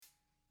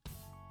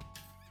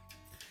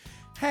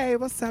Hey,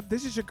 what's up?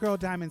 This is your girl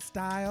Diamond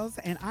Styles,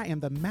 and I am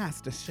the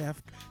master chef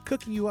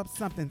cooking you up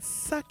something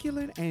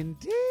succulent and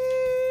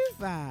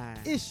divine.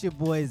 It's your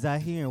boys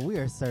out here, and we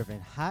are serving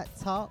hot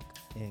talk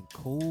and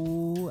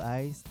cool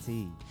iced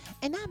tea.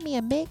 And I'm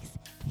Mia Mix,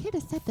 here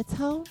to set the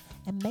tone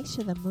and make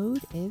sure the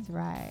mood is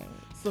right.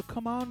 So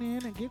come on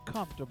in and get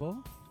comfortable.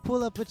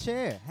 Pull up a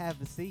chair,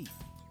 have a seat.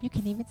 You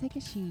can even take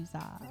your shoes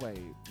off. Wait,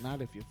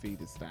 not if your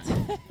feet is down.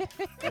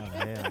 Oh,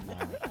 hell no.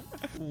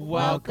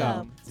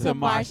 Welcome to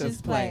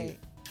Marsha's Plate.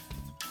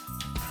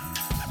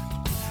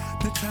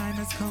 The time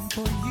has come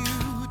for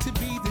you to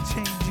be the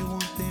change you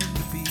want them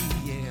to be,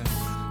 yeah.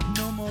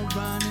 No more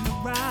running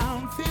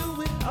around filled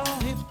with all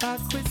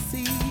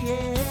hypocrisy,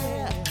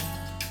 yeah.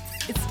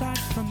 It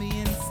starts from the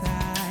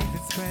inside,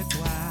 it spreads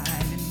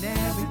wide, and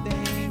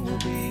everything will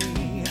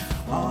be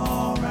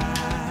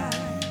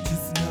alright.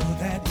 Just know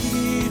that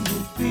it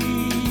will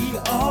be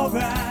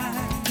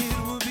alright. It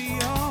will be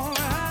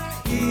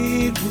alright.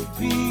 It will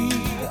be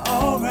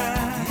alright.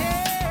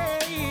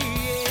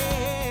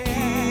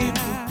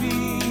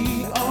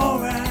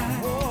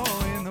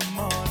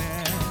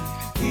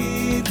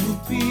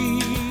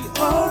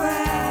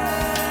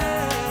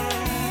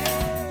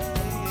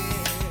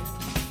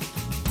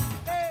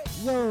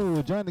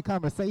 Yo, join the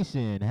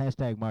conversation.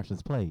 Hashtag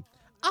Marsha's Plate.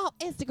 On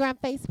Instagram,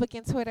 Facebook,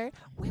 and Twitter,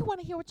 we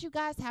want to hear what you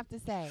guys have to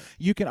say.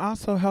 You can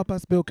also help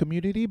us build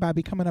community by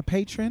becoming a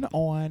patron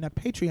on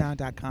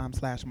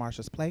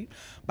patreon.com/Marsha'sPlate.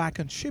 By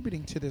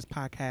contributing to this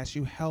podcast,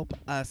 you help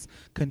us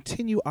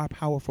continue our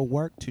powerful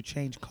work to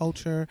change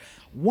culture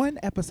one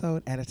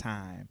episode at a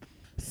time.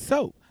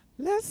 So,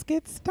 let's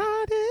get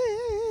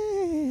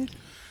started.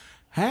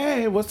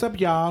 Hey, what's up,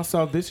 y'all?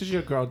 So this is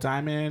your girl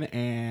Diamond,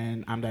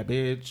 and I'm that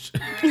bitch.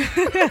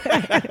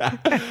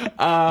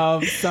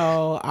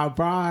 So I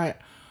brought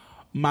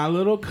my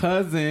little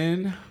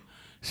cousin.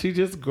 She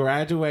just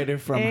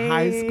graduated from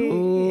high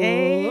school.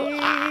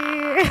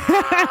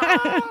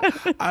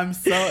 I'm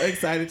so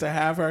excited to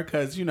have her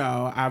because, you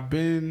know, I've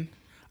been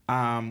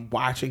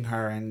watching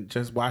her and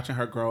just watching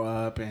her grow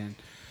up, and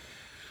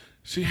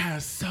she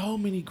has so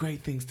many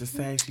great things to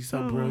say. She's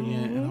so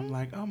brilliant. And I'm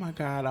like, oh my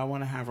God, I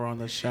want to have her on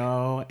the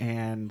show.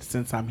 And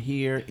since I'm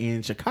here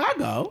in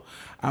Chicago,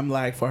 I'm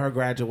like, for her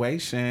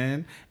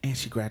graduation, and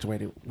she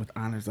graduated with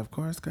honors, of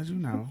course, because, you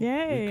know,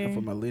 Yay. we come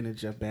from a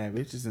lineage of bad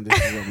bitches, and this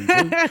is what we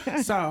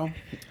do. So,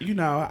 you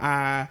know,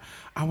 I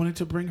wanted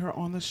to bring her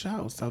on the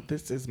show. So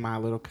this is my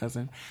little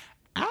cousin,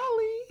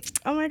 Allie.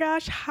 Oh my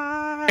gosh,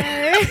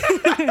 hi.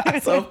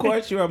 So, of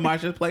course, you're a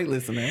Marsha's Plate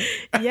listener.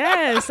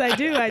 Yes, I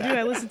do.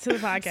 I listen to the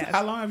podcast.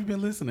 How long have you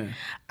been listening?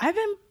 I've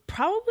been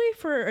probably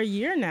for a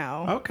year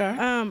now. Okay.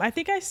 I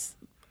think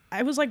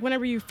I was like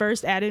whenever you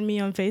first added me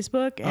on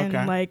Facebook, and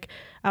Okay. like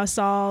I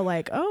saw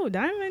like, oh,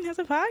 Diamond has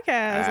a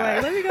podcast.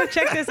 Like, let me go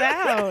check this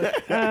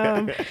out.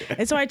 And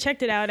so I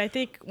checked it out. I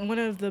think one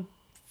of the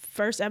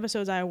first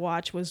episodes I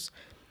watched was,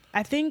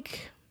 I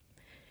think,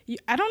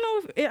 I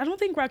don't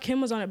think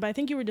Rakim was on it, but I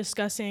think you were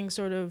discussing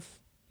sort of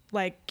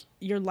like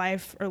your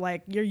life, or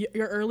like your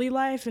early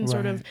life, and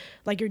sort of Right.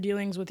 like your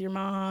dealings with your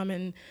mom,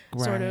 and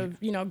sort Right. of,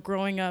 you know,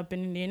 growing up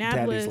in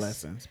Indianapolis. Daddy's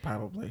lessons,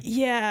 probably.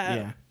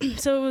 Yeah.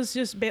 So it was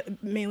just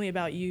mainly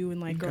about you and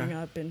like Okay. growing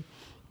up and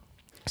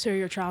sort of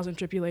your trials and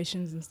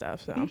tribulations and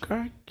stuff. So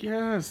Okay.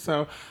 Yeah.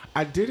 So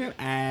I didn't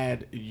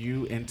add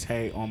you and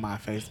Tay on my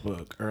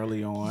Facebook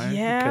early on. Because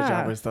Yeah.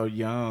 y'all were so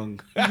young.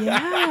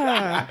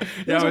 yeah,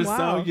 Y'all were was a so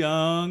while.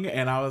 young.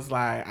 And I was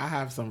like, I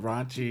have some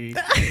raunchy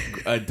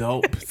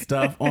adult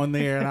stuff on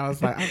there. And I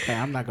was like, okay,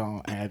 I'm not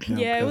going to add them.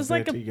 Yeah, it 'cause was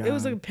like they're too it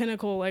was a young.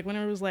 pinnacle. Like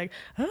whenever it was like,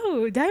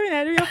 oh, Diamond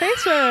added me on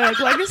Facebook.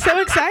 Like it's so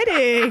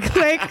exciting.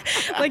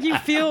 like you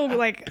feel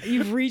like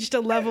you've reached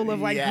a level of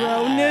like Yes.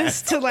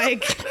 grownness to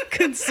like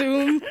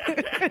consume.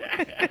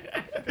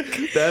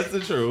 That's the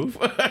truth.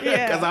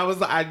 Yeah.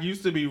 Because I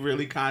used to be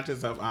really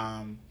conscious of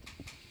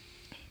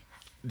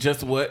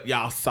just what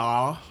y'all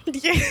saw.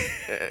 Yeah.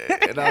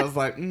 And I was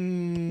like, I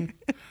don't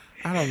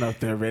know if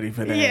they're ready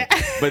for that. Yeah.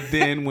 But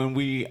then when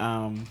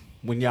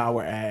when y'all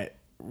were at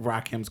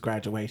Rakim's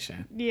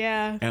graduation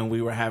Yeah. and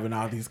we were having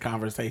all these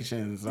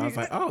conversations, I was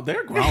like, oh,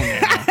 they're grown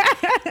now.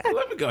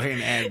 Let me go ahead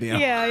and add them.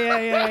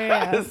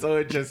 Yeah. So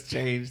it just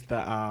changed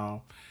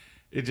the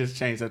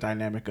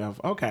dynamic of,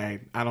 okay,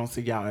 I don't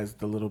see y'all as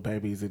the little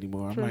babies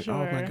anymore. I'm For like,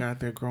 oh my sure. God,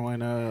 they're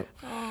growing up.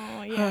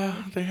 Oh yeah.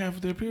 They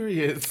have their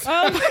periods.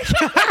 Oh my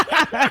God.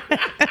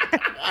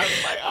 I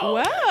was like,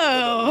 oh,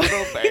 Whoa.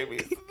 little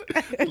babies.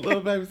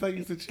 Little babies, I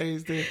used to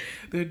change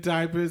their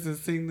diapers and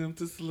sing them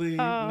to sleep.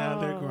 Now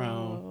they're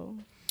grown. Oh,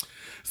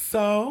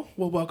 So,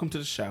 well, welcome to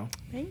the show.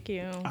 thank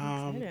you.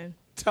 I'm excited.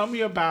 Tell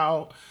me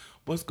about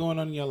what's going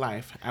on in your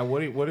life.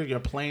 What are your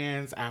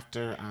plans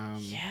after,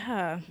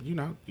 Yeah. you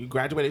know, you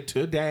graduated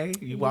today.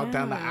 You walked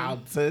down the Yeah.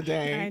 aisle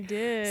today. I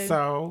did.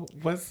 So,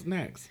 what's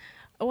next?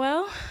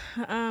 Well,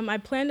 I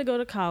plan to go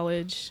to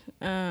college.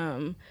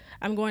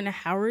 I'm going to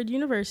Howard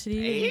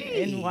University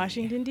in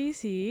Washington,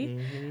 D.C. We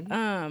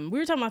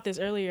were talking about this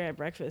earlier at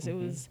breakfast. It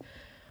was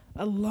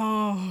a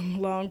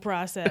long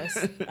process.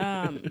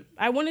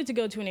 I wanted to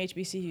go to an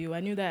HBCU. I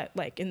knew that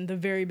like in the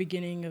very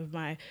beginning of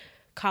my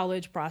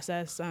college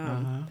process.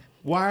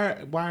 Why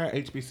are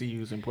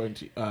HBCUs important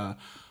to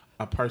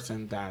a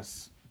person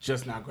that's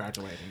just now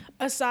graduating?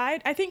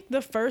 Aside, I think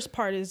the first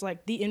part is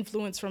like the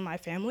influence from my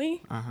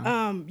family.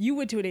 You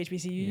went to an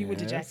HBCU, you went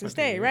to Yes, Jackson I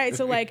State, did. right?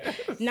 So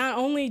like, not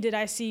only did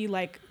I see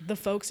like the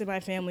folks in my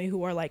family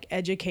who are like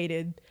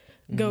educated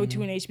go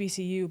to an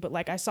HBCU, but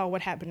like I saw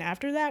what happened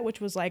after that, which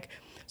was like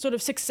sort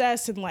of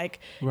success and like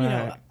you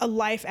know Right. a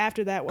life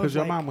after that. Because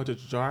your like, mom went to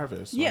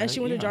Jarvis. yeah, right? she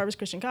went to Jarvis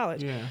Christian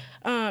College. Yeah.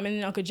 And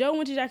then Uncle Joe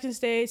went to Jackson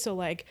State. So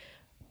like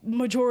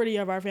majority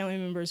of our family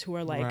members who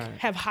are like Right.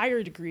 have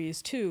higher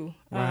degrees too,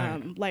 Right.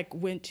 like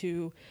went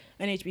to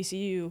an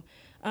HBCU.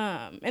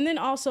 And then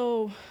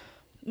also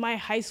my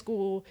high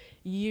school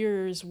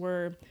years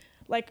were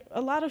like a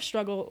lot of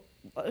struggles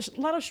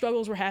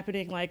were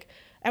happening. Like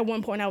at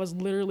one point I was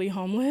literally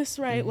homeless,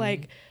 right?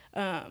 Like,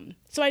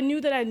 so I knew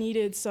that I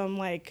needed some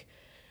like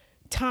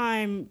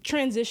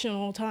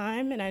transitional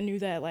time. And I knew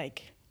that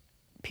like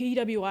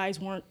PWIs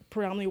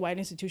predominantly white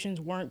institutions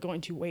weren't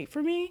going to wait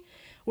for me.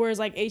 Whereas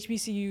like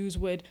HBCUs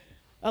would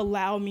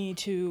allow me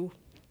to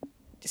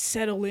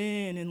settle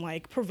in and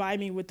like provide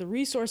me with the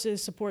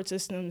resources, support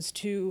systems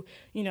to,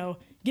 you know,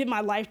 get my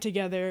life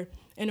together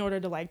in order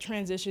to like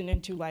transition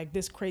into like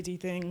this crazy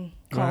thing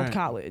called Right.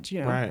 college,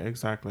 you know? Right,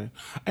 exactly.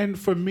 And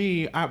for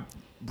me,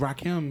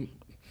 Rakim,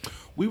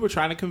 we were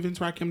trying to convince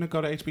Rakim to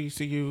go to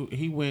HBCU.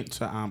 He went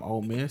to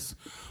Ole Miss,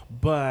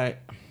 but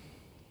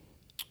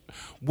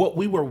what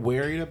we were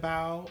worried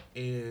about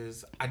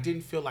is I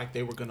didn't feel like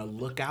they were going to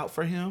look out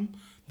for him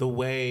the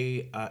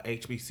way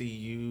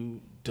HBCU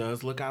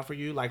does look out for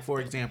you. Like, for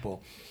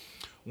example,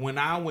 when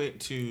I went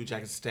to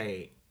Jackson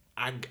State,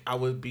 I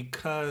was,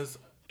 because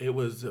it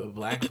was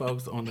black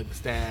folks on the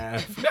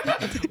staff,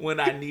 when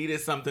I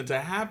needed something to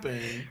happen,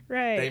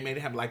 Right. they made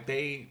it happen.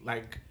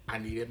 I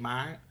needed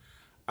my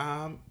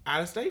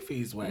out-of-state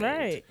fees waived.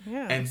 Right,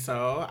 yeah. And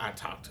so I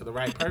talked to the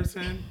right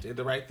person, did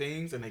the right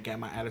things, and they got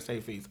my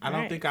out-of-state fees. I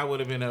don't Right. think I would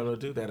have been able to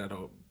do that at a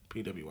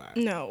PWI.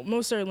 No,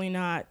 most certainly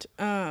not.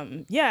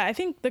 Yeah, I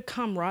think the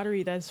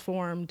camaraderie that's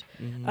formed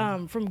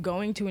from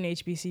going to an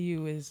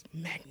HBCU is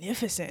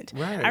magnificent.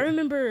 Right. I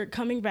remember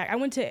coming back. I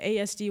went to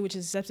ASD, which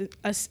is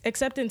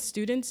Acceptance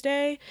Students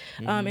Day,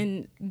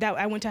 and that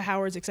I went to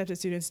Howard's Acceptance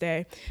Students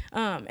Day.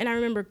 And I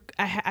remember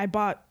I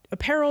bought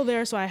apparel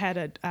there, so I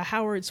had a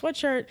Howard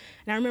sweatshirt,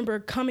 and I remember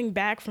coming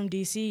back from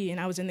DC and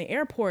I was in the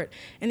airport,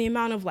 and the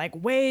amount of like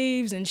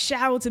waves and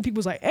shouts and people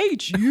was like,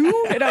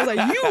 "HU," and I was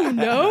like, "You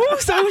know?"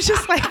 So it was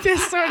just like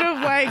this sort of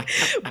like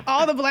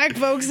all the black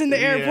folks in the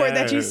airport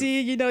that you Yes.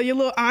 see, you know, your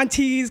little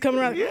aunties coming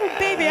around, "Oh,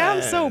 baby,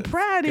 I'm so Yes.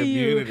 proud of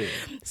Community.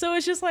 you." So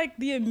it's just like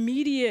the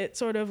immediate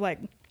sort of like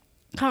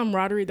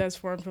camaraderie that's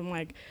formed from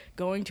like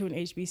going to an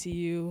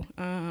HBCU.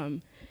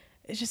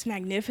 It's just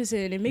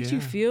magnificent. It makes you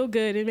Yeah. feel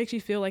good. It makes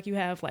you feel like you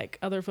have like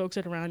other folks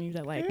that are around you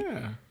that like,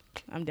 Yeah.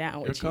 I'm down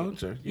Your with you.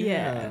 culture.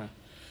 Yeah.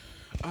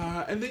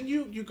 Yeah. And then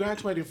you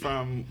graduated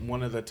from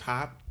one of the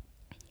top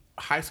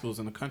high schools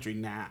in the country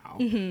now.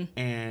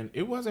 And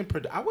it wasn't,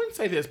 I wouldn't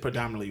say that it's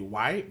predominantly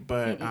white,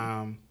 but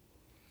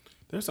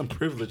there's some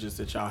privileges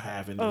that y'all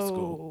have in this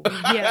school.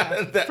 Oh,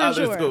 yeah, that for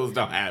other sure. schools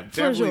don't have. For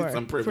Definitely sure,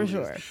 some for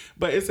privileges. sure.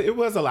 But it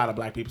was a lot of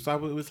black people. So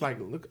it was like,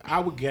 look, I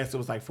would guess it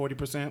was like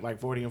 40%, like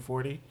 40 and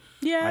 40.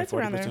 Yeah, like it's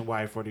around 40% there.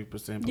 white,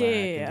 40% black, Yeah,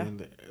 yeah, yeah. and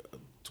then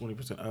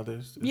 20%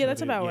 others. Is Yeah, that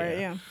that's it? about right.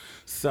 Yeah.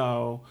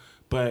 So,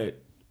 but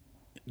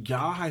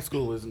y'all high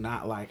school is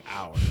not like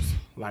ours.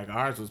 Like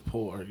ours was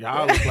poor.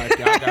 Y'all look like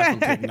y'all got some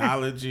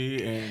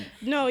technology, and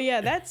No,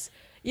 yeah, that's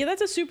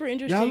a super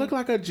interesting. y'all look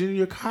like a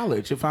junior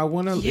college. If I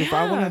wanna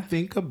Yeah.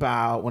 think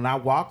about when I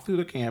walk through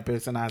the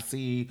campus and I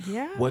see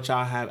Yeah. what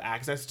y'all have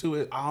access to,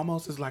 it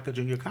almost is like a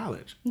junior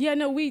college. Yeah,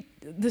 no,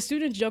 the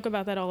students joke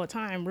about that all the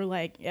time. We're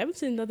like,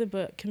 Evanston nothing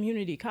but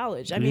community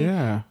college. I mean,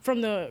 Yeah.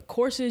 from the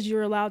courses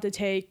you're allowed to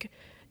take,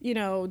 you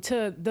know,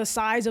 to the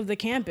size of the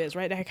campus,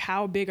 right? Like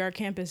how big our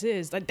campus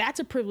is. Like that's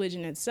a privilege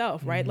in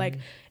itself, right? Like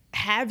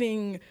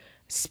having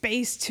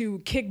space to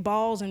kick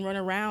balls and run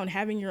around,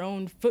 having your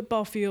own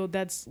football field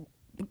that's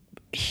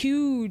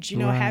huge, you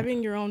know, Right.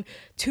 having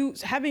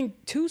having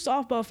two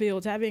softball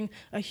fields, having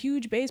a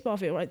huge baseball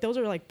field, right? Those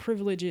are like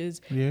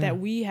privileges Yeah. that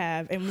we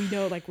have, and we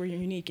know like we're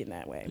unique in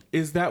that way.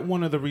 Is that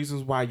one of the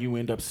reasons why you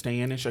end up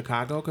staying in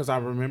Chicago? Because I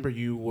remember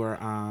you were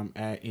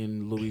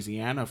in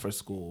Louisiana for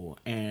school,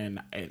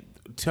 and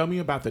tell me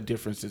about the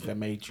differences that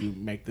made you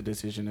make the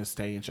decision to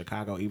stay in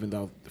Chicago, even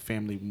though the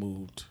family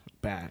moved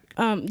back.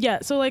 Yeah,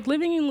 so like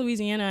living in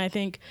Louisiana, I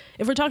think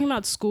if we're talking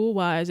about school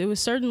wise, it was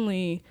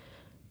certainly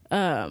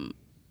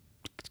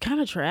kind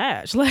of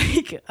trash.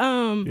 Like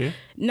Yeah.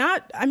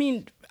 not, I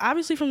mean,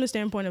 obviously from the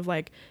standpoint of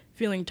like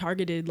feeling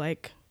targeted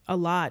like a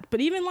lot,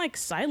 but even like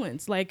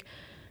silence, like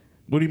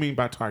What do you mean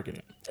by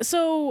targeted?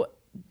 so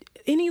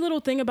any little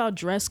thing about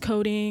dress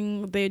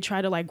coding, they'd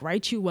try to like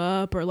write you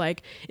up, or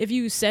like if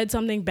you said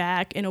something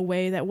back in a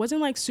way that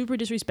wasn't like super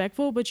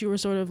disrespectful, but you were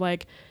sort of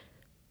like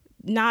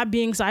not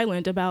being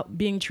silent about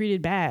being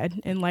treated bad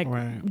and like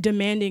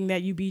demanding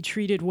that you be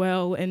treated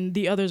well and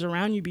the others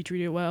around you be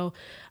treated well.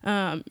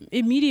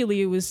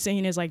 Immediately it was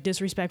seen as like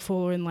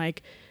disrespectful and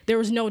like there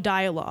was no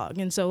dialogue.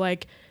 And so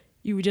like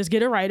you would just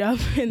get a write-up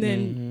and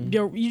then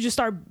you just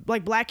start,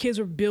 like Black kids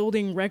were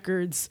building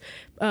records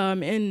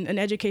in an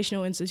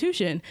educational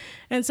institution.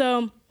 And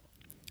so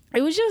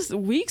it was just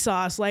weak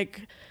sauce.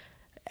 Like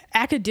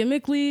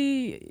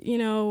academically, you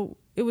know,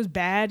 it was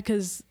bad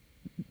because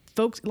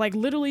folks, like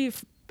literally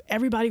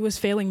everybody was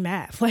failing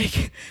math.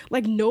 Like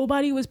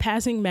nobody was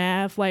passing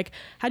math. Like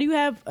how do you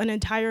have an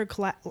entire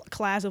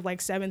class of like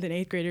 7th and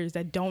 8th graders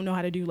that don't know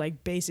how to do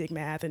like basic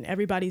math, and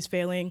everybody's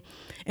failing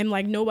and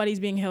like nobody's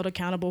being held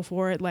accountable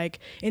for it, like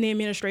in the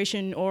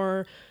administration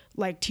or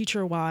like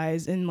teacher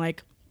wise, and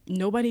like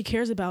nobody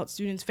cares about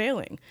students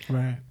failing.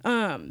 Right.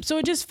 So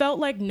it just felt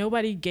like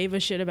nobody gave a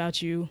shit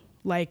about you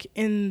like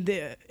in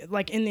the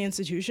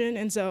institution.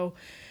 And so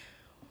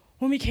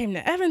when we came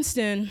to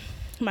Evanston,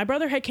 my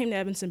brother had came to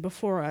Evanston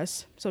before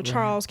us. So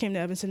Charles came to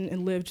Evanston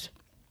and lived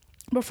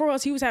before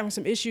us. He was having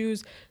some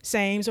issues,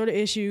 same sort of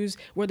issues,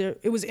 where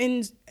it was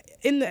in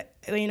the,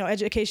 you know,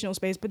 educational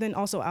space, but then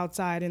also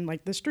outside in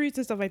like the streets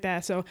and stuff like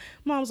that. So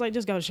Mom was like,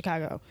 just go to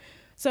Chicago.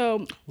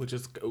 So which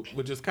is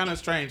kind of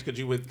strange because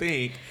you would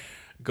think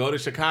go to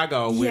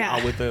Chicago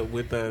with the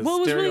well, it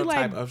was stereotype really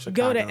like, of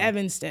Chicago. go to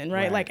Evanston,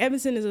 right? Like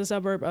Evanston is a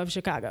suburb of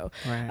Chicago.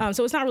 Right.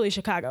 So it's not really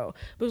Chicago,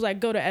 but it was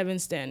like, go to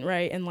Evanston,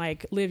 right? And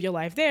like live your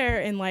life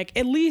there. And like,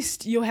 at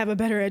least you'll have a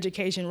better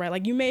education, right?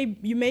 Like you may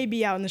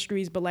be out in the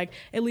streets, but like,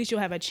 at least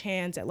you'll have a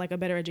chance at like a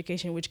better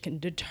education, which can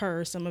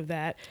deter some of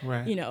that,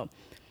 you know,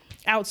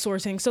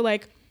 outsourcing. So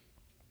like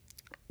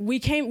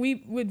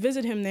we would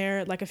visit him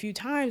there like a few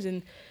times.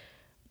 And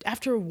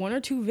after 1 or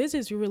 2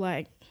 visits, we were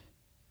like,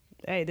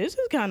 hey, this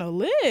is kind of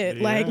lit. Yeah.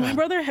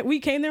 Like we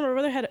came there, my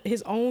brother had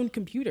his own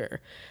computer.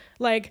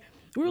 Like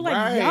we were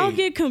like, y'all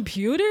get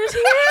computers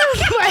here?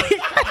 like,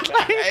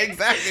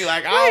 exactly.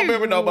 Like I don't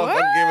remember no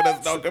motherfucker giving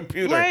us no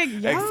computer. Like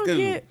y'all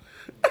get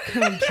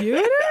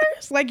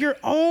computers? Like your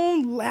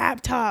own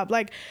laptop.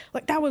 Like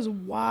that was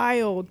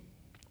wild.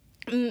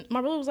 And my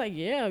brother was like,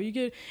 yeah, you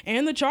get,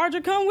 and the charger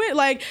come with,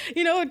 like,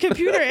 you know, a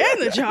computer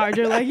and the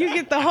charger. Like, you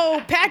get the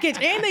whole package,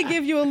 and they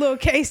give you a little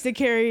case to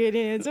carry it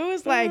in. So it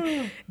was like,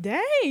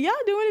 dang, y'all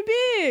doing it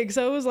big.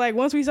 So it was like,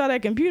 once we saw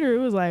that computer, it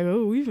was like,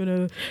 oh, we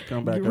finna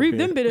reap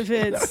them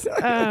benefits.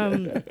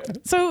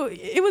 So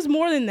it was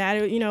more than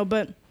that, you know,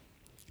 but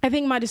I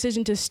think my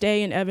decision to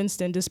stay in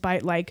Evanston,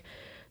 despite like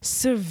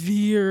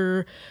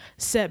severe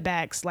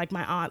setbacks, like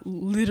my aunt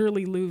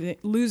literally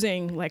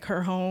losing like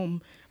her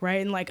home, right,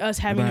 and like us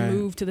having to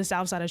move to the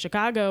south side of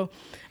Chicago,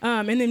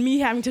 and then me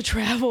having to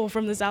travel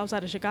from the south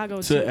side of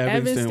Chicago to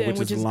Evanston,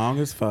 which is long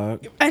as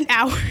fuck, an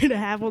hour and a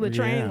half on the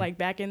train, like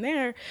back in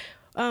there,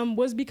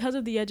 was because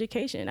of the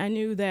education. I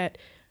knew that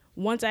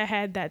once I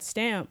had that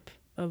stamp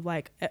of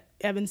like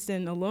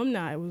Evanston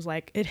alumni, it was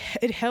like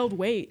it held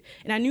weight,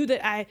 and I knew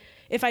that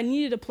if I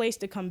needed a place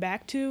to come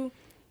back to.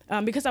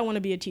 Because I want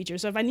to be a teacher.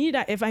 So if I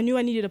knew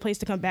I needed a place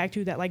to come back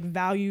to that like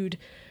valued,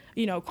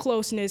 you know,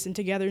 closeness and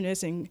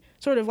togetherness and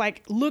sort of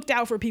like looked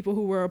out for people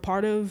who were a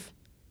part of,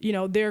 you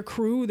know, their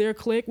crew, their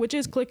clique, which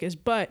is cliquish.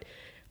 But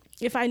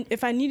I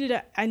knew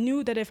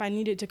that if I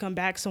needed to come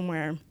back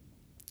somewhere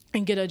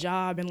and get a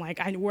job and like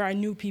where I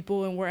knew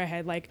people and where I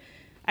had like,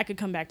 I could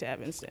come back to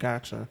Evanston.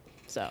 Gotcha.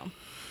 So.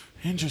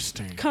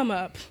 Interesting. Come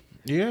up.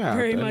 Yeah.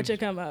 Very much a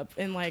come up,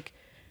 and like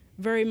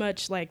very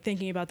much like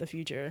thinking about the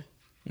future.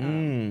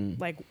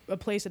 Like a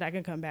place that I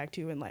can come back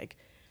to and like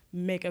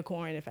make a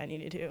coin if I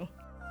needed to.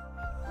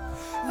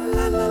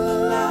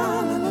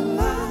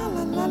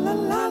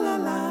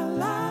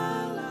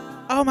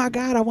 Oh my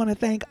God, I want to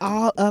thank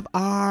all of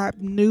our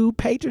new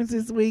patrons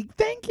this week.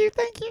 Thank you.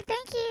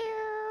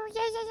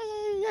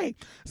 Yay.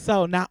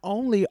 So not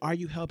only are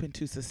you helping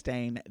to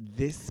sustain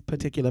this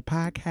particular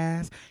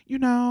podcast, you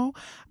know,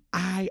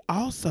 I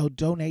also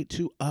donate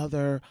to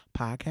other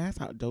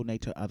podcasts. I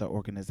donate to other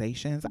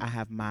organizations. I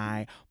have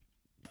my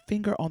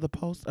finger on the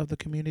pulse of the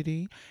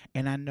community,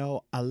 and I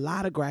know a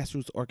lot of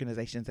grassroots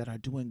organizations that are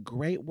doing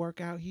great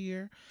work out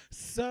here.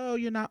 So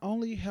you're not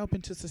only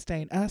helping to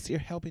sustain us, you're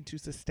helping to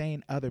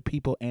sustain other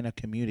people in a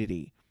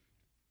community,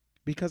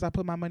 because I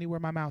put my money where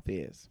my mouth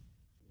is.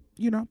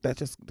 You know, that's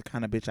just the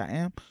kind of bitch I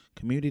am.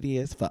 Community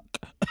is fuck.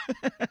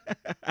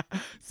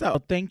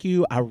 So thank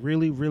you. I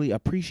really, really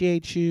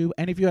appreciate you.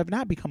 And if you have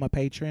not become a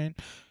patron,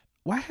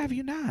 why have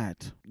you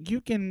not? You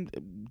can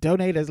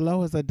donate as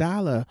low as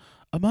 $1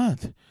 a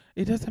month.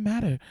 It doesn't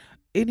matter.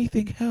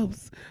 Anything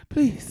helps.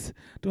 Please.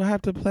 Do I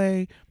have to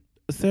play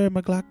Sarah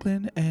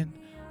McLachlan and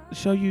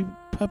show you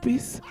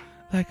puppies?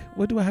 Like,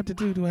 what do I have to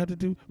do? Do I have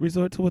to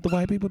resort to what the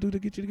white people do to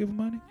get you to give them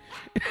money?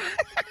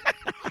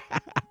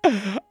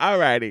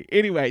 Alrighty.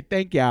 Anyway,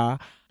 thank y'all.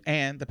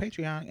 And the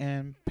Patreon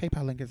and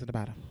PayPal link is at the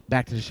bottom.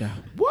 Back to the show.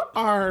 What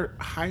are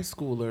high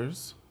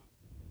schoolers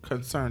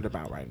concerned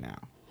about right now?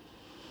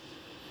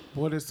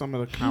 What is some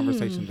of the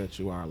conversations that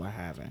you all are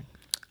having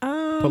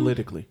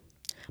politically?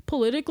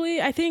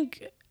 Politically, I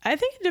think I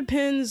think it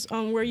depends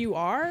on where you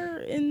are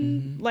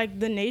in like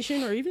the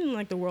nation or even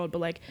like the world. But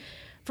like,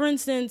 for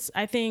instance,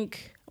 I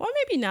think, or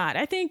maybe not.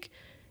 I think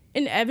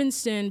in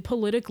Evanston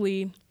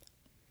politically,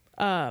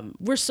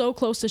 we're so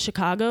close to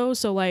Chicago.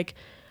 So like,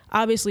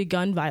 obviously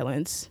gun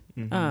violence.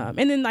 And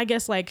then I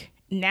guess like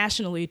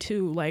nationally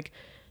too, like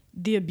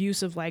the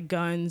abuse of like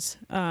guns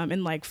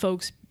and like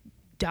folks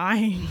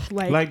dying.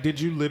 Like did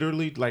you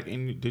literally like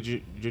did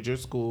your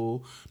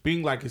school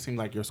being like, it seemed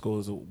like your school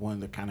is one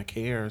that kind of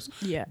cares.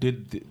 Yeah.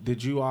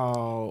 Did you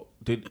all,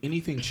 did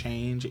anything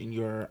change in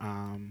your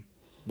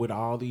with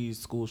all these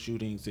school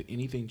shootings? Did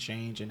anything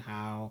change in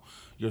how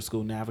your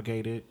school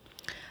navigated?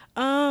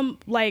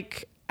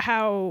 Like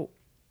how,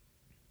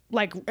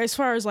 like as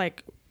far as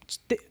like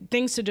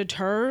things to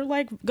deter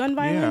like gun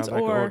violence, yeah,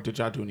 like, or did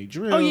y'all do any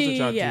drills? Oh, yeah, did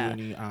y'all yeah. do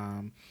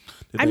any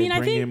did I they mean, I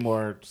bring in think-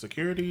 more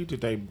security?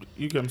 Did they,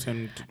 you get what I'm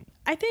saying?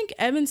 I think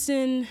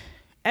Evanston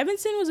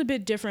was a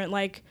bit different.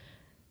 Like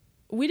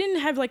we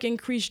didn't have like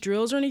increased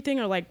drills or anything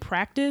or like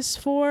practice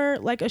for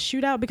like a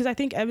shootout, because I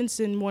think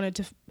Evanston wanted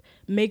to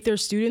make their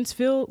students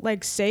feel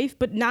like safe,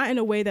 but not in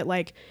a way that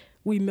like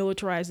we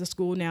militarize the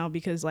school now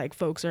because like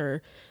folks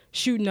are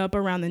shooting up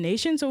around the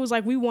nation. So it was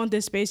like, we want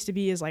this space to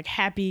be as like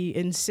happy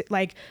and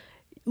like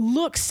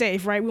look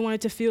safe, right? We want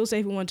it to feel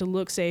safe. We want it to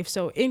look safe.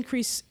 So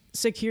increased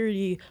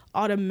security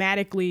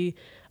automatically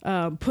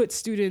put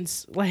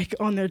students like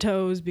on their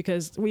toes,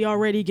 because we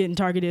already getting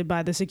targeted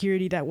by the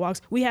security that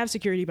walks. We have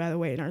security, by the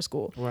way, in our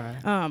school.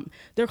 Right.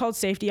 They're called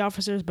safety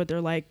officers, but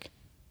they're like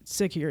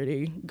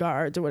security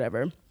guards or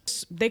whatever.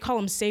 They call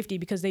them safety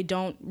because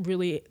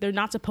they're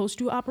not supposed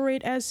to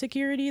operate as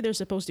security. They're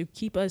supposed to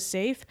keep us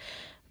safe.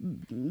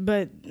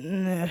 But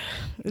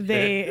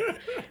they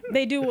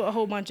do a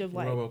whole bunch of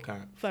like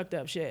RoboCop. fucked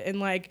up shit, and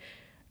like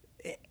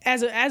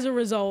as a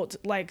result,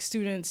 like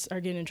students are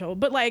getting in trouble.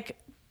 But like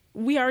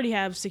we already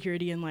have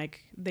security, and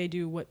like they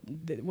do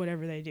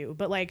whatever they do.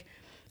 But like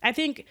I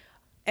think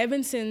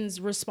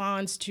Evanston's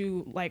response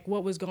to like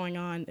what was going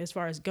on as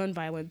far as gun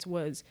violence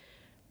was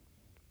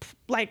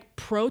like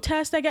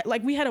protest. I guess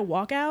like we had a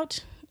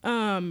walkout.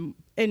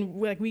 And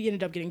like we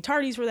ended up getting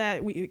tardies for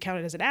that. We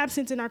counted as an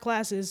absence in our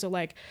classes. So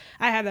like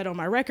I have that on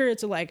my record.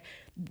 So like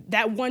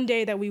that one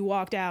day that we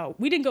walked out,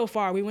 we didn't go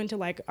far. We went to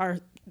like our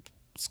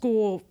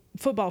school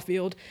football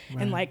field,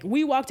 and like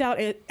we walked out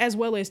as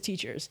well as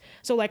teachers.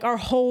 So like our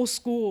whole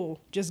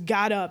school just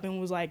got up and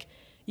was like,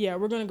 yeah,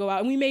 we're gonna go out.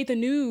 And we made the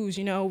news,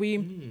 you know, we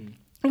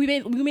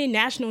made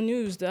national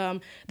news.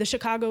 The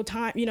Chicago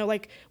Times, you know,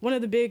 like one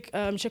of the big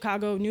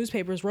Chicago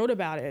newspapers wrote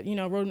about it, you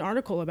know, wrote an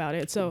article about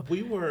it. So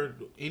We were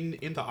in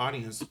the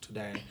audience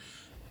today.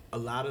 A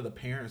lot of the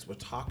parents were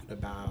talking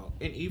about,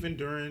 and even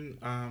during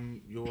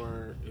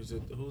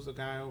who's the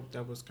guy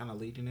that was kind of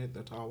leading it,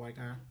 the tall white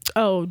guy?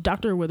 Oh,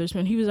 Dr.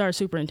 Witherspoon, he was our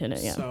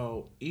superintendent. Yeah.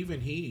 So even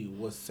he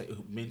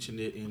mentioned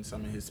it in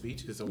some of his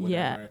speeches or whatever,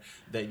 Yeah.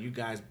 that you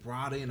guys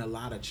brought in a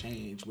lot of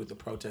change with the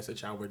protests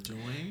that y'all were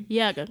doing.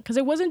 Yeah, because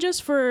it wasn't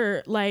just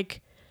for like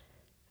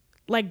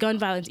gun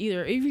violence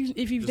either. If you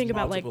There's think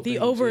about like multiple the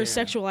things, over yeah.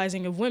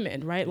 sexualizing of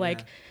women, right? Like,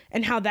 Yeah.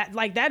 and how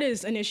that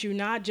is an issue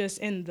not just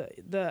in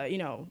the you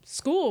know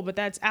school, but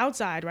that's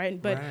outside,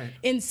 right? But Right.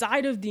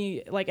 inside of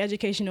the like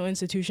educational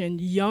institution,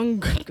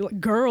 young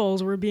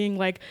girls were being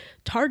like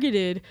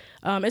targeted,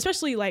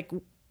 especially like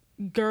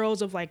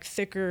girls of like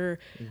thicker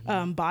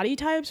body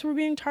types were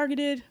being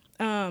targeted.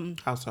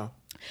 How so?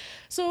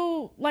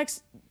 So like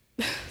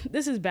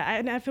this is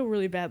bad, and I feel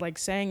really bad like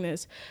saying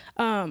this.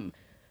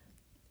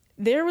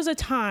 There was a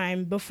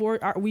time before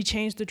we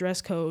changed the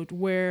dress code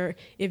where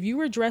if you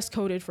were dress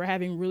coded for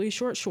having really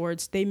short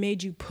shorts, they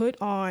made you put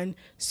on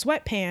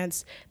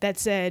sweatpants that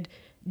said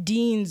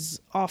Dean's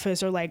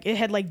office, or like it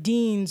had like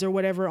Dean's or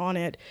whatever on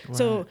it. Right.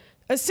 So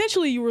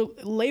essentially you were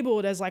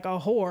labeled as like a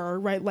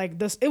whore, right? Like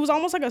this, it was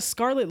almost like a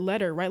scarlet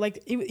letter, right?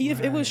 Like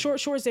if it was short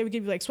shorts, they would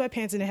give you like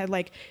sweatpants and it had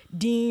like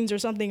Dean's or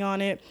something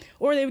on it,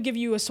 or they would give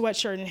you a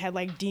sweatshirt and it had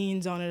like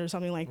Dean's on it or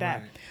something like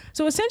that. Right.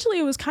 So essentially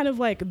it was kind of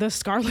like the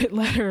scarlet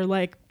letter,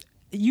 like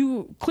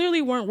you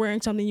clearly weren't wearing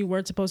something you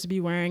weren't supposed to be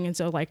wearing. And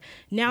so like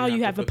now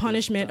you have the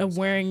punishment of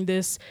wearing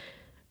this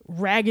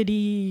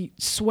raggedy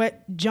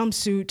sweat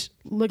jumpsuit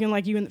looking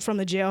like you from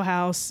the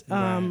jailhouse,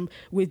 Right.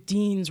 with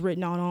Dean's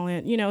written on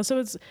it, you know?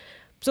 So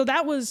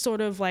that was sort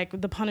of like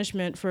the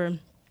punishment for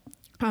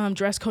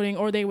dress coding,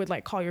 or they would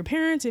like call your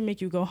parents and make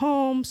you go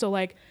home. So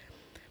like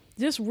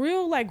just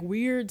real like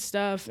weird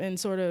stuff, and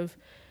sort of,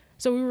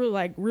 so we were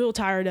like real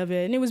tired of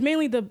it. And it was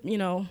mainly the, you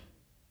know,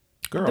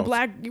 Girls. the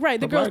black, right,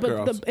 the girls, black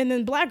but girls. and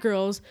then black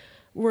girls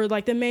were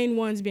like the main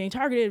ones being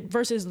targeted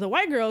versus the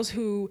white girls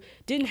who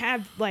didn't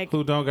have like,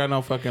 Who don't got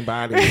no fucking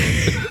body.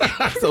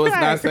 So it's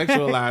not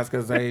sexualized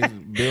because they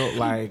built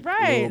like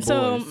right. little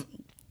So boys.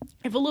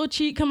 if a little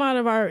cheek come out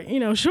of our, you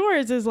know,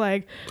 shorts, it's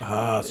like,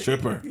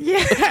 Stripper.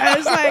 yeah,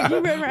 it's like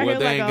you been right Well, here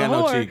they like ain't a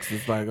got whore. no cheeks.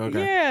 It's like, okay.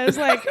 Yeah, it's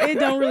like it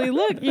don't really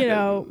look, you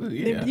know.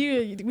 Yeah.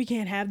 We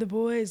can't have the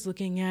boys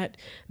looking at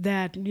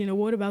that. You know,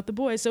 what about the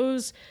boys? So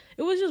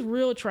it was just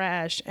real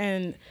trash,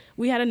 and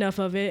we had enough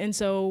of it, and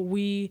so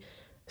we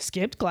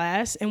skipped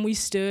class and we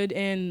stood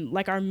in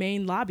like our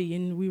main lobby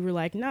and we were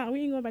like, nah,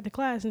 we ain't going back to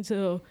class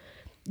until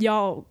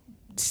y'all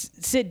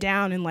sit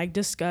down and like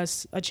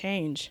discuss a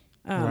change.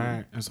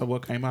 Right. And so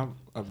what came out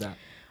of that?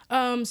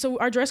 So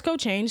our dress code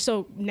changed.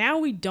 So now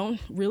we don't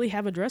really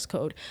have a dress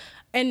code.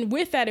 And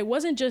with that, it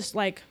wasn't just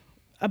like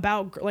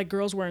about like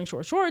girls wearing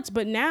short shorts,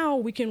 but now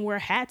we can wear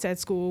hats at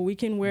school. We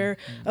can wear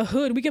a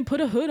hood. We can put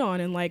a hood on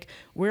and like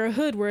wear a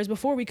hood. Whereas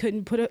before we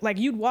couldn't put it, like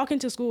you'd walk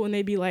into school and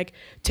they'd be like,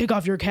 take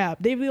off your cap.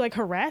 They'd be like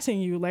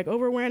harassing you like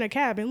over wearing a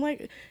cap. And like,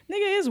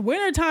 nigga, it's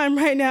wintertime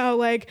right now.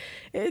 Like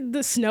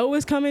the snow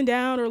is coming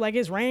down or like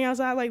it's raining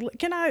outside. Like,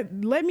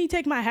 let me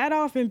take my hat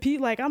off and pee?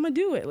 Like I'm gonna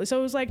do it. So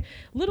it was like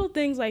little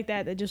things like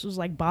that that just was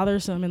like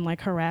bothersome and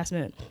like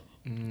harassment.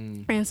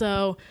 And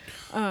so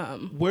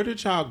where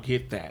did y'all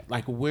get that?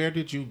 Like, where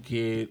did you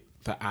get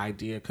the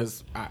idea?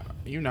 Because I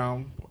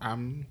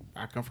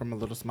come from a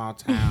little small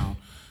town.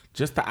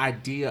 Just the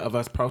idea of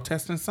us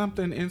protesting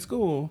something in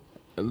school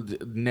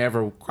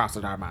never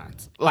crossed our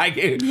minds. Like,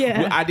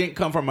 I didn't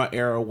come from an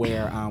era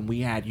where we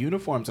had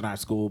uniforms in our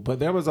school, but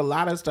there was a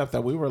lot of stuff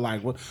that we were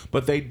like, well,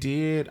 but they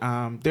did.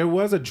 There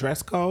was a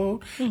dress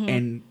code,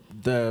 and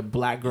the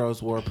black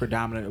girls were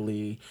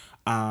predominantly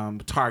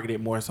targeted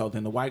more so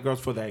than the white girls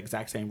for the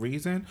exact same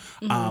reason.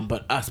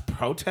 But us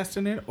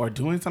protesting it or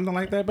doing something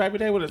like that, baby,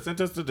 they would have sent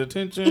us to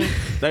detention.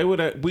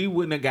 We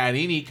wouldn't have got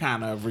any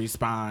kind of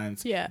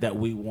response that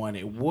we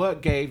wanted.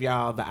 What gave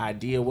y'all the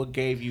idea? What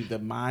gave you the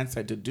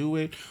mindset to do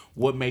it?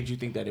 What made you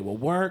think that it would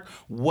work?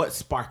 What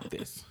sparked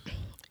this?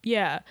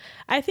 Yeah,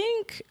 I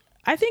think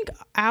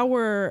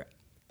the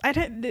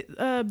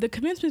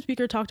commencement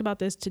speaker talked about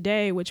this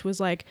today, which was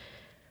like,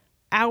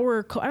 I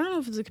don't know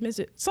if it's a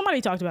commencement,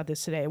 somebody talked about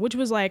this today, which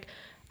was like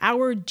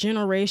our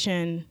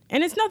generation,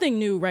 and it's nothing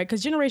new, right?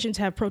 Because generations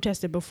have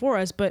protested before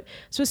us, but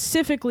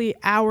specifically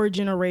our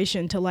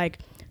generation to like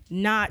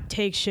not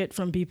take shit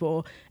from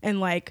people and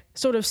like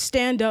sort of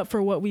stand up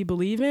for what we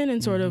believe in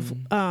and sort of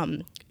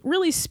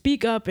really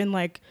speak up and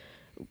like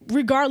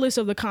regardless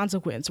of the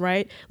consequence,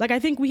 right? Like I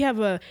think we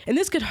have and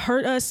this could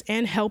hurt us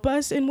and help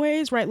us in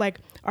ways, right? Like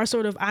our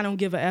sort of I don't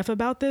give a F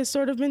about this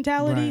sort of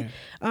mentality.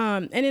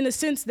 Right. And in a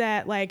sense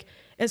that like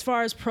as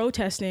far as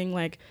protesting,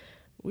 like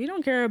we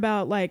don't care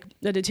about like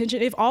the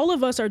detention. If all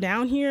of us are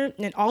down here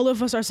and all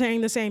of us are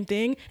saying the same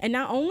thing, and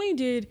not only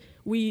did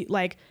we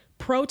like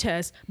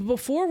protest, but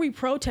before we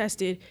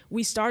protested,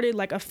 we started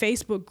like a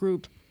Facebook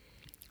group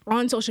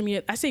on social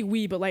media. I say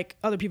we, but like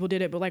other people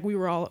did it, but like we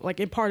were all like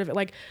in part of it.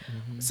 Like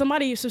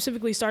somebody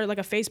specifically started like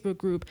a Facebook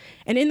group,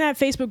 and in that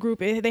Facebook group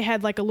they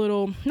had like a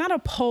little, not a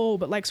poll,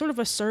 but like sort of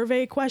a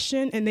survey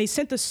question, and they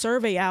sent the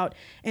survey out,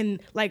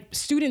 and like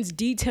students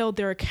detailed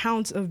their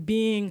accounts of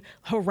being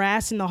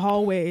harassed in the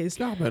hallways.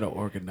 Y'all better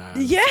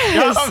organize.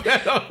 Yes.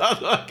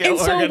 And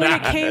so when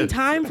it came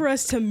time for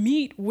us to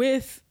meet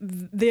with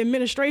the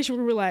administration,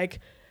 we were like,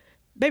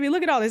 baby,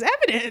 look at all this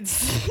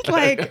evidence.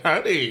 Like,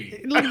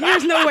 honey,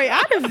 there's no way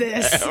out of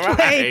this.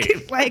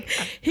 Right. Like,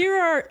 here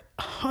are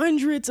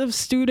hundreds of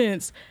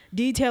students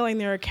detailing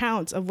their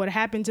accounts of what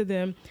happened to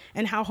them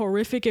and how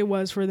horrific it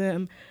was for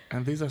them.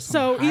 And these are some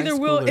so high either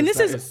we'll, and this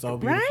is so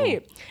beautiful.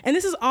 right, and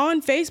this is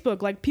on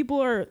Facebook. Like people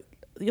are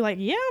like,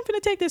 yeah, I'm gonna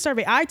take this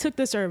survey. I took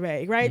the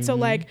survey, right? So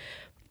like,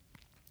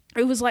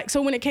 it was like,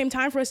 so when it came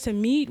time for us to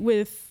meet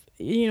with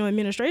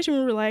administration,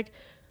 we were like,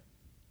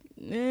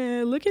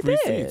 look at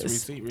this.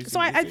 Receipt.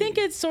 I think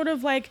it's sort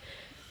of like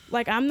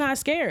I'm not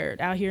scared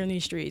out here in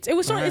these streets. It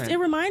was sort of, it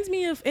reminds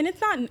me of, and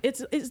it's not,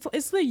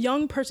 it's the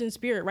young person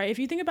spirit, right? If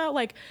you think about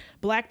like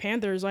Black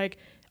Panthers, like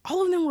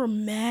all of them were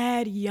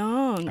mad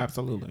young.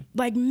 Absolutely.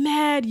 Like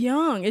mad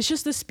young. It's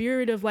just the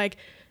spirit of like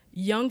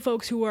young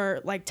folks who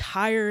are like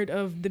tired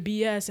of the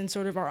BS and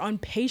sort of are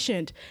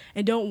impatient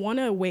and don't want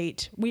to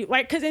wait. We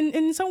like, cause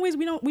in some ways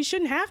we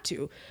shouldn't have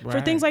to. Right.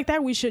 For things like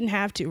that, we shouldn't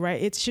have to,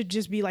 right? It should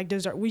just be like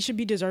we should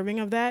be deserving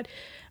of that.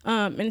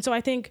 And so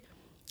I think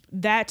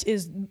that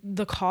is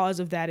the cause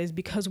of that, is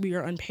because we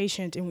are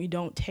impatient and we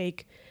don't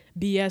take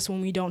BS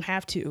when we don't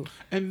have to.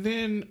 And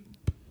then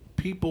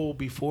people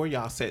before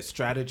y'all set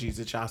strategies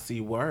that y'all see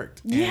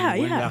worked.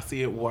 And when y'all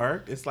see it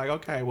work, it's like,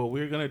 okay, well,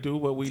 we're going to do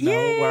what we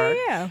know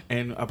worked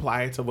and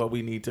apply it to what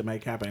we need to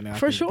make happen. And I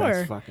think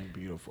that's fucking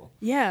beautiful.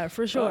 Yeah,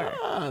 for sure.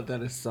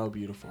 That is so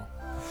beautiful.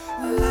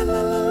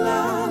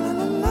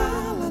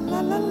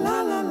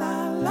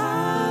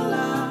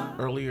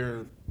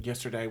 Earlier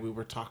yesterday, we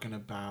were talking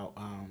about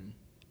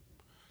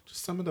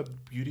just some of the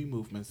beauty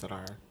movements that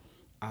are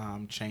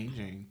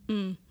changing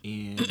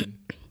in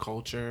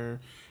culture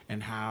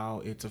and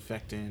how it's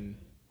affecting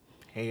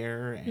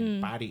hair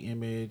and body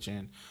image,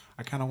 and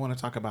I kind of want to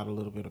talk about a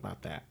little bit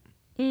about that.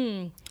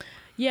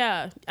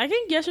 Yeah, I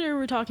think yesterday we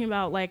were talking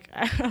about, like,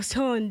 I was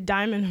telling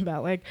Diamond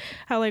about like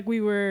how like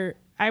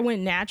I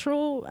went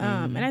natural,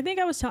 and I think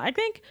I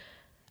think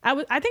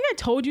I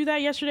told you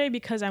that yesterday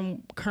because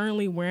I'm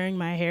currently wearing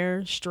my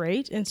hair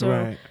straight, and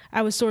so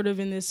I was sort of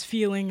in this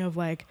feeling of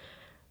like,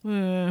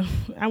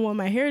 I want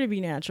my hair to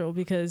be natural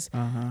because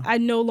I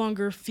no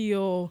longer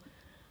feel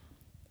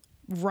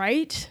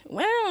right.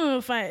 Well, I don't know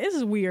if this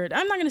is weird.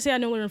 I'm not gonna say I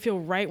no longer feel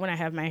right when I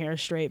have my hair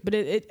straight, but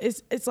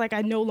it's like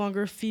I no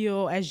longer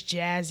feel as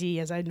jazzy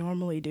as I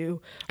normally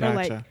do,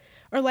 Gotcha.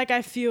 or like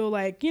I feel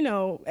like, you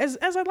know, as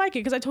I like it,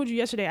 because I told you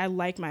yesterday I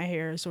like my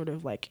hair sort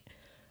of like,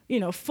 you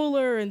know,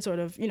 fuller and sort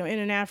of, you know, in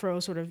an afro,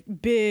 sort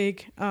of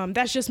big.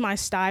 That's just my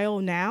style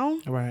now.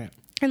 Right.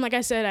 And like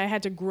I said, I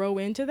had to grow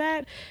into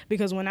that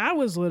because when I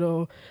was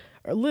little,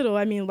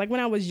 I mean, like when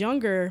I was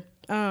younger,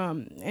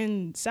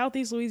 in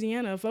Southeast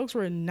Louisiana, folks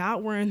were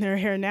not wearing their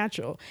hair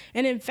natural.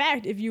 And in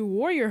fact, if you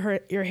wore your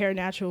hair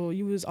natural,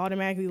 you was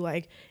automatically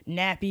like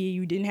nappy.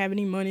 You didn't have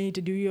any money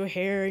to do your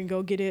hair and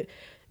go get it,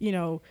 you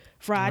know,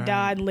 fried,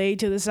 dyed, and laid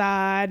to the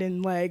side.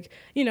 And like,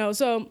 you know,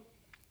 so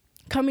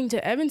coming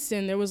to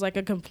Evanston, there was like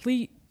a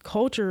complete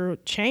culture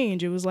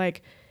change. It was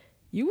like,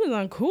 you was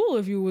uncool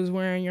if you was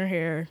wearing your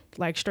hair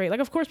like straight. Like,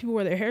 of course, people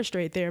wear their hair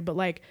straight there, but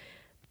like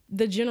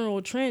the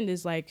general trend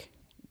is like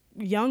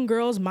young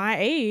girls my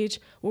age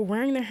were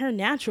wearing their hair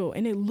natural,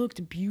 and it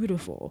looked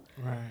beautiful.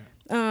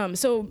 Right.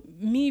 So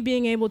me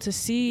being able to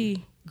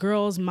see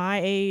girls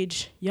my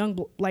age, young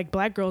like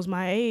black girls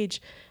my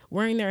age,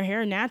 wearing their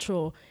hair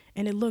natural,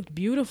 and it looked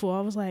beautiful.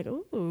 I was like,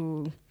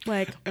 ooh,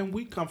 like. And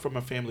we come from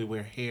a family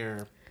where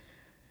hair,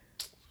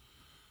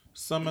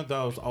 some of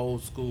those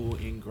old school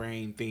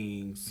ingrained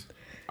things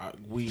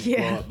we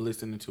grew up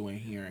listening to and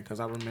hearing. Because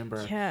I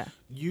remember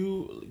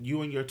you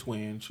and your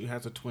twin, she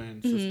has a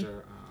twin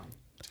sister,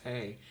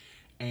 Tay,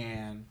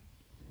 and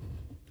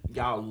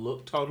y'all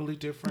look totally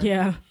different.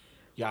 Yeah.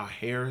 Y'all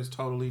hair is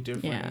totally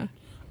different.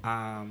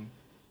 Yeah.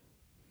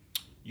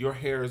 Your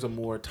hair is a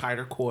more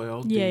tighter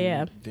coil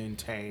than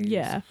Tay's.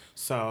 Yeah.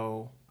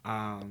 So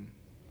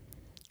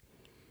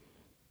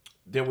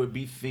there would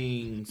be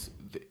things...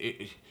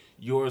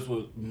 yours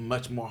was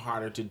much more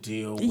harder to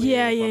deal with.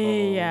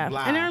 Yeah.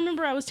 Blah. And I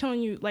remember I was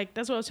telling you, like,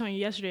 that's what I was telling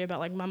you yesterday about,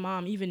 like, my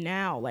mom, even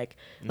now, like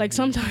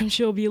sometimes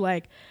she'll be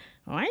like,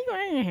 why are you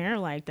wearing your hair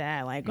like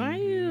that? Like, why are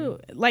you,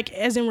 like,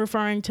 as in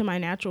referring to my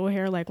natural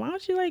hair, like, why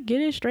don't you, like,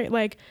 get it straight?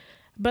 Like,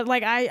 but,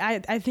 like,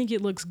 I think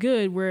it looks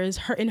good, whereas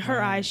in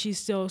her eyes, she's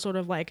still sort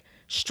of, like,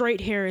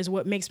 straight hair is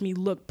what makes me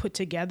look put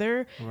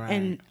together. Right.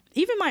 And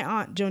even my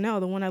aunt, Jonelle,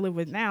 the one I live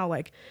with now,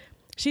 like,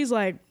 she's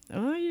like,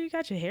 oh, you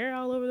got your hair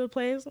all over the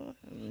place.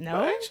 No.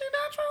 But ain't she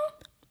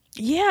natural?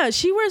 Yeah,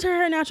 she wears her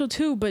hair natural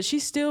too, but she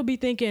still be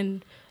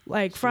thinking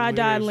like fried,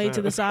 dyed, and laid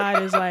to the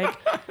side is like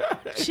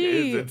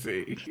she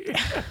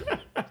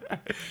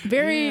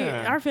very.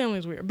 Our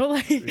family's weird, but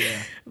like,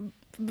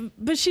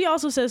 but she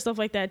also says stuff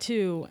like that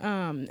too.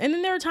 And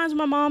then there are times when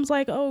my mom's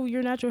like, "Oh,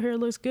 your natural hair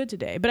looks good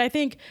today." But I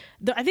think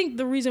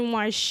the reason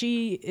why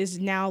she is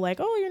now like,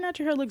 "Oh, your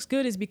natural hair looks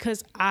good," is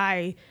because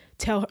I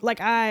tell her,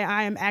 like,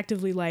 I am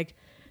actively like,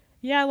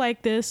 yeah, I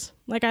like this.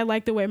 Like, I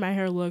like the way my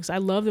hair looks. I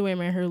love the way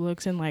my hair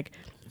looks. And like,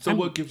 so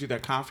what gives you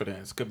that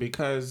confidence?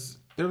 Because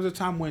there was a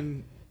time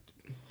when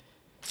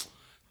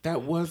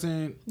that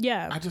wasn't.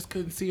 Yeah. I just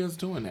couldn't see us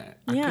doing that.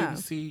 I couldn't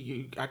see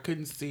you. I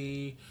couldn't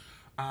see.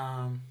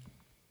 I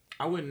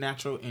went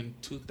natural in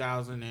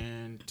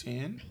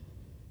 2010.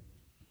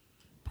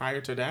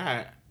 Prior to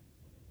that,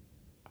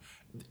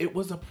 it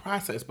was a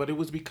process, but it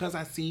was because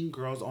I seen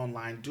girls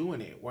online doing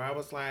it, where I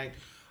was like,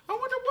 I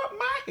wonder what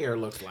my hair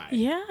looks like.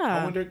 Yeah.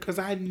 I wonder, because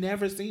I had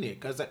never seen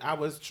it. Because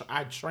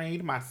I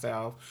trained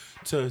myself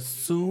to, as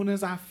soon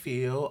as I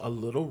feel a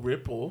little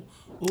ripple,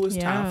 it's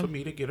time for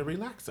me to get a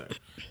relaxer.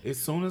 As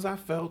soon as I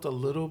felt a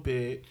little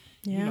bit,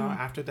 you know,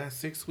 after that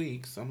 6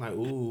 weeks, I'm like,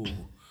 ooh,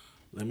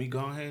 let me go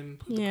ahead and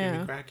put the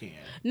creamy crack in.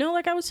 No,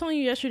 like I was telling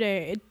you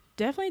yesterday, it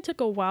definitely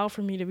took a while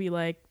for me to be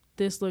like,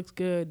 this looks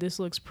good, this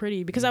looks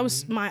pretty, because I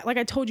was like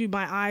I told you,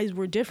 my eyes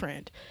were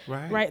different,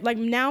 right? Like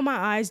now my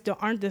eyes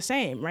aren't the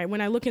same, right?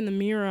 When I look in the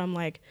mirror, I'm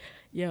like,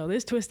 yo,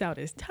 this twist out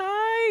is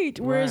tight,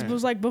 whereas it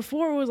was like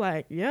before, it was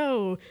like,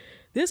 yo,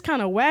 this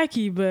kind of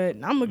wacky, but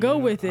I'm gonna go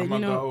with it, you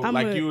know.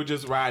 You were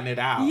just riding it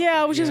out.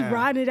 Yeah, I was just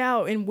riding it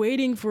out and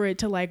waiting for it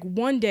to like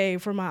one day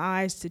for my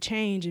eyes to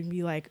change and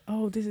be like,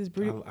 oh, this is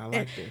beautiful. I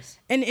like this.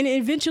 And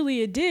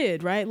eventually it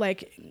did, right?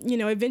 Like, you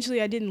know,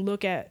 eventually I didn't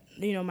look at,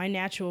 you know, my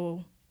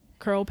natural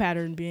curl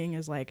pattern being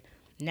as like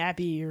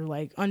nappy or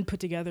like unput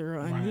together or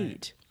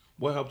unneat.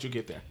 What helped you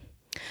get there?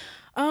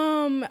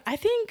 I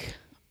think,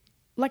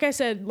 like I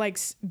said, like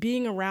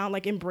being around,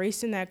 like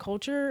embracing that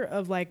culture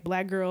of like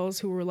black girls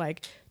who were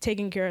like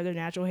taking care of their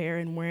natural hair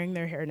and wearing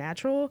their hair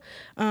natural.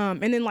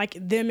 And then like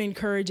them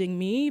encouraging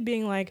me,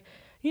 being like,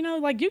 you know,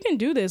 like you can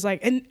do this. Like,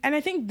 and I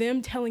think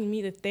them telling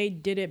me that they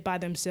did it by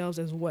themselves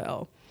as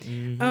well.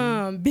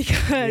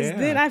 Because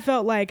then I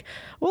felt like,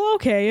 well,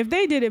 okay, if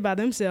they did it by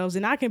themselves,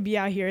 then I can be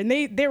out here. And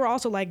they were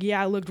also like,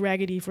 yeah, I looked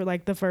raggedy for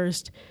like the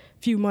first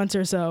few months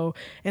or so,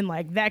 and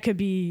like that could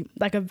be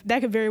like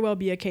that could very well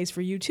be a case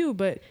for you too,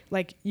 but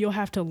like you'll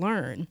have to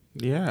learn.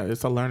 Yeah,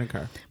 it's a learning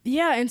curve.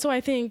 Yeah, and so I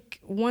think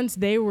once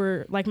they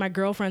were like, my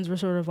girlfriends were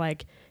sort of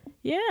like,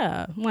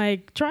 yeah,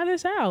 like try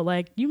this out.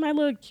 Like you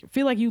might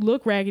feel like you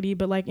look raggedy,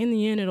 but like in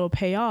the end it'll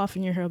pay off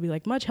and your hair will be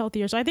like much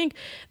healthier. So I think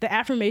the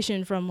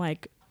affirmation from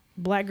like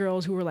black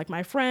girls who were like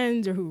my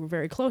friends or who were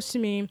very close to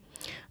me,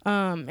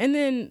 and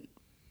then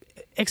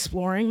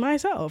exploring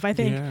myself. I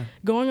think Yeah.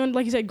 going on,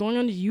 like you said, going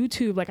on to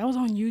YouTube, like I was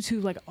on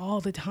YouTube like all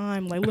the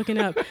time, like looking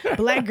up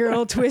black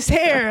girl twist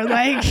hair,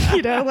 like,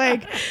 you know,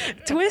 like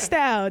twist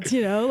outs,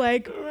 you know,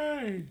 like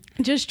Right.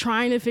 just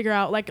trying to figure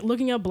out, like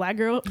looking up black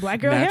girl hair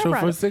Natural for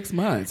products. 6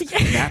 months.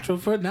 Natural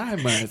for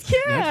 9 months.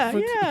 Yeah,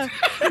 Natural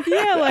for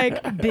yeah,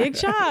 like Big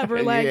Chop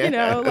or like, you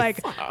know, like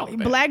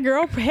black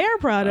girl hair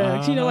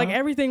products, you know, like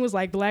everything was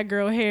like black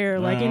girl hair,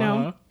 like, you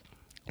know.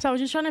 So I was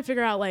just trying to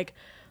figure out, like,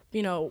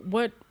 you know,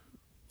 what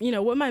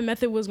my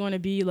method was going to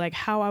be, like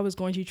how I was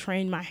going to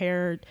train my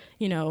hair,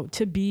 you know,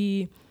 to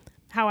be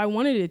how I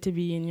wanted it to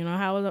be, and, you know,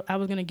 how I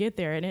was going to get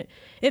there. And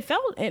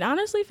it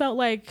honestly felt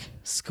like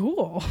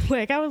school.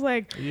 Like I was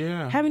like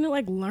having to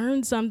like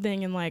learn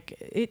something, and like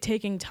it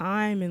taking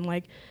time, and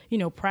like, you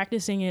know,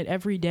 practicing it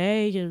every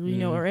day, or, you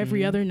know, or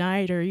every other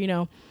night, or, you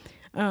know,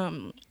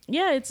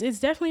 it's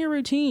definitely a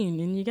routine,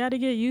 and you got to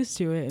get used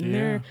to it.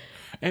 And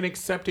and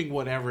accepting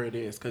whatever it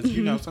is, because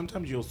you know,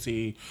 sometimes you'll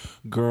see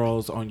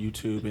girls on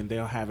YouTube and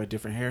they'll have a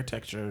different hair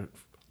texture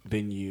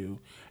than you,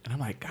 and I'm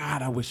like,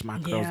 God, I wish my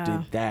girls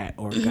did that,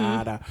 or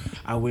God,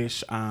 I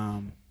wish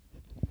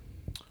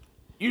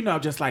you know,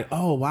 just like,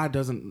 oh, why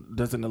doesn't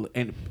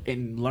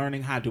and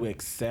learning how to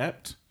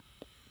accept.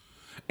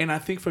 And I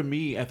think for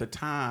me at the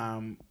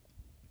time,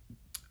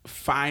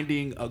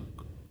 scouring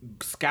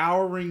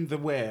the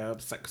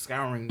web,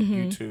 scouring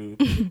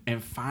YouTube,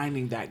 and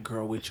finding that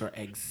girl with your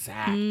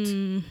exact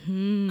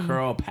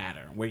curl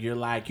pattern, where you're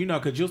like, you know,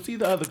 because you'll see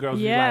the other girls,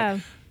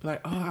 be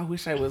like, oh, I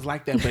wish I was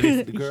like that, but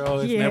it's the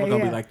girl. It's never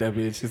gonna be like that,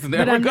 bitch. It's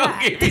never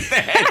gonna get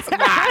that. It's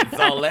not.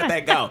 So let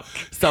that go.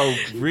 So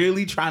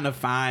really trying to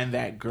find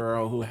that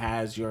girl who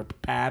has your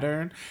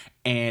pattern,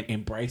 and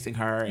embracing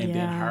her, and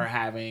then her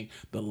having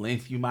the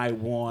length you might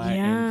want,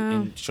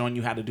 and showing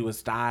you how to do a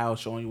style,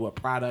 showing you what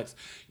products,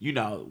 you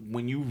know,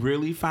 when you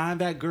really find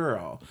that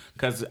girl.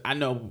 Because I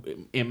know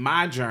in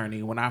my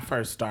journey, when I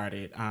first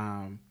started,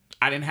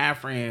 I didn't have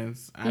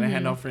friends. I didn't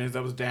have no friends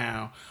that was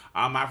down.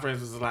 All my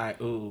friends was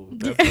like, ooh,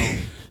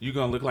 you're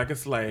going to look like a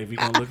slave. You're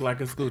going to look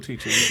like a school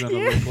teacher. You're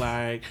going to look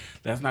like,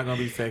 that's not going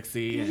to be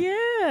sexy.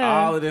 And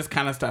all of this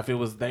kind of stuff.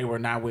 They were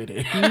not with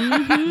it.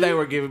 They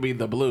were giving me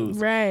the blues.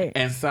 Right.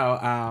 And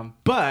so,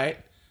 but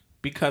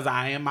because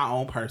I am my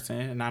own person,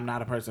 and I'm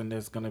not a person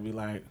that's going to be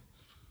like,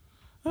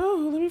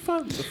 oh, let me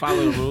follow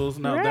the rules.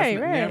 No, that's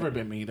never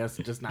been me. That's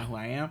just not who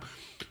I am.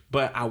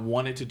 But I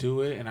wanted to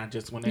do it, and I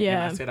just went in,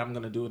 and I said I'm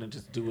going to do it and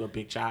just do a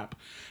big chop.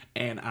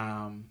 And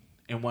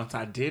once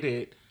I did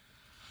it,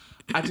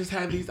 I just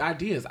had these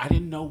ideas. I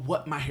didn't know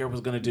what my hair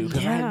was going to do,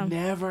 because I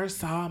never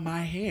saw my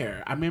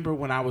hair. I remember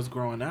when I was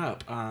growing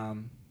up,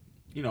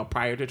 you know,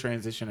 prior to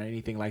transition or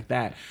anything like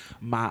that,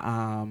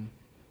 my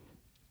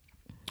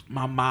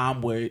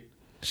mom would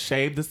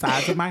shave the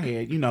sides of my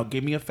head, you know,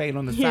 give me a fade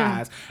on the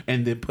sides,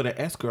 and then put an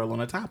S curl on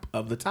the top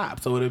of the top,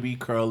 so it'll be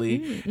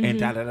curly and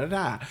da da da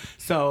da.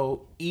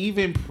 So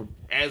even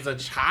as a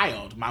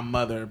child, my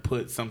mother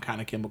put some kind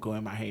of chemical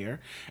in my hair,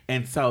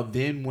 and so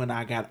then when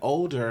I got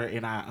older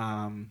and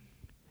I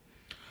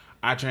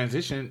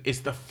transitioned,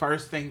 it's the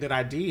first thing that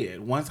I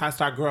did. Once I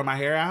start growing my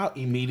hair out,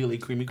 immediately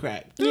creamy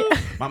crack.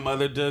 My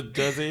mother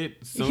does it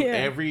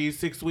every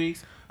 6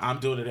 weeks. I'm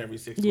doing it every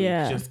 6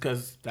 weeks, just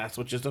because that's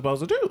what you're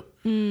supposed to do.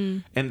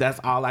 And that's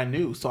all I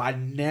knew. So I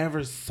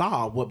never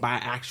saw what my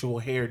actual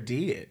hair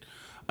did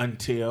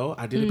until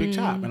I did a big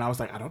chop. And I was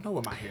like, I don't know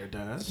what my hair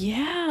does.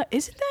 Yeah.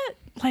 Isn't that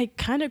like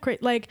kind of crazy?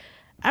 Like,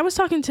 I was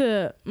talking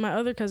to my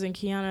other cousin,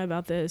 Kiana,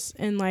 about this.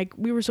 And like,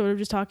 we were sort of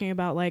just talking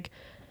about like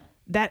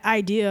that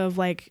idea of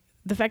like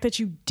the fact that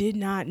you did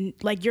not,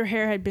 like your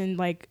hair had been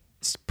like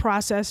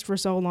processed for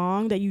so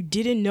long that you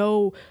didn't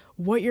know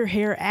what your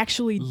hair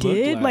actually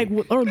did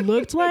or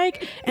looked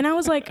like. And I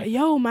was like,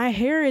 yo, my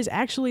hair is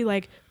actually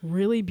like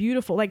really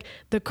beautiful. Like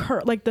the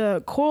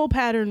coil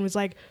pattern was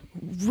like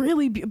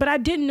really but I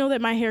didn't know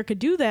that my hair could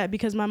do that,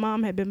 because my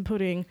mom had been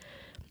putting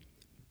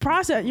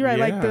like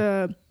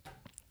the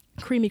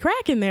creamy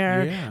crack in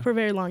there for a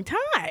very long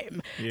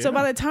time. So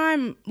by the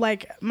time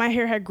like my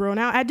hair had grown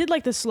out, I did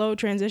like the slow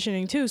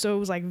transitioning too, so it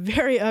was like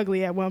very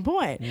ugly at one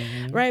point,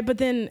 right? But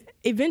then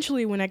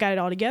eventually when I got it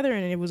all together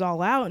and it was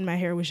all out and my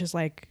hair was just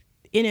like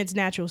in its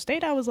natural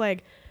state, I was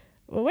like,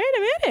 well, wait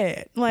a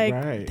minute,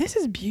 like this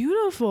is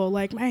beautiful.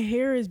 Like my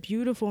hair is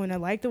beautiful and I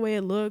like the way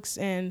it looks,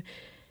 and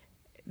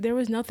there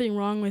was nothing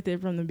wrong with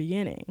it from the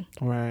beginning.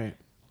 Right.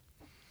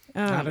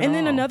 And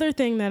then another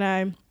thing that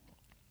I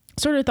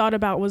sort of thought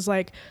about was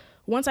like,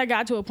 once I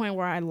got to a point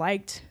where I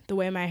liked the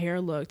way my hair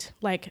looked,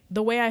 like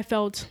the way I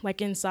felt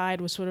like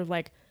inside was sort of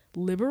like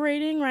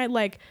liberating, right?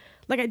 Like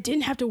I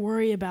didn't have to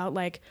worry about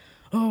like,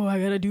 oh,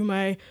 I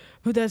gotta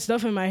put that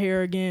stuff in my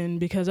hair again,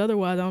 because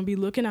otherwise I'm gonna be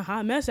looking a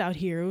hot mess out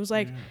here. It was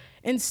like,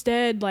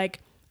 instead, like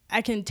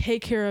I can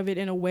take care of it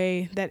in a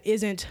way that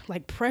isn't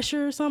like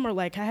pressure or something, or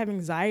like I have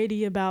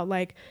anxiety about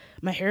like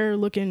my hair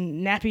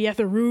looking nappy at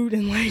the root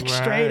and like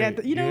straight at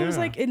the, it was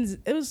like, it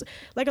was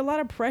like a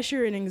lot of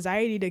pressure and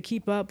anxiety to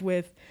keep up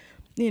with,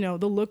 you know,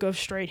 the look of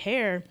straight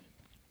hair.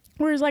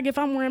 Whereas like if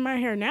I'm wearing my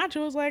hair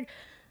natural, it's like,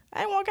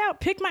 I walk out,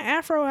 pick my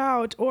afro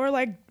out, or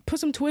like put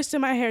some twist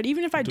in my hair.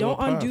 Even if I Do a don't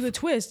undo puff. the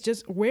twist,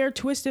 just wear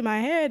twist in my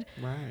head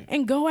Right.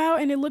 and go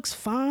out, and it looks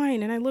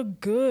fine, and I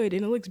look good,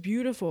 and it looks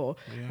beautiful,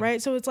 Yeah.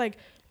 right? So it's like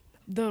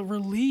the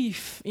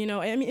relief, you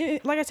know. I mean,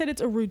 like I said,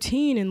 it's a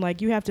routine, and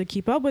like you have to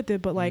keep up with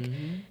it, but like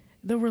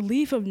the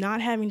relief of not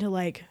having to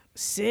like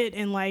sit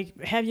and like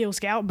have your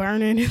scalp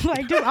burning and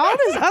like do all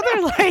this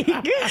other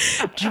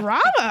like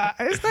drama.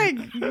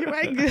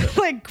 It's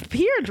like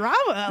pure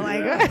drama.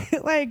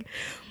 Like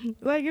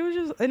like it was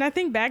just, and I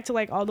think back to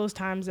like all those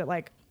times that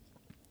like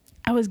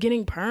I was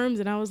getting perms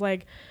and I was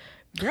like,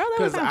 girl,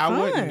 that was Because not I fun.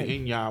 wasn't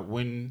in y'all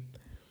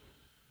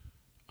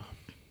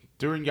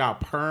during y'all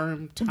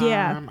perm time.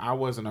 Yeah. I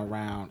wasn't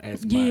around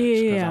as much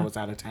Yeah. because I was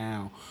out of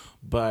town.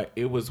 But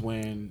it was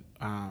when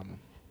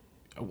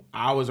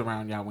I was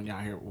around y'all when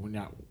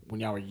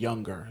y'all were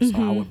younger, so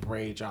I would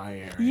braid y'all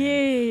hair.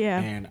 Yeah.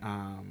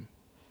 And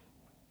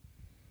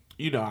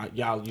you know,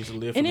 y'all used to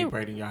live for And me it-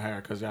 braiding your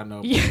hair because y'all know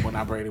Yeah. when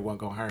I braided, it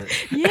wasn't gonna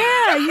hurt.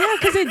 Yeah,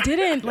 because it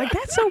didn't. Like,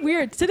 that's so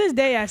weird. To this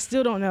day, I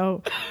still don't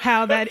know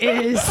how that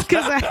is.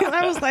 Because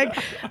I was like,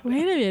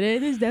 wait a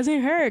minute, this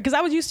doesn't hurt. Because I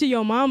was used to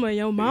Yo Mama.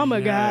 Yo Mama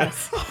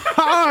Yes. got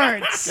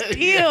hard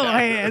steel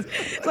hands.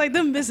 It's like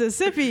the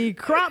Mississippi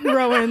crop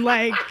growing,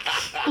 like,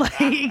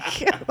 you'd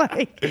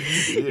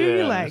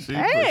be like, she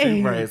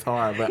hey. braids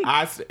hard, but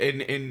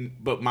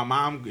but my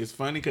mom is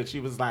funny because she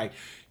was like,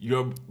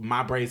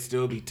 my braids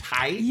still be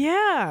tight.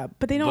 Yeah,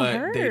 but they don't but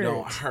hurt. they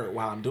don't hurt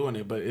while I'm doing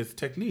it. But it's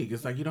technique.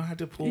 It's like you don't have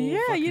to pull.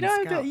 Yeah, you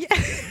don't have to. Yeah.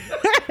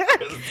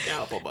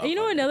 Scalpel, And you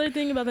know another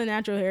thing about the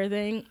natural hair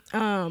thing?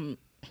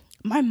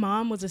 My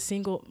mom was a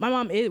single. My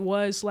mom is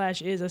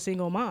a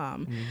single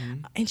mom,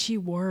 and she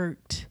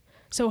worked.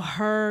 So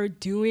her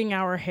doing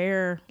our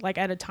hair like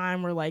at a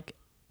time where like,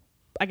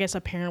 I guess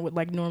a parent would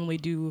like normally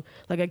do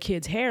like a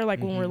kid's hair, like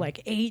when we're like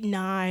 8,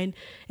 9,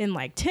 and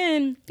like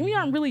 10, we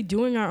aren't really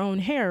doing our own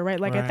hair, right?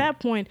 Like Right. at that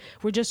point,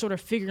 we're just sort of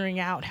figuring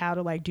out how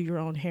to like do your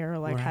own hair,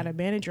 like how to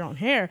manage your own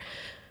hair.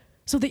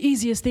 So the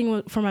easiest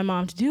thing for my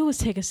mom to do was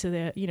take us to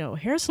the,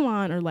 hair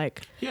salon or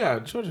like, Yeah,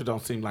 Georgia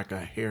don't seem like a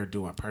hair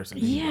doing person.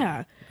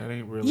 Yeah. That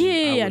ain't really.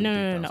 I yeah,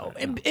 wouldn't no. think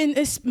that's right. And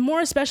it's more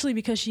especially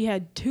because she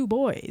had 2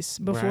 boys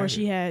before Right.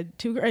 she had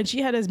 2 girls, and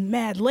she had us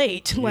mad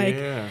late. Like,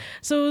 Yeah.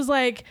 so it was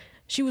like,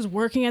 she was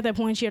working at that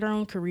point. She had her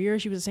own career.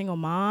 She was a single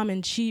mom.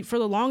 And she, for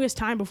the longest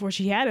time before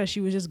she had us, she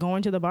was just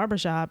going to the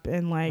barbershop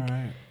and like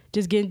Right.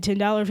 just getting $10,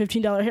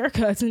 $15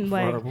 haircuts. And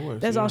like, her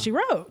boys, that's yeah. all she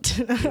wrote.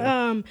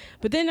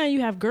 But then now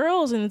you have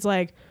girls and it's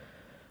like,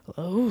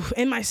 oh,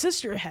 and my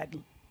sister had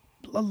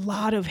a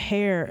lot of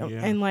hair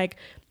Yeah. and like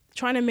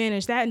trying to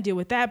manage that and deal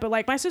with that. But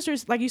like my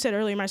sister's, like you said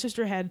earlier, my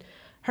sister had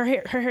her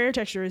hair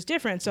texture is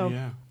different. So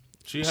Yeah.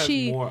 She has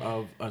more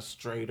of a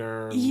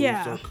straighter,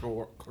 Yeah.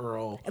 looser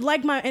curl.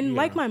 like my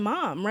Yeah.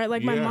 mom, right?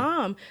 Like my Yeah.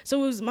 mom.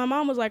 So it was, my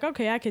mom was like,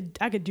 okay, I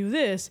could do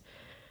this,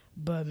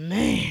 but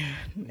man,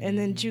 and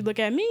then she'd look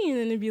at me and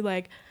then it'd be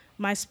like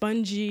my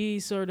spongy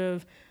sort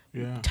of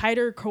Yeah.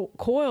 tighter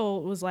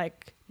coil was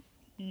like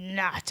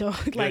not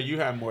like Yeah, you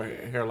have more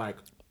hair like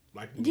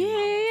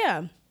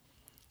yeah.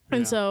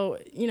 And Yeah. so,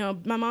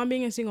 my mom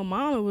being a single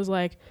mom, it was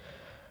like,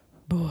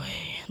 boy,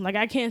 like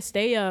I can't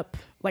stay up.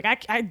 Like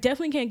I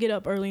definitely can't get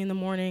up early in the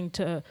morning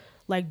to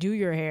like do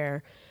your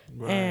hair.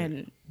 Right.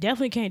 And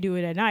definitely can't do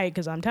it at night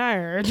because I'm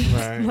tired.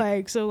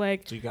 Right. So you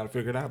you gotta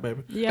figure it out,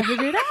 baby. figure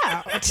it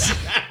out.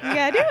 You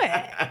gotta do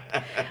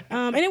it.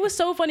 And it was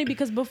so funny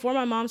because before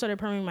my mom started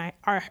perming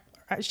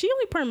she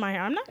only permed my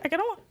hair. I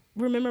don't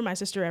remember my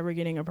sister ever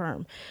getting a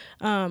perm.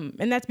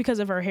 And that's because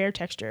of her hair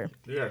texture.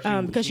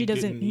 Yeah, Because she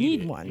doesn't didn't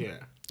need it. one.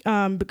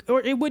 Yeah.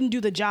 Or it wouldn't do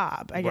the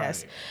job, I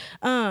guess.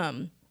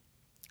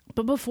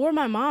 But before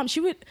my mom,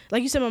 she would,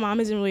 like you said, my mom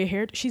isn't really a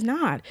hair. She's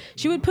not.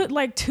 She would put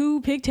like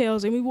 2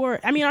 pigtails and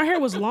our hair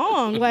was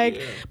long,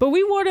 but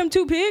we wore them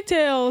 2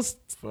 pigtails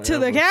till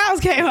the Forever. cows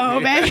came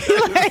home, baby.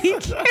 Like,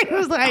 it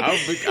was like,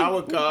 I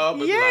would come.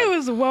 And yeah, it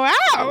was wore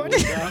out.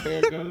 Like, y'all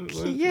hair good?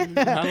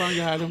 Yeah. How long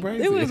you had them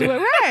braids? It was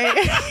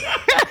right.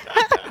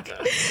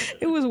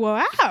 It was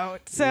wore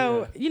out.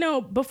 So,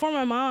 before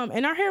my mom,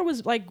 and our hair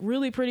was like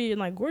really pretty and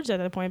like gorgeous at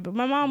that point, but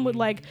my mom would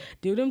like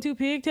do them 2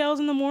 pigtails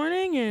in the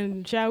morning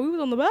and we was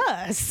on the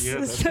bus. Yeah,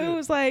 that's So it. it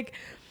was like,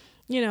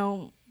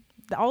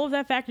 all of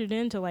that factored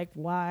into like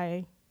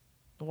why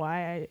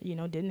I,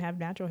 didn't have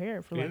natural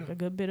hair for like Yeah. a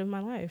good bit of my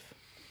life.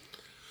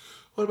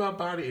 What about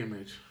body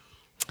image?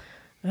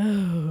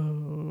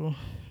 Oh,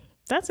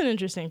 that's an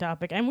interesting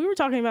topic. And we were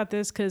talking about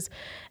this because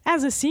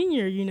as a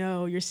senior,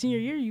 your senior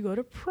year, you go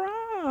to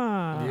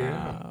prom.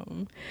 Yeah.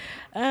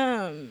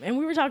 And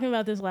we were talking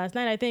about this last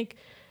night.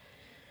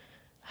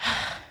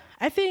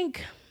 I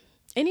think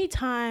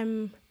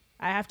anytime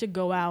I have to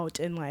go out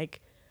and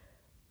like,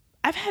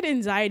 I've had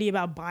anxiety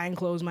about buying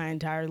clothes my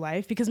entire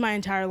life because my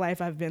entire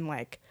life I've been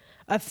like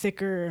a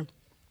thicker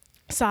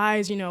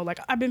size, like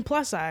I've been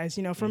plus size,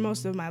 for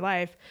most of my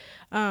life.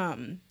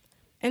 And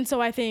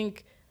so I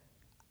think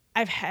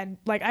I've had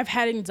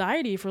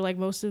anxiety for like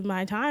most of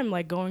my time,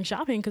 like going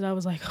shopping, because I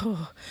was like,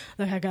 oh,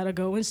 like I gotta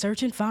go and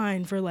search and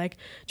find for like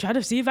try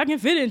to see if I can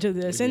fit into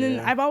this. And then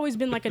I've always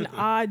been like an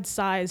odd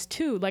size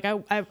too. Like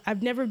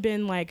I've never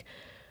been like,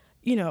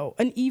 you know,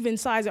 an even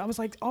size. I was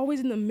like always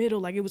in the middle.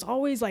 Like it was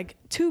always like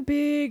too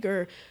big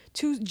or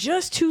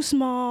too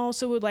small.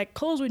 So like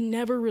clothes would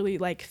never really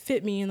like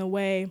fit me in the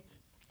way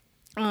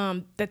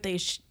that they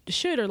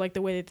should, or like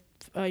the way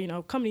that you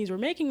know, companies were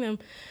making them.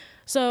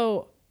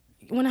 So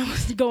when I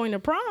was going to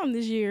prom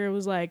this year, it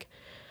was like,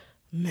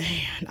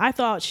 man, I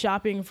thought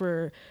shopping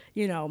for,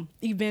 you know,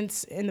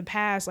 events in the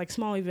past, like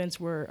small events,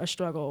 were a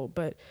struggle,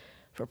 but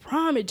for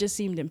prom it just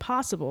seemed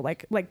impossible.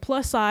 Like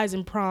plus size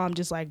and prom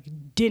just like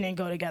didn't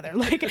go together.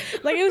 Like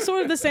it was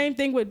sort of the same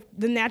thing with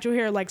the natural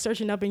hair, like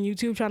searching up in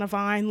YouTube trying to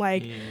find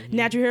like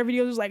natural hair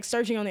videos, like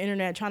searching on the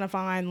internet trying to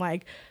find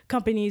like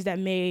companies that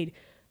made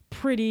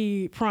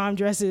pretty prom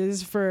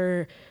dresses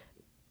for,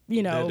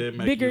 you know, that did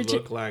make bigger you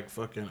look like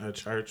fucking a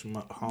church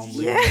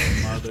homely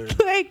mother.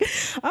 Like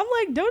I'm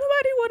like, don't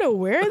nobody want to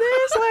wear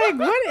this? Like,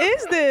 what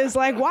is this?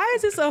 Like, why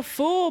is this a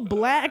full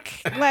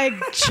black like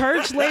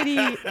church lady?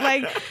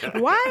 Like,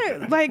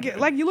 why? Like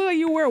you look like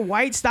you wear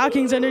white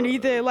stockings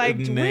underneath it, like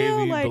navy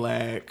real, like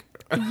black.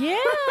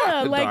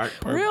 Yeah, like Dark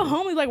purple. real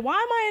homely. Like, why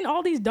am I in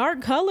all these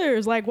dark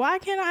colors? Like, why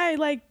can't I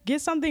like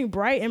get something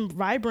bright and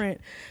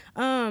vibrant?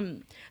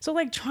 So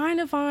like trying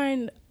to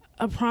find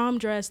a prom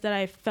dress that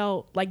I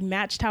felt like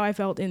matched how I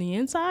felt in the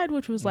inside,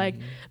 which was like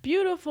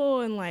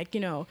beautiful and like,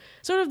 you know,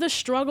 sort of the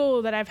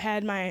struggle that I've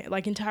had my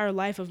like entire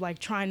life of like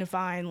trying to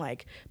find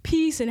like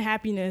peace and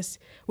happiness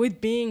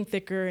with being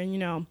thicker, and you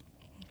know,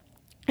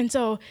 and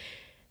so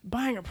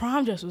buying a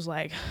prom dress was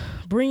like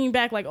bringing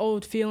back like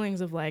old feelings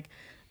of like,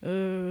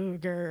 oh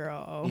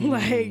girl,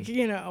 like,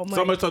 you know,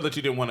 So much so that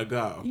you didn't want to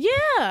go.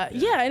 yeah,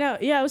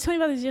 I was telling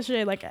you about this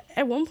yesterday. Like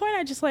at one point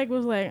I just like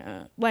was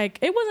like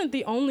it wasn't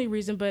the only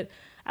reason, but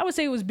I would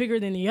say it was bigger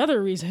than the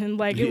other reason.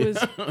 Like it was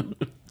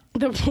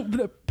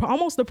the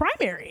almost the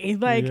primary.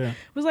 Like it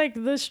was like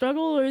the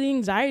struggle or the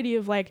anxiety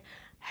of like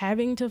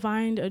having to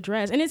find a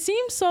dress, and it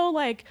seems so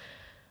like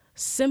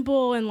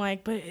simple and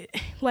like, but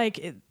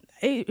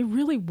it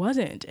really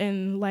wasn't.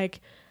 And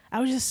like I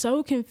was just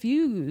so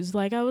confused.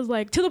 Like I was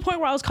like, to the point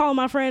where I was calling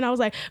my friend. I was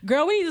like,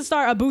 girl, we need to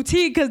start a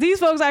boutique because these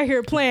folks out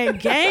here playing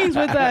games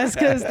with us,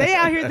 because they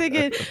out here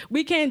thinking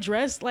we can't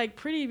dress like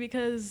pretty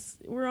because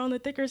we're on the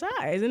thicker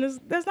size. And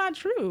that's not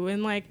true.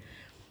 And like,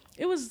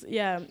 it was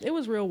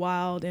real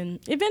wild. And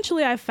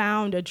eventually I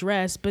found a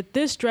dress, but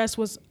this dress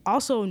was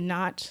also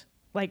not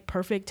like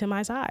perfect to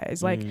my size.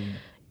 Like,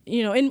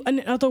 you know,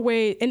 in other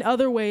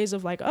ways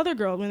of like other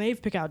girls, when they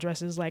pick out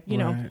dresses, like, you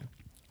know,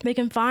 they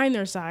can find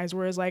their size,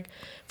 whereas like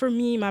for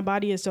me, my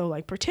body is so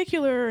like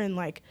particular, and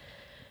like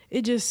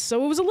it was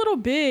a little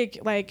big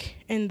like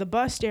in the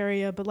bust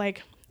area, but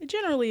like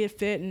generally it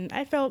fit, and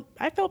I felt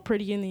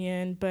pretty in the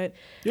end. But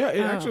yeah,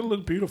 it actually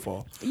looked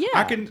beautiful. Yeah,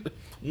 I can,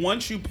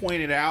 once you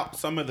pointed out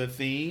some of the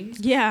themes.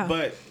 Yeah,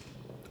 but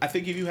I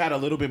think if you had a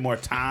little bit more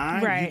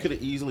time, right, you could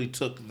have easily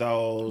took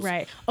those.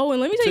 Right. Oh,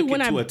 and let me tell you when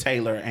to a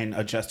tailor and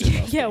adjusted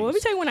those. Yeah, well, let me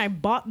tell you when I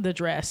bought the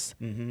dress.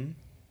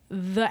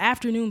 The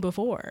afternoon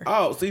before.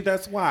 Oh, see,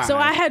 that's why. So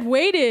I had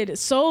waited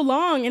so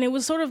long, and it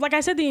was sort of like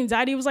I said, the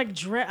anxiety was like,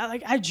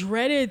 I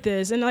dreaded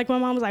this, and like my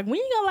mom was like, "When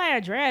you gonna buy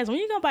a dress? When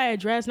you gonna buy a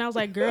dress?" And I was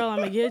like, "Girl, I'm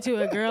gonna get to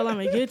it. Girl, I'm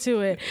gonna get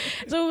to it."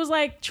 So it was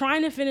like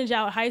trying to finish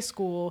out high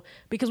school,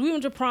 because we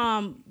went to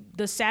prom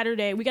the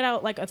Saturday. We got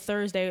out like a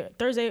Thursday,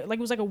 like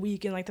it was like a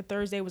week, and like the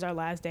Thursday was our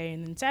last day,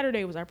 and then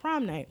Saturday was our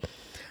prom night.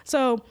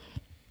 So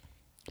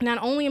not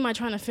only am I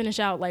trying to finish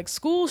out like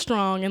school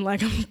strong, and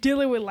like I'm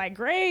dealing with like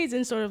grades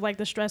and sort of like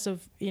the stress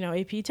of, you know,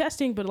 AP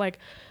testing, but like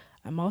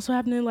I'm also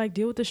having to like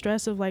deal with the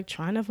stress of like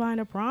trying to find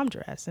a prom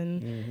dress.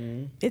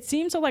 And it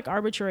seemed so like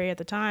arbitrary at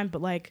the time,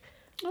 but like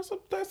that's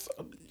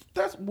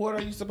what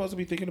are you supposed to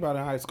be thinking about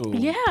in high school?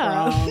 Yeah.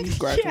 Prom,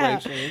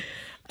 graduation,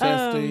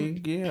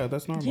 testing. Yeah,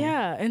 that's normal.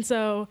 Yeah. And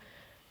so,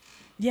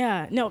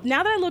 yeah, no,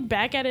 now that I look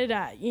back at it,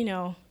 you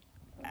know,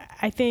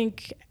 I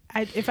think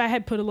if I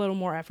had put a little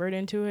more effort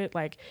into it,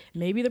 like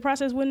maybe the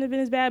process wouldn't have been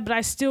as bad, but I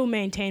still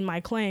maintain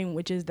my claim,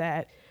 which is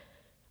that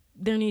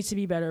there needs to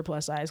be better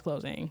plus size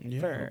clothing.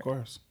 Yeah, for, of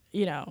course.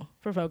 You know,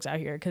 for folks out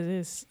here,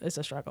 because it's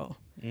a struggle.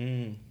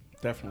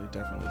 Definitely.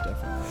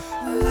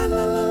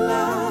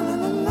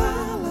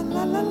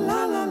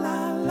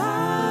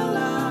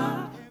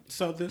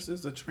 So this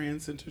is a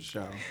trans-centered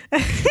show.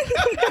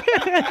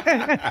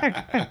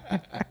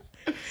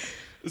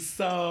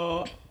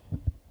 So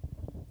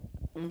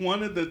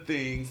one of the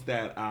things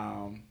that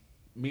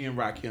me and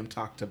Rakim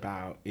talked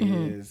about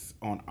is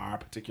on our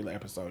particular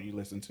episode, you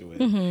listened to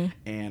it,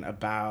 and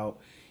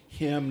about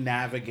him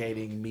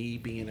navigating me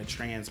being a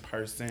trans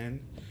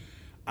person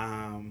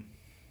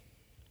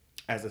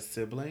as a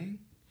sibling.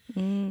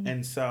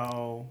 And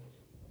so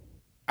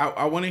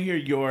I want to hear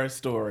your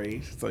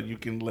story, so you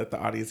can let the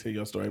audience hear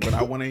your story, but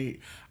I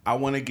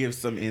want to give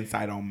some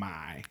insight on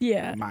my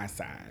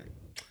side.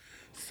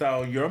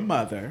 So your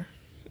mother,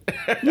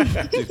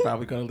 she's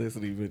probably going to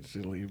listen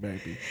eventually,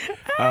 maybe,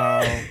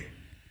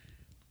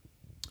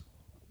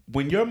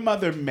 when your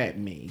mother met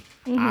me,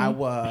 I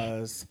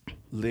was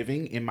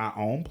living in my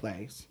own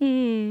place.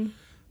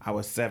 I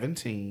was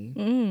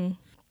 17.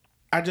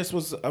 I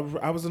was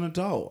an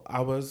adult.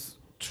 I was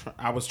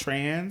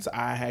trans.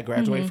 I had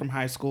graduated from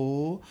high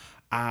school.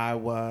 I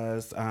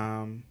was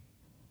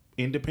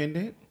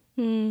independent.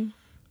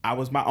 I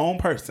was my own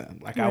person.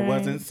 Like, I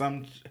wasn't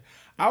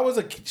I was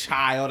a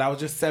child. I was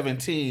just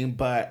 17,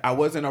 but I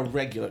wasn't a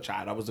regular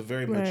child. I was a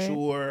very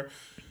mature,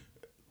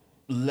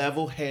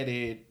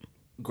 level-headed,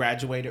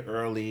 graduated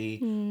early,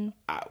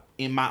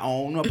 in my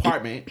own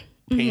apartment,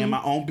 paying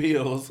my own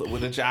bills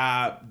with a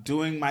job,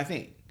 doing my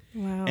thing.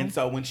 Wow. And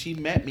so when she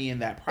met me in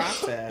that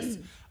process,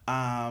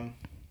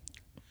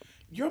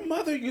 your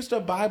mother used to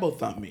Bible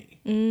thump me.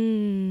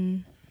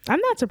 I'm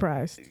not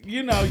surprised.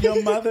 You know,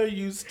 your mother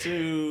used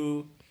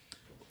to...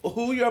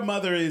 Who your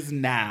mother is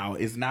now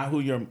is not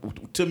who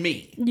to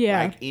me.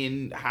 Yeah. Like,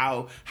 in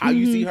how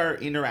you see her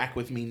interact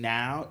with me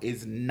now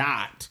is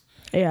not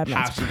how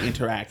she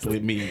interacts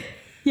with me.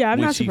 Yeah, I'm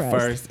when not she surprised.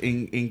 first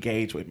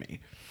engaged with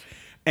me.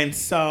 And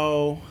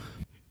so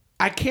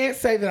I can't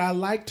say that I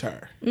liked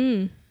her.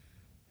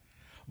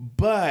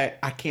 But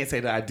I can't say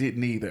that I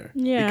didn't either.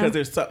 Yeah. Because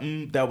there's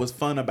something that was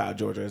fun about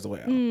Georgia as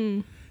well.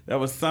 There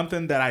was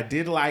something that I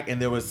did like,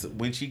 and there was,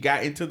 when she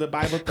got into the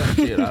Bible thump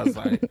shit, I was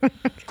like,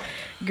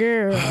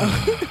 Girl.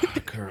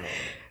 girl.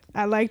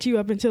 I liked you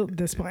up until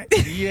this point.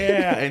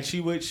 Yeah, and she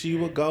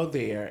would go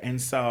there.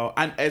 And so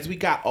as we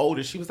got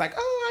older, she was like,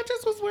 oh, I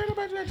just was worried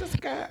about you. I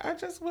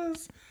just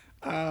was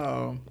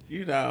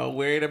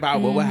worried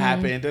about what would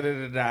happen. Da,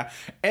 da, da, da.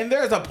 And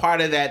there's a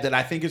part of that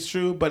I think is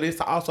true, but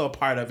it's also a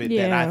part of it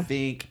that I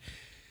think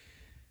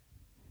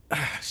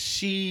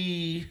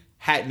she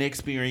hadn't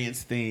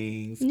experienced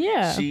things.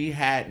 Yeah. She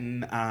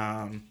hadn't,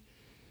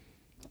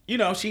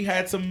 she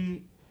had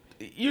some,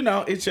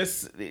 it's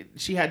just,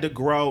 she had to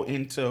grow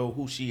into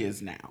who she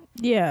is now.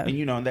 Yeah.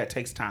 And, and that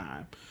takes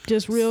time.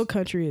 Just real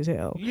country as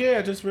hell.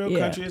 Yeah, just real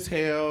country as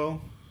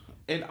hell.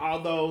 And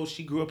although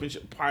she grew up in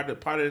part of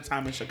the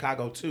time in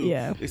Chicago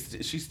too,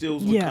 she still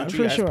was with country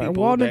for as sure. people.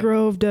 Walnut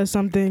Grove does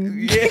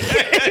something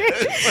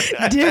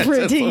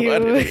different to you.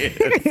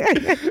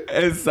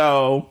 And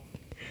so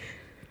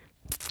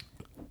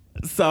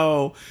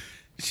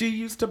she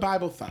used to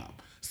Bible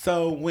thump.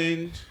 So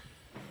when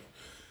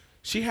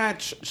she had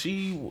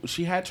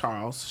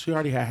Charles, she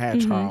already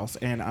had Charles,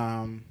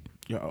 and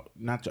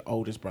not your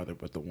oldest brother,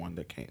 but the one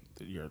that came,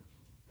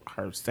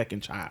 her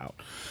second child.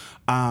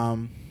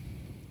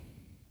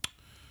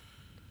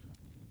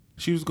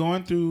 She was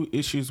going through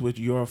issues with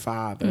your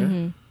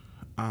father,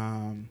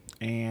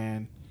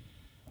 and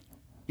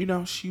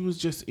she was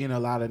just in a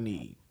lot of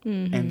need,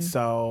 and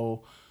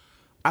so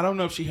I don't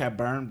know if she had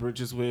burned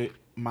bridges with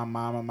my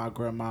mom and my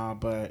grandma,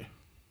 but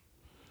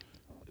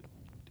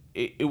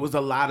it was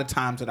a lot of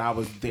times that I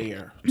was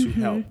there to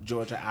help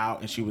Georgia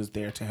out, and she was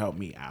there to help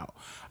me out.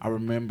 I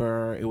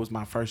remember it was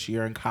my first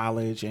year in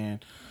college,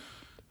 and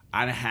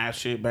I didn't have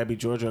shit. Baby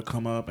Georgia would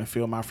come up and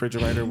fill my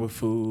refrigerator with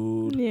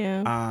food.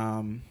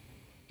 Yeah.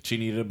 She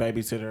needed a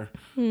babysitter.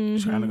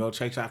 Trying to go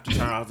chase after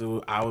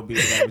Charles, I would be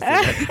the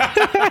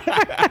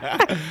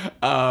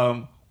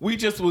babysitter. We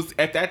just was,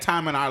 at that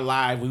time in our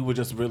life, we were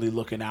just really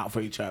looking out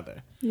for each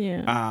other.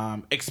 Yeah.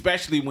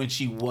 Especially when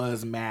she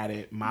was mad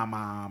at my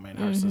mom and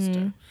her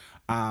sister.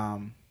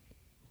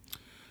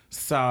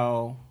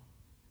 So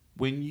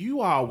when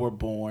you all were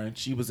born,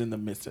 she was in the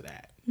midst of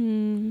that.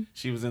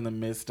 She was in the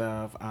midst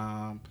of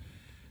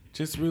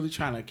just really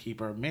trying to keep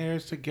her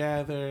marriage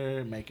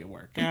together, make it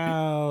work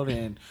out,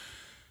 and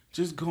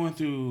just going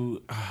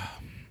through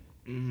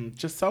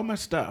just so much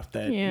stuff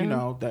that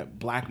that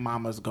Black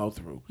mamas go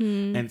through.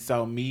 And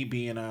so me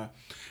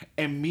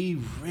me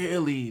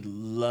really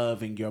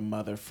loving your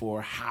mother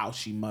for how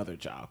she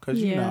mothered y'all,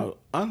 because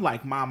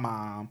unlike my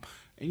mom,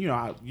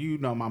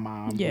 and my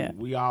mom,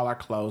 we all are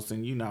close,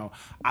 and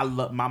I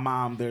love my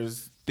mom.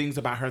 There's things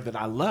about her that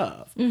I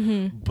love,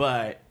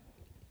 but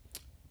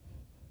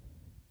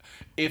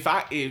if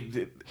I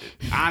keep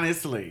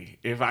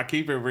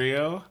it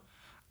real,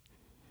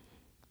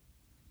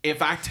 if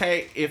I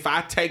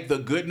take the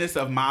goodness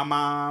of my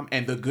mom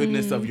and the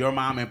goodness of your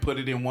mom and put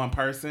it in one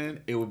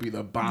person, it would be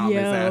the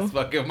bombest ass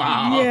fucking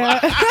mom. Yeah.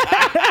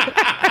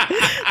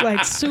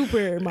 Like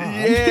super mom.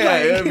 Yeah,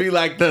 it would be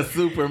like the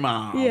super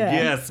mom. Yeah.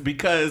 Yes,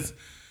 because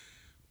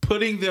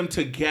putting them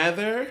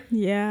together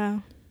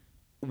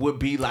would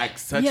be like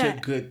such a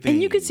good thing.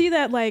 And you could see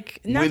that,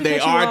 like, not when to they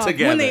cut you are off,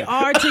 together. when they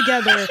are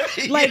together.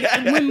 Like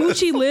when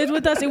Moochie lived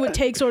with us, it would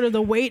take sort of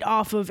the weight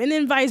off of, and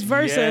then vice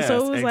versa. Yes,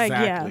 so it was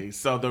exactly. like,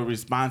 So the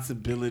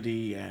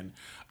responsibility and,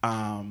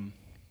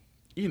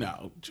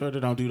 Georgia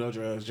don't do no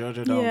drugs.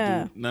 Georgia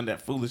don't do none of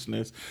that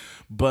foolishness.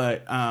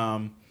 But,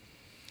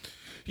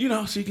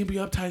 she can be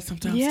uptight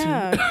sometimes too.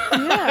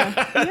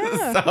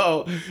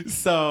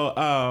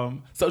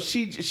 So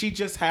she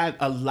just had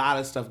a lot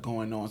of stuff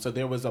going on. So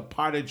there was a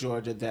part of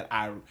Georgia that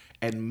I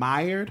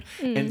admired,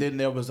 and then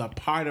there was a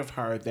part of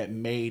her that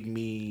made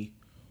me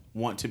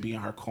want to be in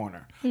her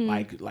corner,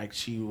 like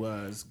she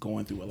was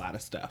going through a lot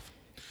of stuff.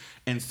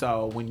 And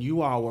so when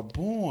you all were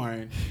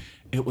born,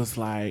 it was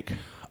like,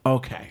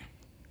 okay,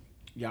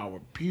 y'all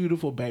were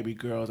beautiful baby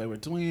girls. They were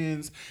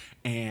twins.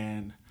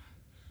 And,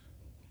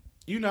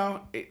 you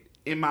know,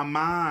 in my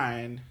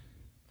mind,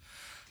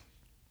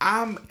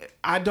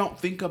 I don't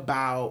think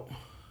about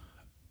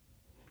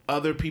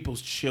other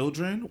people's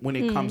children when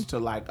it comes to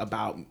like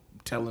about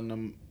telling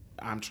them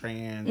I'm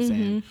trans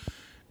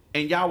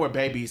and y'all were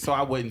babies, so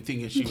I wasn't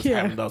thinking she was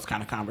having those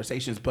kind of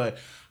conversations. But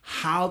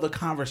how the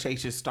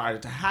conversation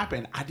started to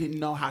happen, I didn't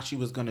know how she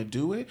was going to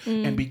do it.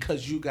 And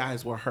because you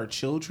guys were her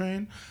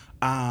children,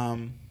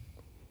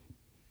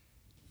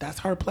 that's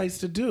her place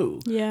to do.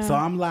 Yeah. So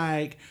I'm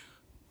like,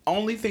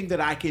 only thing that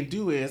I can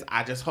do is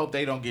I just hope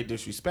they don't get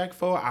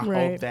disrespectful. I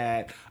hope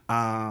that,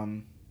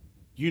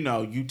 you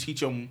know, you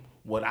teach them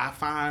what I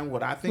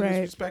think is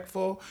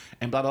respectful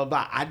and blah, blah,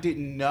 blah. I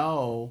didn't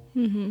know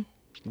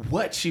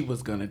what she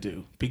was going to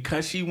do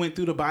because she went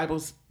through the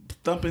Bible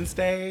thumping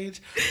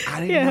stage. I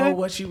didn't know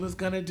what she was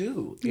going to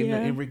do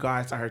in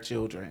regards to her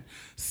children.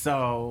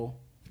 So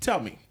tell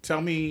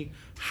me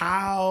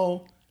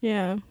how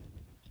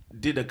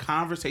did a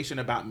conversation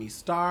about me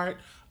start?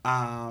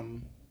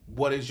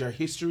 What is your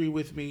history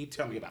with me?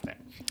 Tell me about that.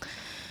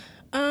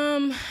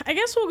 I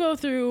guess we'll go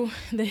through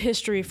the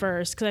history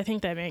first because I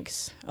think that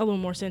makes a little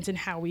more sense in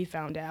how we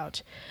found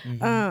out.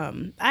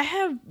 I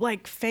have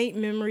like faint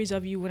memories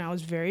of you when I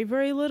was very,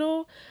 very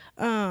little.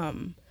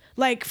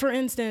 Like for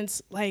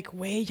instance, like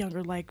way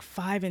younger, like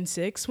 5 and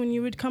 6 when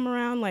you would come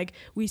around, like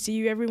we see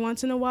you every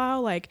once in a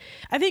while. Like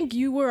I think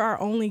you were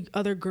our only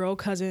other girl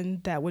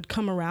cousin that would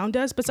come around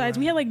us. Besides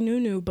we had like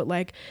Nunu, but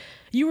like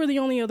you were the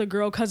only other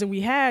girl cousin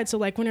we had. So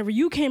like whenever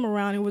you came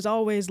around, it was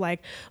always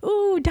like,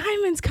 ooh,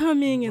 Diamond's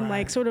coming. And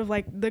like sort of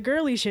like the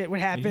girly shit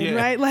would happen,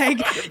 right? Like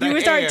you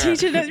would start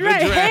teaching us,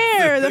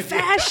 hair, the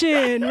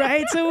fashion,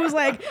 right? So it was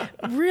like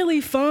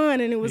really fun.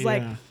 And it was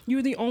like, you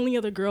were the only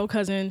other girl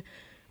cousin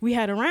we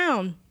had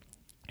around.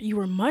 You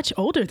were much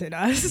older than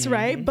us,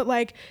 right? But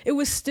like, it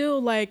was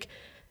still like,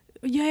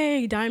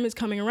 yay, Diamond's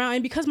coming around.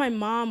 And because my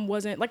mom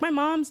wasn't, like my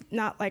mom's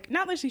not like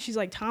she's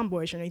like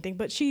tomboyish or anything,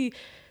 but she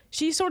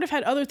sort of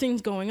had other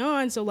things going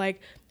on. So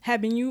like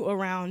having you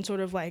around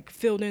sort of like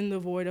filled in the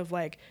void of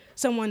like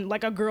someone,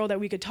 like a girl that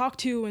we could talk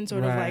to and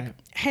sort of like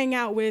hang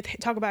out with,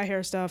 talk about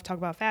hair stuff, talk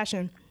about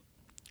fashion.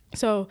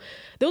 So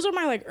those are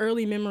my like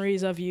early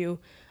memories of you.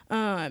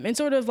 And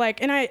sort of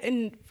like, and I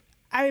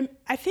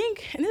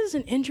think, and this is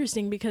an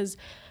interesting because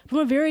from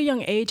a very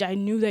young age, I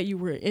knew that you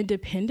were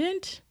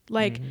independent,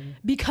 like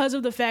because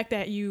of the fact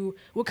that you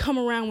would come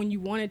around when you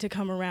wanted to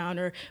come around,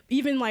 or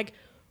even like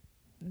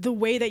the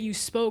way that you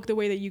spoke, the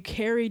way that you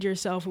carried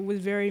yourself, it was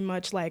very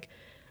much like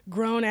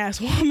grown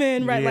ass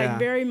woman, right? Like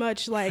very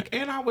much like.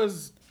 And I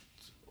was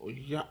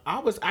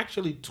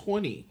actually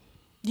 20.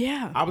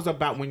 Yeah. I was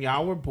about, when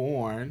y'all were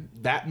born,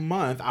 that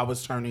month I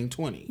was turning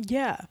 20.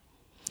 Yeah.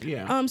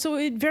 Yeah. So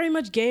it very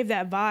much gave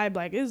that vibe,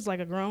 like it was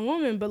like a grown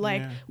woman, but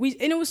like and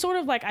it was sort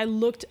of like I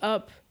looked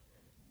up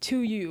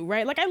to you,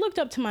 right? Like I looked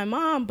up to my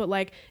mom, but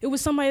like it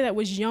was somebody that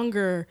was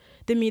younger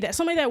than me, that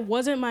somebody that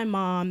wasn't my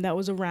mom that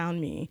was around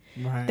me,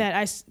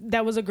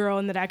 that was a girl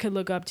and that I could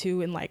look up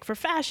to, and like for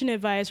fashion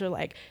advice or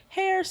like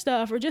hair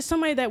stuff, or just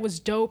somebody that was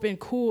dope and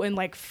cool and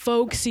like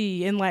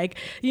folksy and like,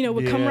 you know,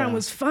 would come around,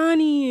 was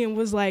funny and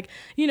was like,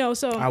 you know,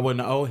 so I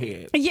wasn't an old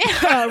head. Yeah,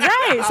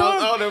 right. So I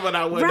was older, but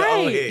I wasn't an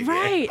old head.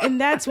 Right, and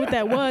that's what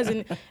that was.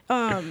 And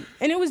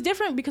it was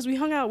different because we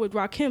hung out with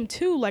Rakim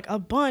too, like a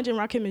bunch, and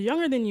Rakim is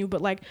younger than you,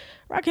 but like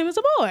Rakim is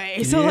a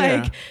boy, so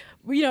like,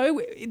 you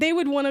know, they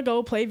would want to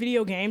go play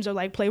video games or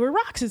like play with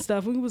rocks and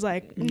stuff. We was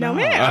like, no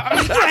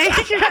ma'am.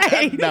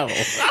 Like, no.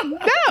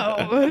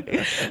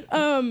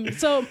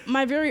 So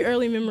my very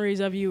early memories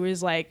of you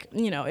is like,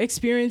 you know,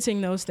 experiencing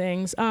those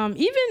things.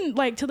 Even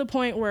like to the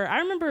point where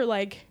I remember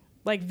like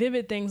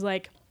vivid things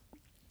like,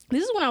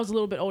 this is when I was a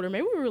little bit older.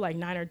 Maybe we were like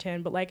 9 or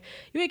 10, but like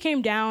you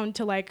came down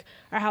to like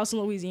our house in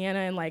Louisiana,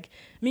 and like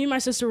me and my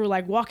sister were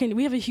like walking.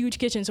 We have a huge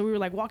kitchen, so we were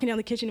like walking down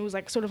the kitchen. It was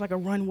like sort of like a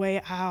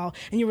runway aisle,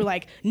 and you were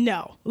like,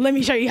 "No, let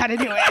me show you how to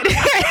do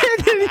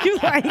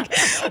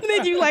it." and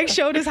then you like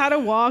showed us how to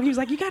walk. He was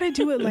like, "You got to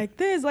do it like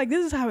this. Like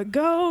this is how it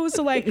goes."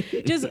 So like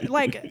just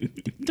like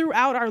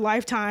throughout our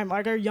lifetime,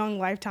 like our young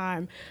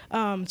lifetime,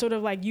 sort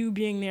of like you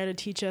being there to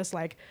teach us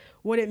like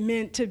what it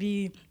meant to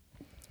be,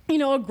 you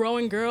know, a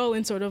growing girl,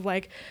 and sort of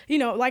like, you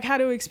know, like how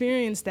to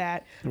experience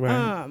that.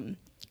 Right.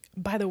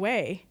 By the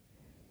way,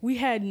 we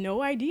had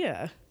no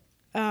idea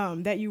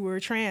that you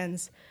were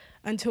trans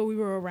until we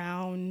were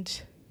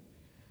around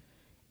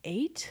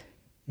 8.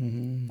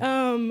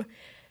 I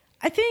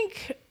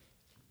think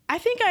I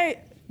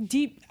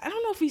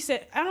don't know if we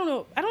said, I don't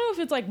know if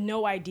it's like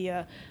no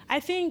idea. I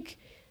think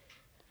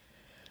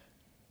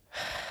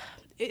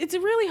it's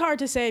really hard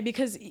to say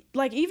because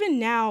like even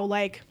now,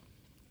 like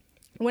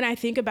when I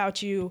think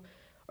about you,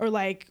 or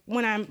like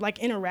when I'm like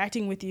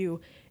interacting with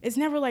you, it's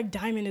never like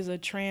Diamond is a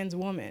trans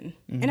woman.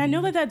 And I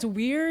know that that's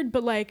weird,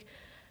 but like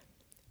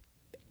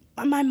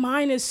my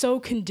mind is so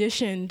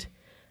conditioned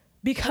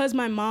because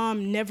my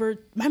mom never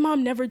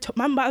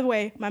by the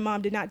way, my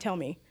mom did not tell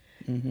me.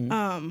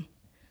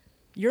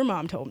 Your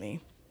mom told me.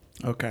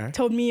 Okay.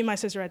 Told me and my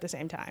sister at the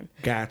same time.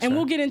 Gotcha. And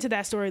we'll get into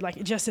that story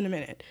like just in a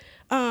minute.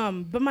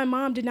 But my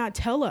mom did not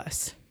tell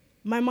us.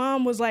 My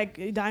mom was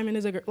like, Diamond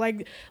is a girl.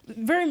 Like, she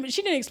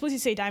didn't explicitly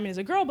say Diamond is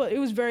a girl, but it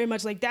was very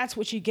much like that's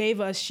what she gave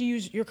us. She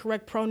used your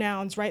correct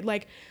pronouns, right?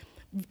 Like,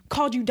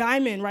 called you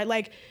Diamond, right?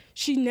 Like,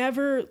 she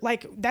never,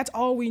 like, that's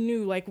all we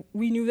knew. Like,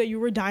 we knew that you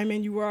were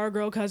Diamond, you were our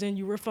girl cousin,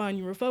 you were fun,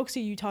 you were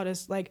folksy, you taught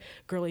us, like,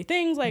 girly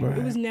things. Like,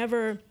 It was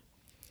never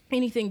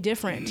anything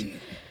different.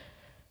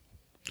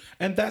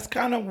 And that's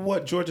kind of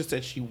what Georgia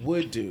said she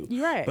would do.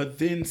 Right. But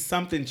then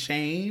something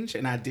changed,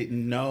 and I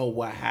didn't know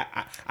what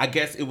I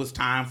guess it was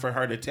time for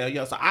her to tell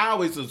y'all. So I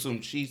always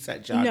assumed she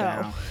sat y'all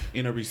down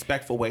in a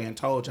respectful way and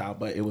told y'all,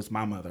 but it was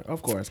my mother.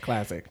 Of course,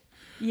 classic.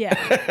 Yeah.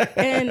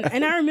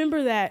 And I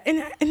remember that.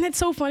 And that's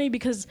so funny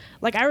because,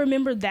 like, I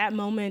remember that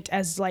moment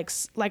as, like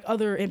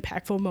other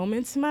impactful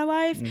moments in my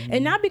life. Mm-hmm.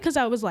 And not because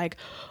I was, like,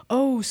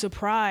 oh,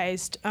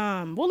 surprised.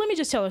 Well, let me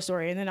just tell a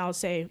story, and then I'll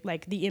say,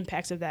 like, the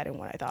impacts of that and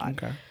what I thought.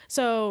 Okay.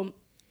 So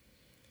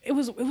it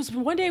was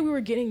one day we were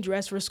getting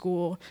dressed for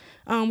school.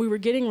 We were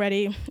getting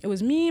ready. It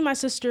was me, my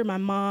sister, my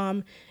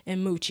mom,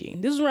 and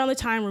Moochie. This was around the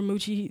time where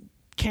Moochie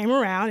came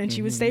around, and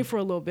she would stay for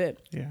a little bit.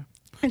 Yeah.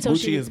 And so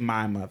Moochie is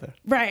my mother.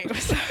 Right.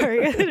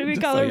 Sorry. We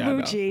call her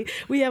Moochie. Know.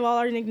 We have all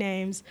our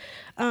nicknames.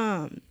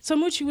 So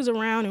Moochie was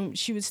around and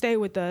she would stay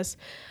with us.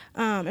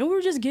 And we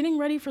were just getting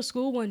ready for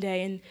school one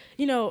day. And,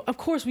 you know, of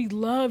course we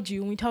loved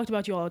you and we talked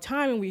about you all the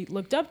time and we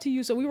looked up to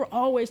you. So we were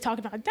always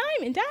talking about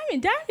Diamond,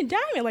 Diamond, Diamond,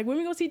 Diamond. Like, when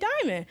we go see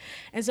Diamond.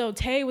 And so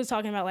Tay was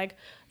talking about, like,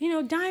 you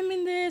know,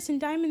 Diamond this and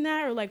Diamond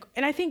that. Or like,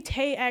 and I think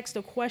Tay asked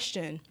a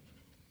question.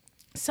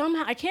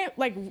 Somehow, I can't,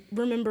 like,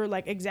 remember,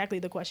 like, exactly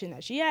the question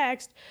that she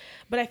asked,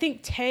 but I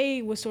think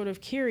Tay was sort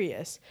of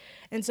curious.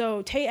 And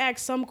so Tay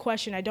asked some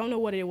question, I don't know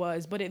what it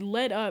was, but it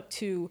led up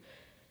to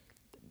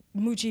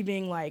Moochie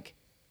being like,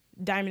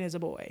 Diamond is a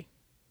boy.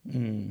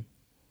 Mm.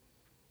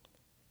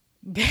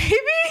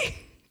 Baby?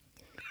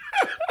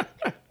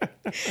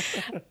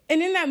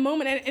 And in that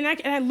moment, and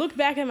I look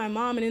back at my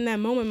mom, and in that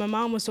moment, my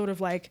mom was sort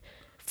of, like,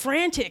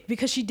 frantic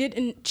because she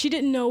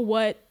didn't know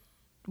what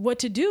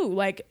to do.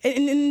 Like,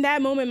 in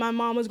that moment, my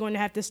mom was going to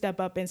have to step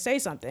up and say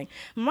something.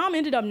 My mom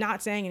ended up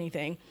not saying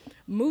anything.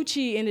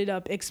 Moochie ended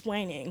up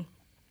explaining.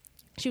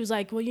 She was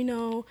like, well, you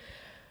know,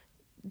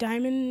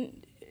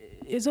 Diamond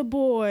is a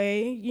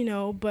boy, you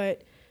know,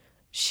 but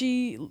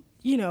she,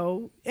 you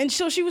know, and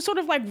so she was sort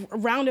of like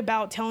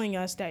roundabout telling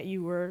us that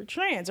you were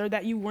trans or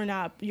that you were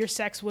not, your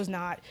sex was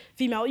not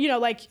female, you know,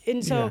 like,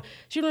 and so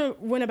she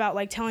went about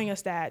like telling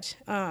us that,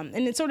 and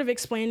then sort of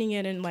explaining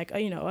it in like,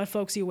 you know, a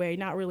folksy way,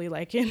 not really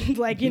like in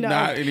like, you know,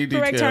 not any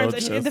correct detail,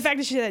 terms. just... The fact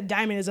that she said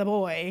Diamond is a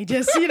boy,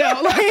 just, you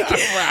know, like,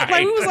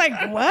 like we was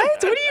like,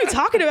 what are you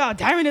talking about?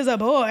 Diamond is a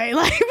boy.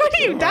 Like, what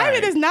are you,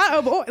 Diamond is not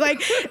a boy.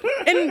 Like,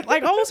 and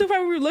like almost if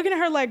I were looking at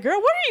her like, girl,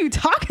 what are you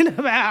talking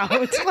about?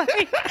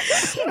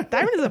 Like,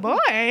 Diamond is a boy.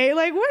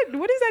 Like, what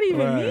does that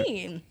even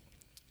mean?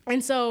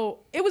 And so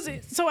it was,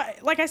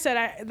 like I said,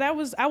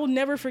 I will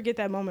never forget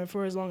that moment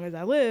for as long as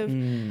I live.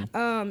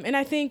 And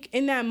I think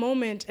in that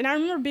moment, and I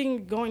remember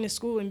going to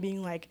school and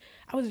being like,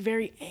 I was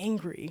very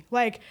angry.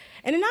 Like,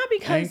 and not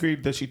because. Angry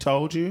that she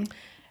told you?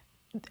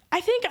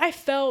 I think I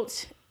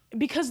felt,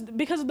 because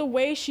of the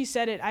way she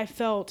said it, I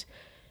felt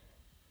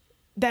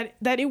that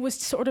it was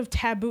sort of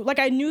taboo. Like,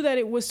 I knew that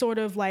it was sort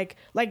of like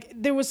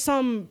there was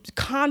some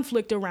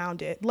conflict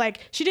around it. Like,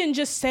 she didn't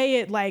just say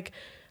it like,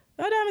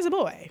 oh, Diamond's a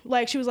boy.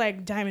 Like, she was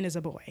like, Diamond is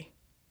a boy.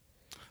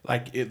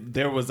 Like,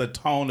 there was a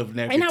tone of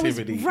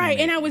negativity.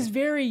 And I was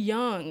very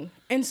young.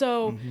 And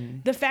so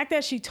the fact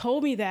that she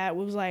told me that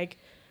was like,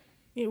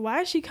 you know,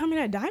 why is she coming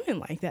at Diamond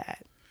like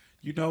that?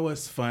 You know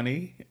what's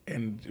funny?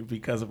 And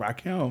because of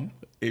Rakim,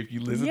 if you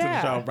listen to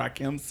the show,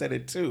 Rakim said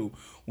it too.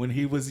 When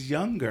he was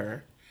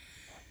younger,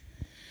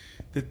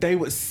 that they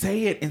would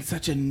say it in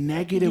such a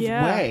negative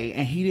way,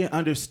 and he didn't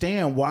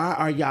understand, why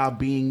are y'all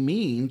being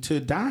mean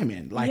to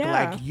Diamond?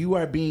 Like you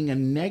are being a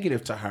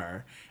negative to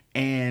her,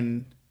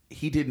 and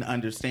he didn't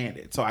understand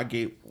it. So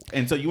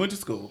so you went to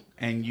school,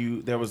 and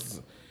you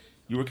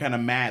were kind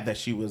of mad that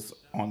she was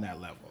on that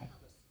level.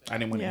 I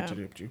didn't want to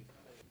interrupt you.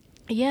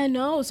 Yeah,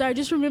 no. So I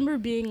just remember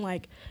being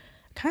like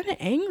kind of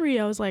angry.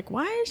 I was like,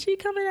 why is she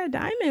coming at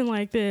Diamond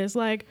like this?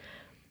 Like,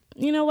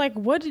 you know, like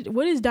what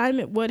has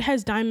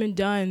Diamond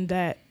done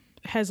that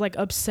has like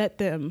upset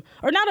them,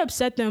 or not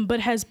upset them, but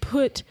has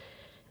put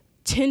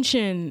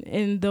tension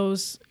in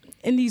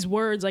these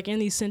words, like in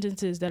these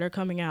sentences that are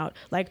coming out?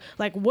 Like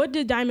what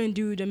did Diamond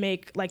do to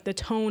make like the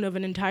tone of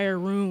an entire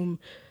room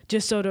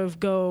just sort of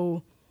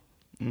go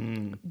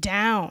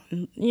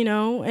down, you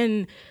know?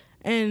 And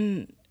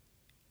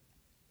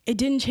it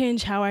didn't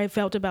change how I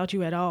felt about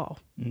you at all.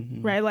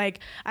 Right? Like,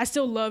 I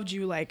still loved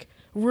you, like,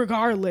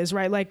 regardless,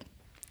 right? Like,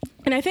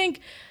 and I think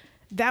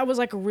that was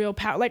like a real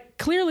power. Like,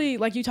 clearly,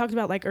 like you talked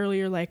about like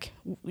earlier, like,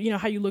 you know,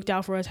 how you looked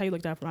out for us, how you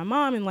looked out for my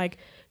mom, and like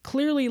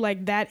clearly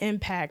like that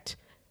impact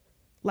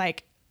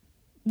like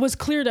was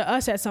clear to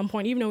us at some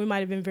point, even though we might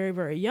have been very,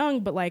 very young,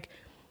 but like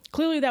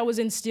clearly that was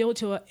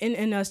instilled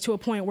in us to a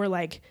point where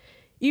like,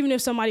 even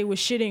if somebody was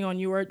shitting on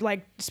you or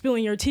like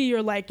spilling your tea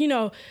or like, you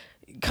know,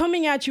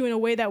 coming at you in a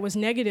way that was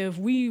negative,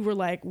 we were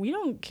like, we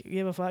don't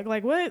give a fuck.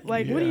 Like, what?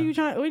 Like, what are you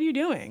trying? What are you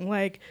doing?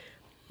 Like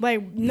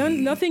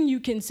nothing you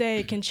can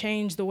say can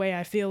change the way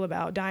I feel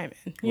about Diamond,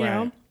 you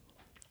know?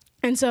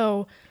 And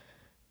so,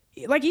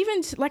 like,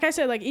 even, like I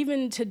said, like,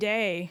 even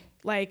today,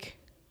 like,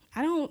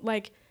 I don't,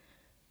 like,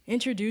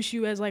 introduce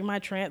you as, like, my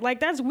trans, like,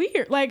 that's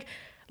weird. Like,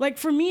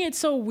 for me, it's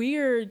so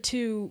weird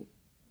to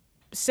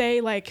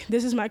say, like,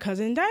 this is my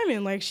cousin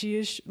Diamond, like, she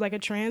is like a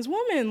trans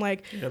woman,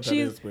 like,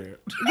 is weird.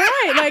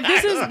 Right, like,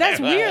 that's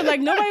weird. Like,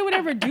 nobody would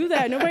ever do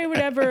that. Nobody would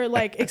ever,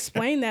 like,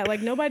 explain that.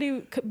 Like,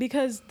 nobody,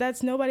 because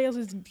that's nobody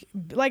else's,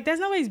 like, that's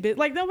nobody's bit,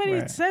 like,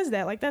 nobody says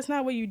that. Like, that's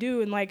not what you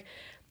do. And, like,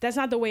 that's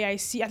not the way I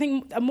see. I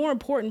think a more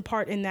important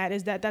part in that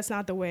is that that's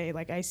not the way,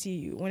 like, I see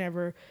you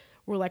whenever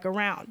we're, like,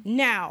 around.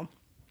 Now,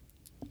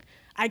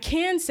 I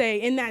can say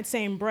in that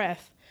same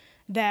breath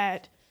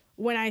that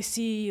when I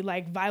see,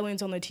 like,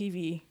 violence on the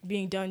TV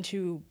being done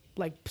to,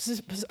 like,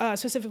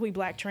 specifically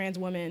Black trans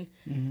women,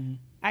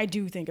 I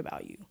do think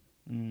about you.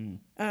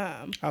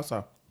 How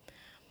so?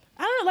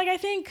 I don't know. Like, I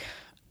think,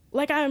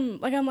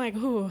 I'm like,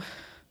 who,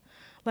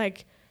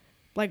 like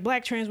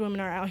Black trans women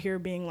are out here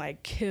being,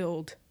 like,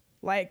 killed,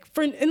 like,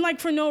 for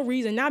no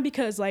reason, not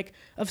because, like,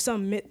 of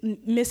some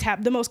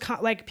mishap. The most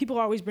like, people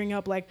always bring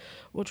up, like,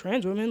 well,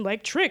 trans women,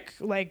 like, trick,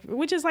 like,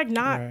 which is, like,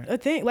 not a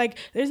thing. Like,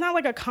 there's not,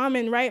 like, a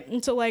common, right?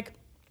 And so, like,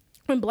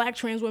 when Black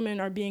trans women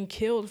are being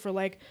killed for,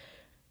 like,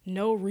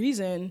 no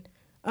reason,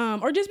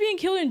 or just being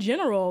killed in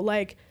general,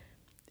 like,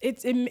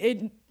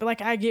 it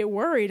like, I get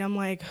worried. I'm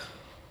like,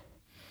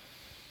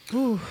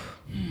 ooh.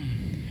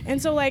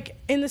 And so, like,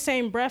 in the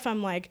same breath,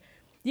 I'm like,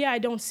 yeah, I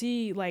don't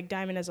see, like,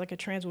 Diamond as, like, a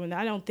trans woman.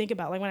 I don't think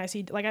about, like, when I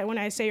see, like, when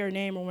I say her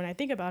name or when I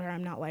think about her,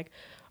 I'm not like,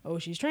 oh,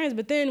 she's trans.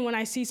 But then when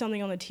I see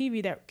something on the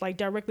TV that, like,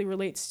 directly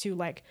relates to,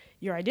 like,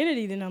 your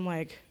identity, then I'm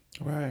like,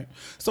 right.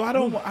 So I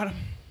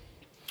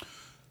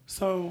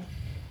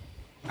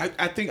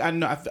think I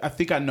know. I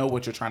think I know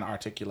what you're trying to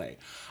articulate.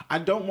 I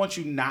don't want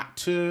you not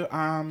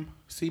to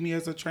see me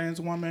as a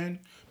trans woman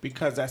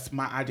because that's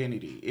my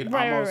identity.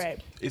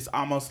 It's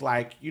almost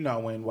like, you know,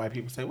 when white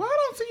people say, "Well, I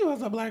don't see you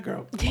as a Black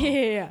girl."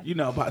 Yeah. You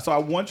know, but so I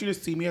want you to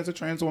see me as a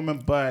trans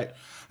woman, but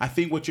I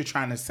think what you're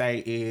trying to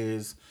say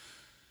is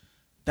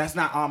that's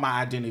not all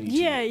my identity.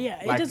 Yeah.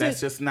 Like,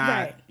 that's just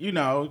not, you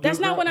know. That's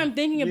not what I'm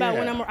thinking about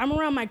when I'm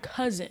around my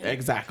cousin.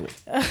 Exactly.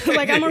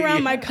 Like, I'm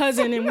around my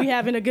cousin and we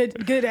having a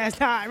good ass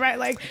time, right?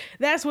 Like,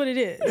 that's what it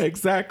is.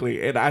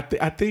 Exactly. And I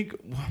think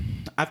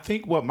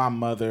what my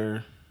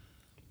mother,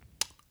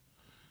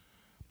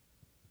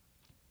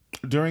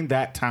 during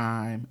that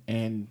time,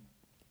 and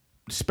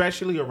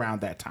especially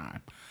around that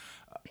time,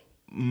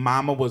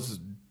 Mama was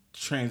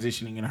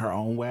transitioning in her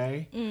own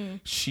way.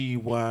 She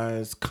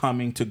was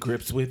coming to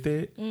grips with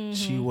it.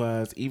 She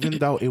was, even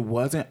though it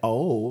wasn't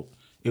old,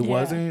 it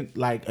wasn't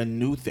like a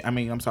new thing. I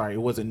mean, I'm sorry,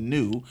 it wasn't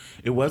new.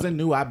 It wasn't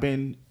new. I've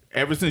been,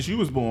 ever since you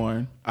was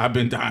born, I've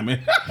been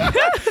Diamond.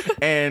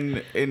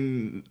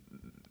 and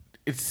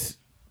it's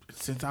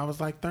since I was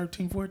like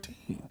 13,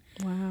 14.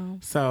 Wow.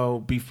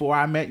 So before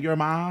I met your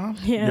mom,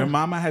 your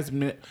mama has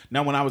met,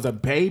 now when I was a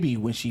baby,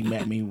 when she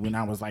met me, when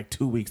I was like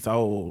 2 weeks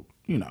old,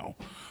 you know,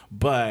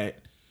 but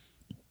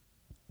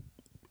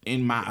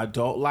in my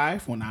adult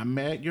life, when I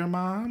met your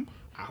mom,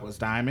 I was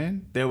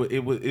Diamond.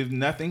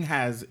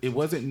 It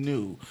wasn't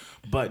new,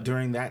 but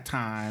during that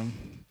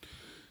time,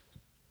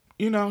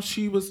 you know,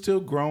 she was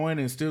still growing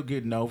and still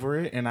getting over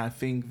it. And I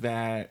think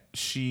that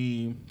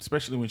she,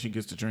 especially when she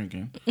gets to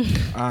drinking,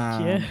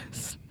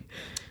 Yes.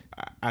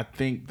 I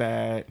think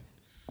that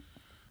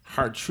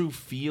her true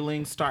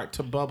feelings start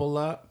to bubble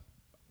up.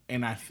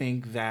 And I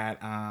think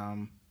that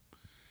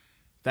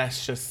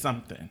that's just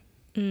something.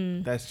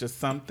 That's just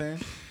something.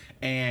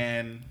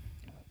 And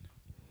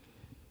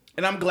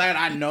I'm glad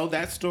I know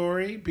that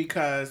story,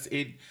 because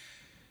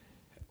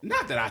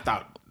not that I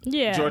thought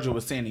Georgia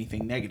was saying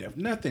anything negative.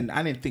 Nothing.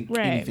 I didn't think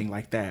anything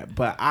like that.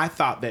 But I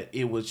thought that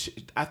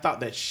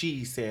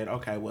she said,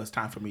 okay, well, it's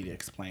time for me to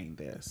explain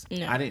this.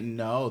 No. I didn't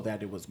know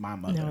that it was my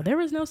mother. No, there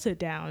was no sit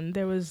down.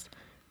 There was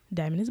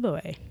Diamond is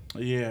boy.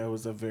 Yeah, it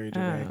was a very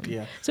direct,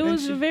 So it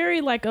was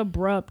very, like,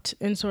 abrupt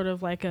and sort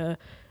of like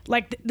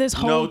this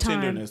whole time.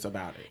 No tenderness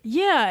about it.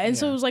 Yeah, and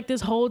so it was like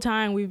this whole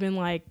time we've been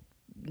like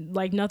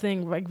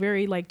nothing, like,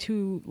 very, like,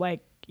 too,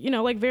 like, you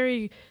know, like,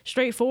 very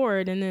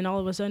straightforward, and then all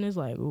of a sudden it's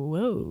like,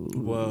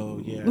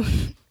 whoa, yeah.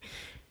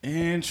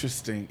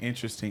 Interesting.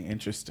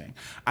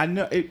 I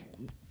know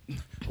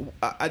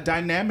a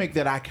dynamic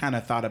that I kind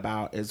of thought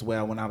about as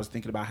well when I was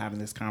thinking about having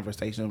this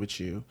conversation with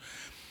you,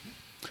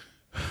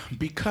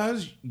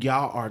 because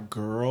y'all are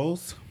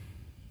girls.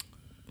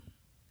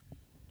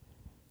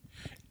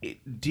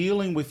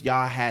 Dealing with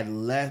y'all had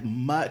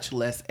much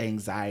less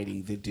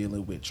anxiety than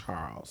dealing with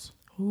Charles.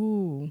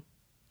 Ooh.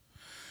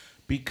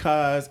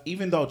 Because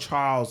even though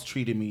Charles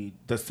treated me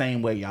the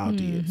same way y'all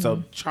did,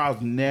 so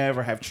Charles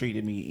never have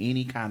treated me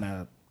any kind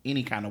of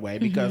way,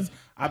 because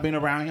I've been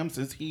around him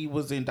since he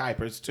was in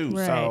diapers too.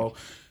 Right. So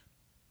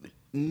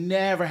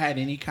never had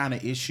any kind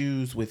of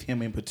issues with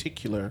him in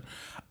particular.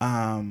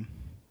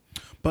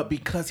 But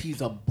because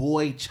he's a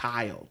boy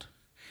child,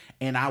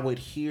 and I would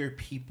hear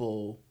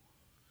people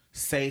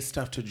say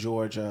stuff to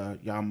Georgia,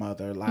 y'all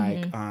mother,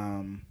 like,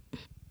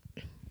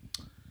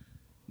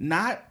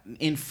 not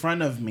in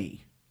front of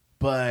me,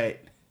 but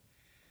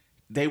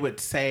they would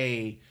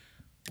say,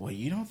 well,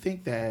 you don't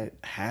think that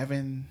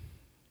having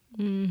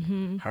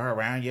her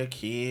around your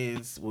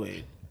kids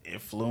would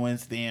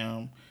influence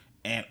them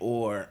and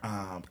or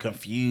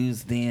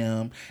confuse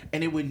them?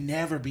 And it would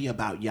never be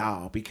about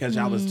y'all because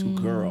y'all was two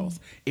girls.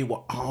 It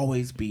will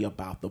always be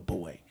about the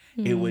boy.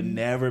 It would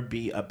never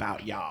be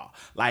about y'all.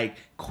 Like,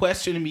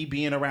 questioning me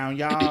being around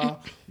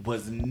y'all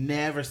was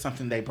never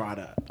something they brought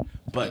up.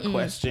 But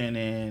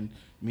questioning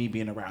me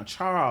being around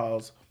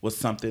Charles was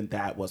something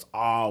that was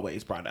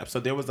always brought up. So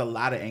there was a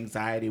lot of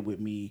anxiety with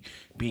me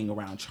being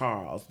around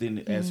Charles than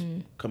as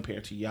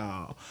compared to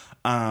y'all.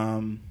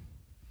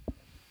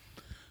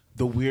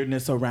 The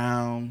weirdness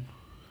around,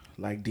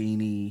 like,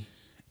 Deanie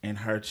and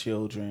her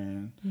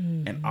children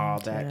and all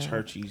that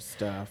churchy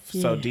stuff.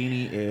 So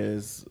Deanie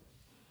is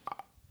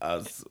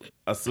a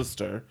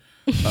sister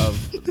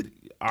of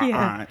our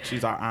aunt.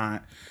 She's our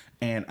aunt.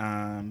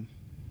 And,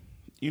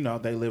 you know,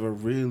 they live a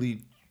really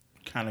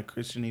kind of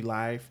Christian-y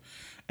life.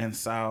 And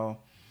so,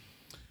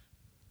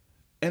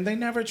 and they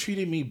never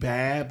treated me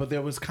bad, but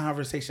there was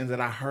conversations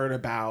that I heard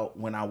about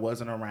when I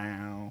wasn't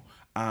around.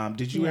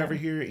 Did you ever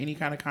hear any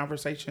kind of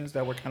conversations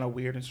that were kind of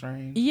weird and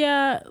strange?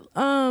 Yeah.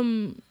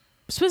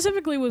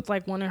 Specifically with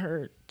like one of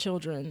her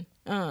children,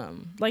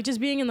 like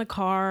just being in the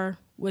car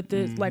with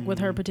this, like with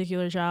her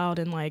particular child,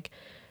 and like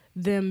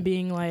them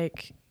being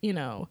like, you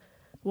know,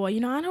 well, you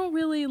know, I don't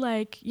really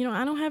like, you know,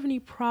 I don't have any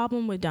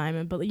problem with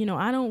Diamond, but, you know,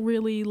 I don't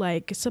really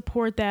like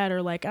support that,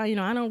 or like, you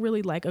know, I don't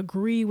really like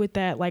agree with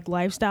that like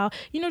lifestyle,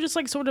 you know, just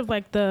like sort of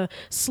like the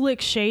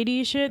slick,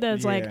 shady shit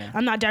that's like,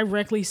 I'm not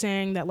directly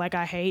saying that like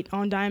I hate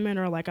on Diamond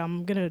or like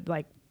I'm gonna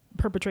like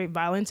perpetrate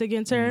violence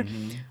against her,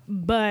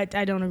 but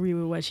I don't agree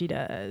with what she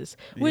does,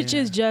 which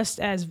is just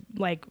as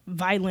like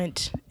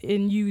violent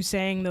in you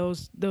saying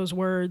those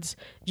words,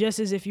 just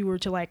as if you were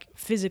to like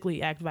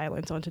physically act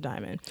violence onto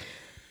Diamond.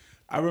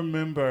 I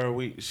remember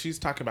she's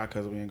talking about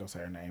cousin, we ain't gonna say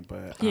her name,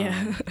 but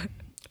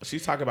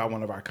she's talking about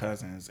one of our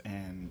cousins,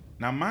 and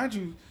now mind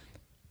you,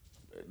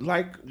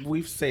 like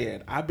we've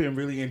said, I've been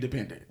really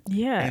independent.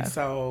 Yeah. And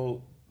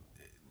so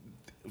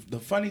the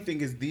funny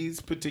thing is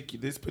this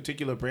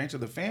particular branch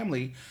of the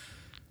family,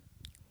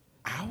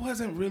 I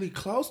wasn't really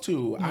close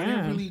to. Yeah. I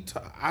didn't really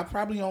I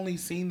probably only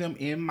seen them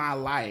in my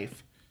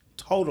life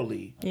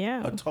totally.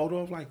 Yeah. A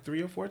total of like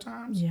 3 or 4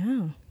 times.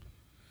 Yeah.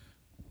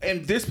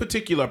 And this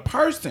particular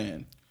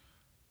person,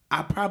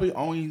 I probably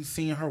only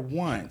seen her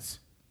once.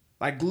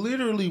 Like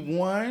literally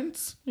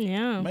once.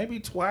 Yeah. Maybe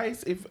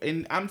twice.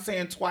 And I'm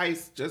saying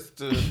twice just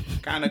to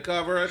kind of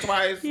cover her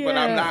twice, but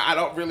I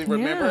don't really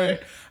remember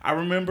it. I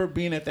remember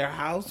being at their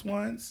house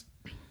once.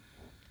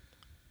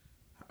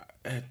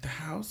 At the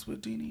house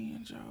with Deanie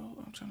and Joe.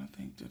 I'm trying to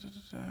think.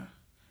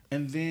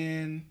 And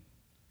then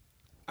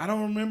I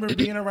don't remember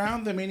being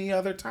around them any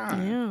other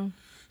time. Yeah.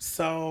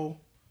 So,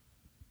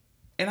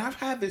 and I've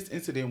had this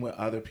incident with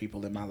other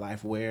people in my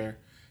life where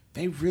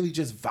they really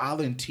just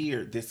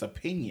volunteered this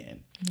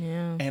opinion.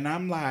 Yeah. And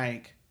I'm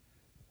like,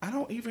 I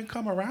don't even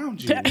come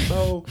around you.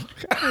 So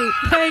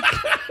like what?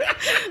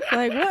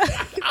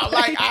 I'm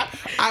like,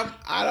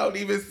 I don't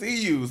even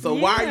see you. So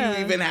why are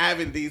you even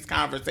having these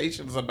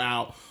conversations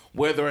about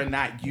whether or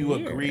not you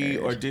agree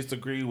or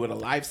disagree with a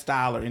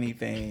lifestyle or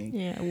anything?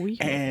 Yeah, weird.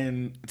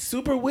 And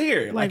super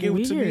weird. Like it,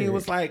 to me, it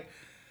was like,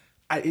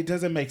 it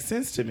doesn't make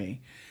sense to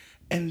me.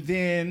 And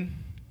then,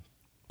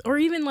 or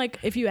even like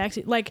if you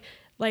actually like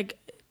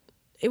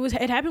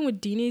it happened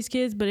with Deanie's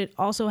kids, but it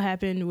also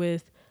happened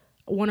with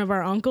one of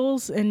our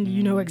uncles, and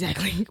you know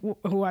exactly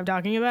who I'm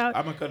talking about.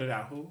 I'm gonna cut it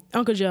out. Who?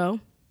 Uncle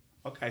Joe.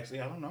 Okay, see,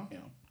 I don't know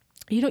him.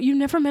 You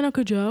never met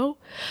Uncle Joe?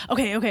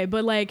 Okay,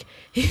 but like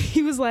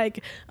he was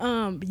like,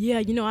 yeah,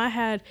 you know, I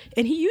had,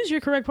 and he used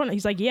your correct pronoun.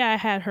 He's like, yeah, I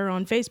had her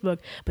on Facebook,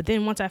 but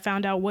then once I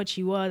found out what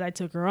she was, I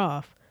took her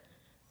off.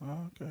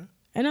 Oh, okay.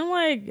 And I'm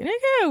like,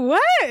 nigga,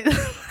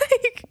 what?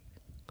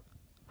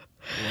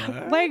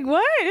 Like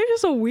what? It's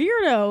just a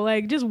weirdo.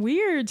 Like just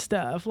weird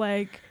stuff.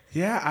 Like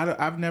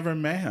I've never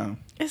met him.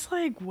 It's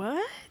like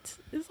what?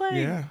 It's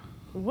like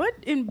what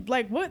in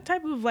like what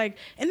type of like,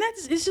 and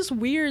it's just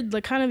weird,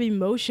 the kind of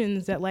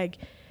emotions that like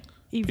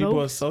evoke.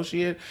 People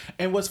associate,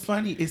 and what's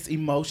funny is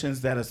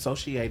emotions that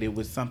associated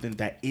with something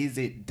that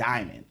isn't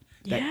Diamond,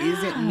 that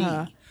isn't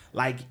me.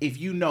 Like if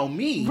you know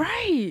me,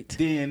 right,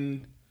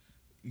 then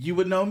you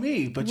would know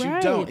me, but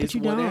you don't. It's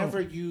whatever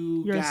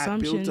your got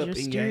assumptions, built up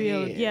in your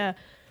head. Yeah.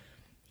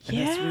 And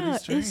yeah,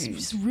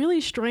 it's really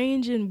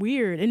strange and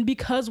weird. And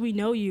because we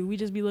know you, we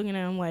just be looking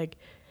at him like,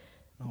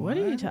 what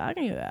are you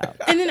talking about?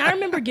 And then I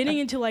remember getting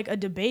into like a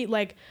debate,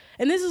 like,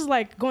 and this is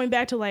like going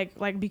back to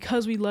like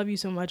because we love you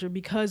so much, or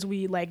because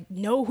we like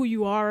know who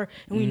you are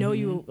and we know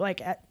you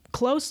like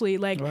closely,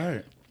 like,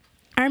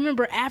 I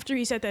remember after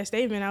he said that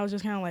statement, I was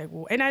just kind of like,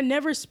 well, and I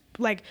never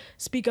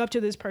speak up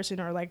to this person,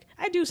 or like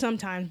I do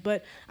sometimes,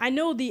 but I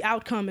know the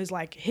outcome is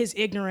like his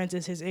ignorance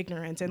is his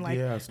ignorance, and like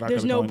Yeah, it's not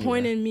there's gonna no go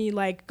point anywhere. in me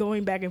like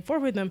going back and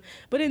forth with him.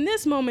 But in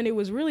this moment, it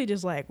was really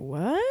just like,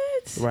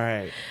 what?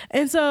 Right.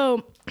 And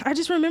so I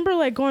just remember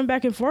like going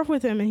back and forth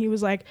with him, and he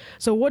was like,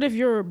 so what if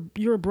your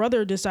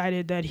brother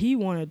decided that he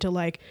wanted to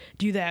like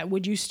do that?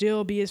 Would you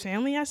still be his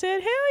family? I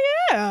said, hell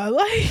yeah.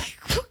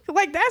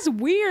 Like that's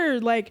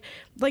weird. Like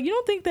you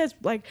don't think that's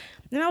like,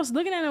 and I was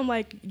looking at him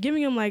like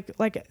giving him like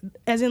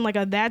as in like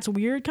a that's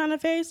weird kind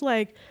of face.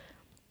 Like,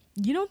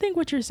 you don't think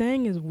what you're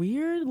saying is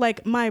weird?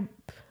 Like my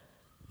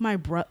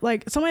bro,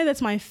 like somebody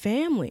that's my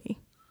family.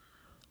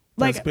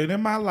 That's Like, been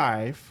in my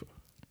life.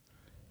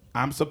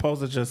 I'm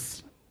supposed to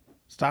just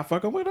stop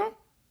fucking with him?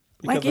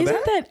 like, Because of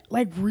isn't that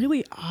like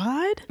really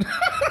odd?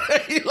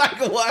 like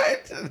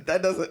what? That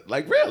doesn't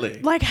like really.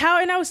 Like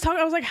how, and I was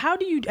like, how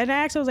do you, and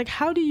I asked, I was like,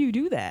 how do you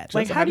do that?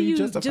 Like, how do you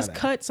justify just that?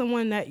 cut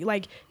someone that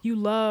like you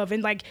love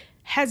and like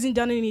hasn't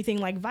done anything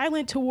like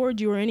violent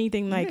toward you or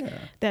anything like Yeah.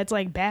 that's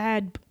like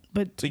bad,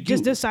 but To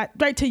just you. decide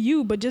right to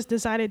you, but just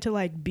decided to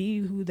like be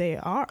who they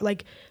are,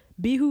 like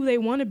be who they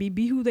want to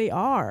be who they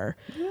are,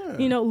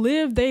 you know,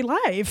 live their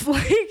life.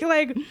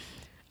 like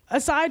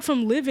aside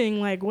from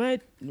living, like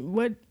what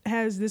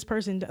has this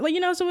person done? Like, you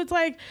know, so it's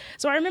like,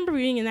 so I remember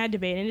being in that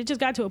debate, and it just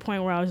got to a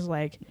point where I was just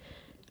like,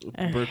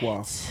 Brick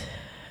wall.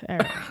 all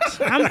right.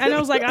 And I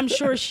was like, I'm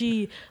sure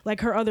she,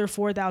 like her other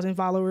 4,000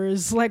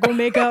 followers, like will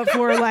make up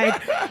for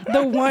like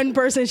the one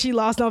person she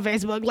lost on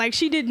Facebook. Like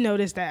she didn't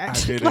notice that. I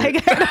didn't.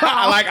 Like, at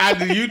all.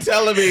 like you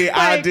telling me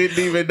I Like- didn't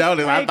even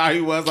notice. I like, thought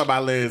he was on my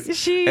list.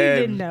 she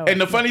didn't know.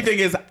 And the funny thing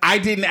is, I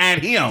didn't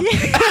add him.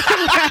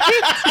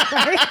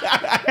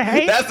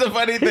 Right? That's the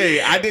funny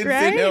thing. I didn't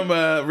send Right? him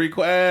a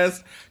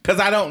request because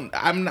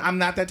I'm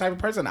not that type of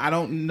person. I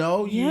don't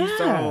know you. Yeah.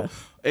 So,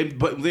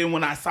 but then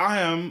when I saw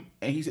him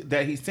and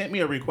he sent me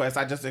a request,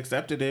 I just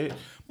accepted it.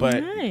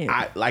 But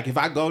Right. if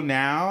I go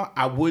now,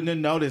 I wouldn't have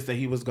noticed that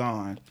he was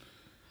gone.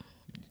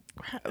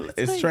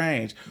 It's like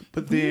strange.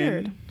 But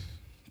weird. then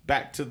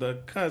back to the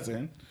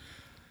cousin.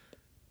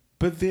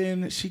 But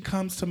then she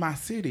comes to my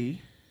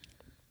city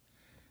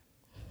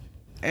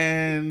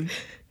and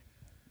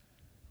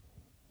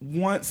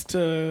wants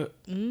to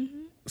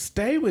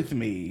stay with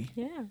me.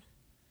 Yeah.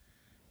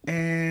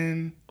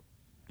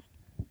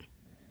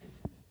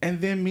 And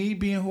then me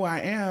being who I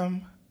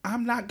am,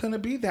 I'm not gonna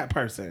be that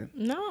person.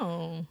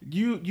 No.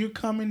 You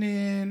coming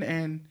in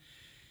and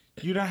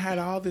you done had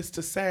all this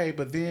to say,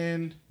 but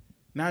then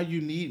now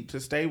you need to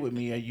stay with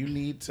me, or you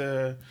need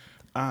to,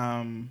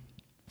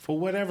 for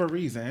whatever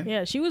reason.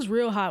 Yeah, she was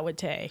real hot with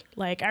Tay.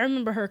 Like, I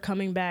remember her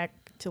coming back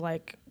to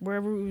like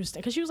wherever we was,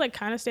 because she was like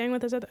kind of staying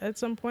with us at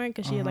some point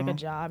because she had like a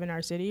job in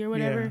our city or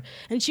whatever, Yeah.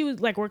 and she was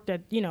like worked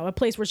at, you know, a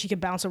place where she could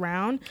bounce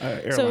around.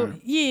 Airline. So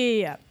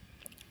yeah.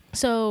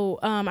 So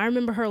I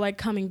remember her like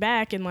coming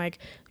back and like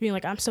being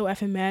like, I'm so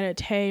effing mad at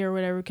Tay or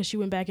whatever, because she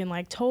went back and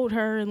like told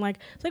her, and like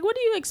it's like, what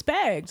do you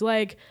expect?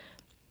 Like,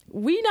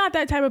 we not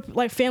that type of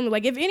like family.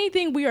 Like, if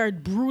anything, we are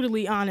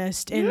brutally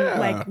honest, and Yeah.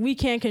 like we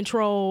can't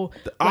control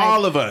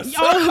All of us.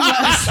 all of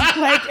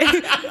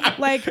us.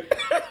 like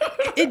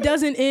it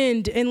doesn't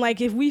end. And like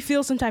if we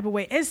feel some type of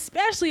way,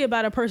 especially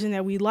about a person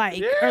that we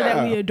like or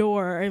that we Yeah.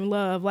 adore and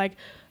love, like,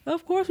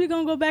 of course we're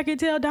gonna go back and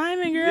tell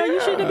Diamond Girl, you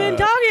shouldn't have been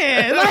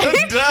Yeah. talking.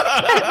 Like,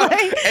 Duh.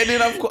 like- and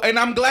then and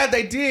I'm glad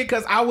they did,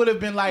 because I would have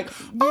been like,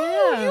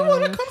 oh, Yeah. you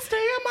want to come stay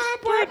in my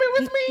apartment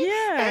with me?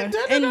 Yeah.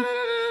 And,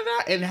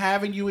 and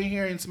having you in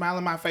here and smiling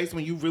in my face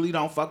when you really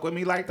don't fuck with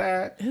me like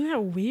that. isn't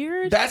that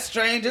weird? That's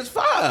strange as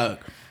fuck.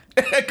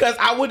 Because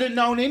I wouldn't have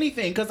known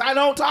anything, because I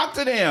don't talk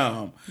to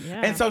them.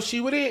 Yeah. And so she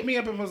would hit me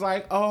up and was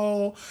like,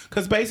 oh,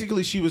 because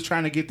basically she was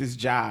trying to get this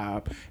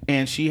job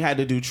and she had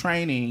to do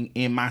training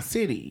in my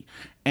city.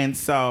 And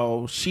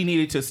so she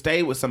needed to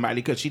stay with somebody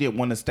because she didn't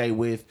want to stay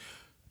with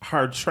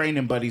her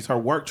training buddies, her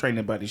work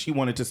training buddies. She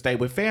wanted to stay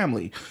with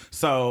family.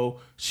 So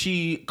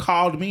she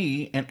called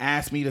me and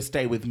asked me to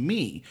stay with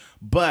me.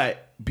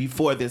 But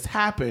before this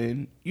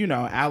happened, you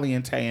know, Allie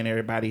and Tay and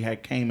everybody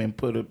had came and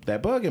put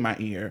that bug in my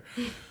ear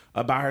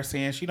about her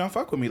saying she don't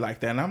fuck with me like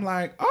that. And I'm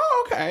like,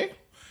 oh, okay.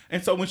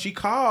 And so when she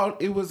called,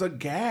 it was a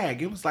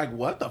gag. It was like,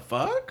 what the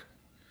fuck?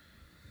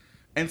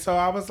 And so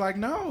I was like,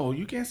 no,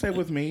 you can't stay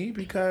with me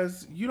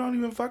because you don't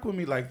even fuck with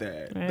me like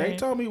that. Right. They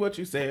told me what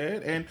you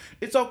said, and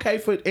it's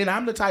okay and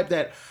I'm the type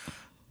that,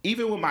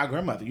 even with my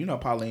grandmother, you know,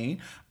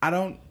 Pauline,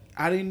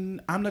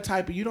 I'm the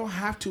type of, you don't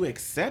have to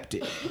accept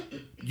it.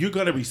 You're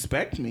going to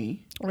respect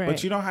me, Right.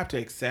 but you don't have to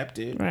accept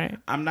it. Right.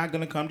 I'm not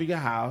going to come to your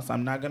house.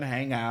 I'm not going to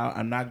hang out.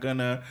 I'm not going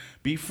to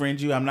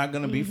befriend you. I'm not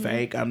going to be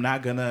fake. I'm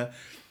not going to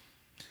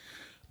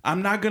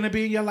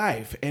be in your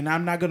life, and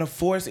I'm not going to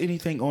force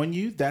anything on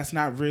you. That's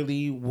not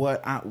really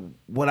what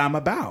I'm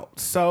about.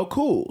 So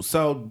cool.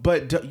 So,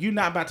 but you're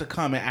not about to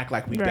come and act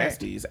like we Right.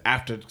 besties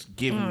after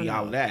giving me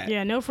all of that.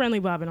 Yeah, no friendly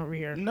bobbing over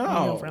here.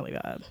 No. friendly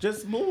bob.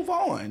 Just move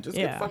on. Just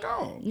get Yeah. the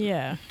fuck on.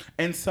 Yeah.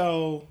 And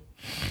so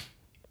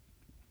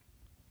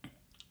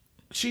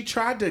she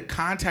tried to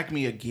contact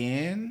me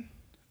again,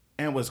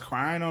 and was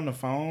crying on the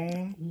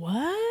phone.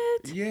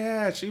 What?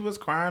 Yeah, she was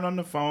crying on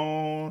the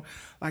phone.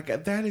 Like,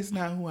 that is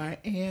not who I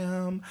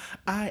am.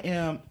 I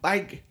am,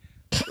 like,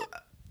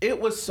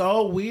 it was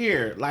so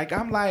weird. Like,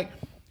 I'm like,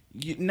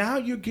 now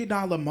you're getting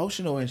all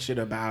emotional and shit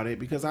about it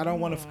because I don't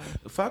want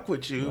to fuck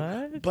with you.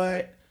 What?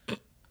 But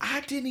I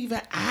didn't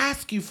even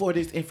ask you for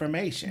this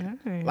information.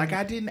 Right. Like,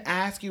 I didn't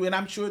ask you, and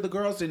I'm sure the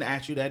girls didn't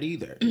ask you that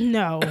either.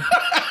 No.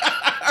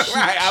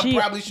 Right, I'm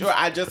probably sure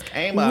I just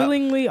came up.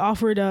 Willingly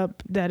offered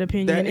up that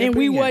opinion, That and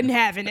we opinion. wasn't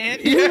having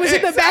it. We was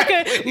in the back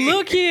of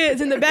little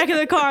kids in the back of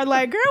the car,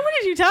 like, girl, what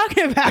are you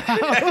talking about?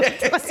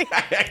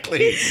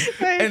 Exactly.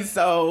 And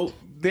so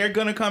they're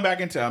gonna come back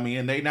and tell me,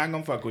 and they're not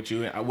gonna fuck with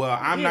you. Well,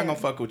 I'm not gonna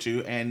fuck with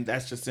you, and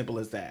that's just simple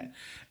as that.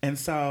 And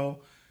so,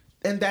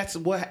 and that's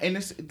what, and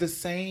it's the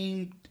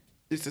same.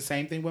 It's the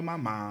same thing with my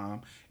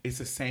mom. It's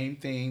the same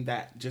thing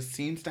that just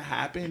seems to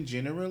happen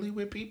generally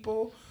with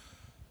people.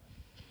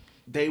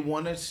 They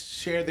want to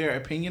share their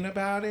opinion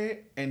about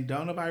it, and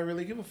don't nobody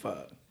really give a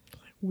fuck.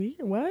 Weird.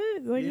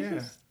 What? Like,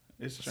 Yeah,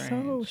 it's strange.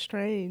 so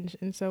strange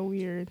and so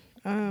weird.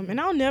 And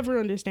I'll never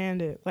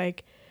understand it.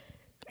 Like,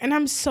 and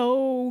I'm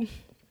so,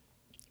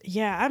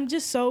 I'm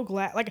just so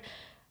glad. Like,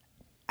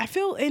 I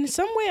feel, in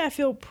some way, I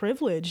feel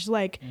privileged.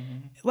 Like,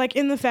 like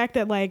in the fact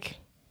that, like,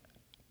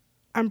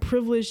 I'm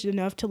privileged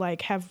enough to,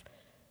 like, have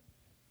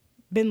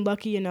been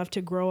lucky enough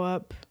to grow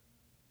up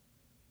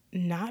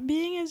not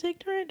being as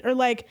ignorant, or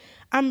like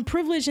I'm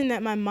privileged in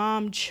that my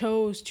mom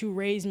chose to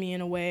raise me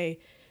in a way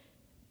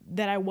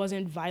that I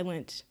wasn't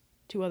violent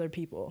to other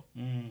people.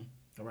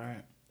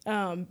 Right.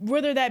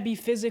 Whether that be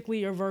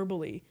physically or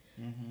verbally.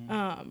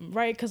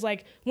 Right. Cause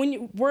like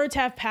when words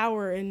have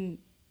power and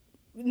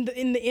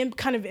in the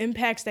kind of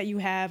impacts that you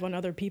have on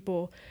other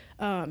people,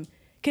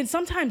 can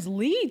sometimes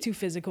lead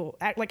to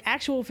like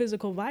actual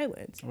physical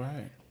violence.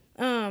 Right.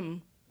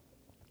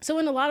 So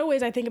in a lot of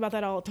ways I think about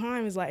that all the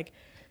time, is like,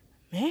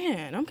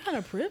 man, I'm kind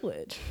of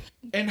privileged.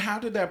 And how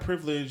did that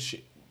privilege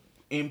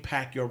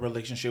impact your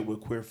relationship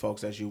with queer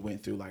folks as you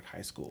went through like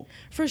high school?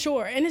 For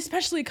sure. And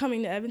especially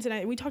coming to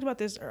Evanston, we talked about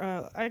this,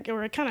 or I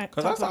kind of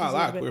Because I saw a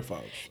lot of queer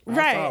folks.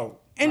 Right.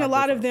 And a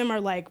lot of them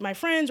are like my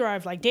friends, or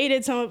I've like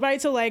dated some,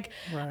 right? So like,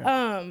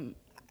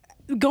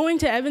 going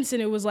to Evanston,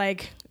 it was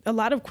like a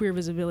lot of queer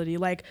visibility.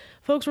 Like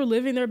folks were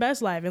living their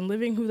best life and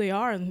living who they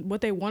are and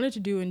what they wanted to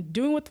do and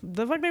doing what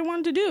the fuck they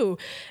wanted to do.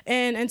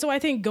 And so I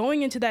think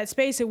going into that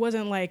space, it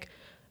wasn't like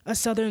a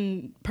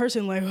Southern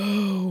person, like,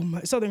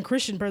 Southern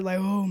Christian person, like,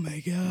 oh my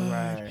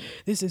God,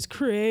 this is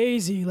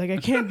crazy. Like I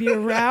can't be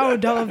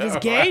around all of this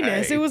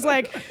gayness. It was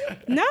like,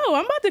 no,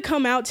 I'm about to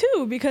come out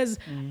too, because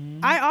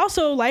I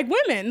also like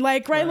women,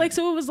 like, right? Like,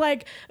 so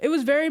it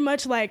was very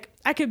much like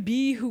I could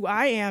be who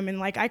I am, and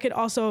like I could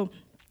also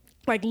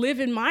like live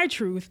in my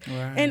truth,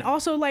 and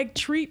also like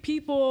treat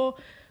people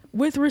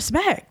with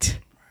respect,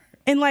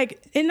 and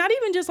like, and not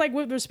even just like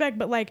with respect,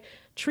 but like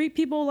treat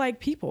people like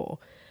people,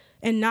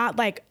 and not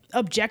like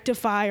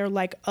objectify or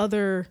like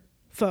other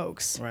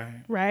folks.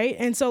 Right.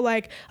 And so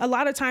like a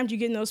lot of times you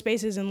get in those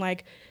spaces and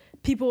like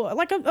people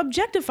like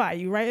objectify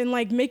you, right, and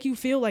like make you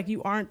feel like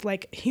you aren't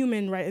like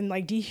human, right, and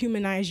like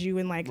dehumanize you,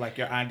 and like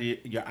your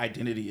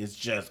identity is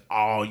just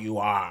all you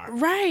are,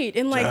 right,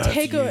 and like just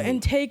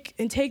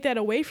take that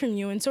away from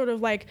you, and sort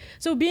of like,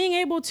 so being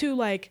able to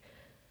like,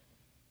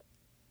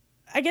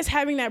 I guess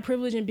having that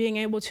privilege and being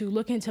able to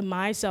look into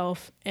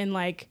myself and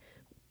like,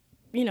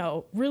 you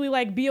know, really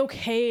like be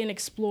okay and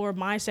explore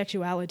my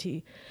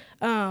sexuality,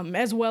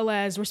 as well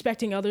as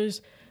respecting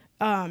others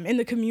in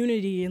the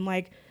community, and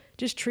like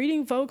just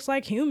treating folks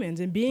like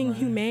humans and being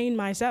humane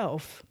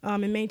myself,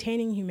 and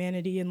maintaining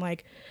humanity, and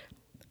like,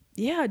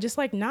 just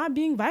like not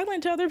being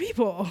violent to other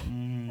people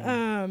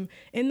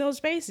in those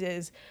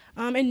spaces,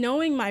 and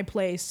knowing my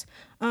place.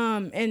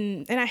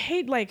 And I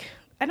hate, like,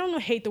 I don't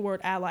hate the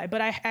word ally,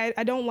 but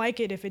I don't like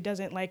it if it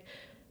doesn't like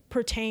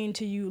pertain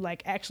to you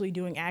like actually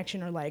doing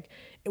action, or like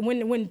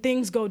when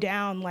things go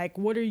down, like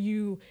what are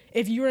you,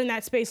 if you're in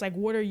that space, like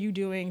what are you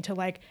doing to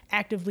like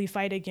actively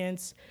fight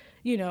against,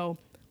 you know,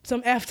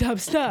 some effed up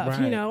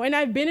stuff, you know? And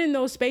I've been in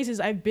those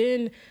spaces. I've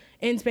been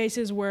in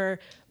spaces where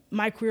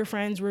my queer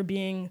friends were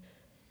being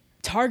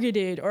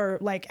targeted, or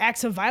like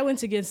acts of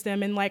violence against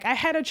them, and like I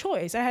had a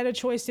choice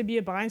to be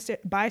a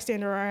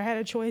bystander, or I had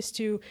a choice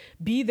to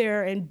be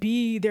there and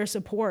be their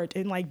support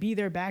and like be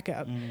their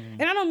backup.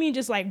 And I don't mean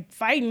just like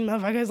fighting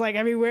motherfuckers like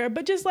everywhere,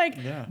 but just like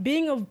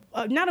being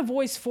not a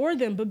voice for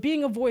them, but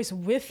being a voice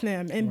with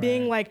them, and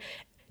being like,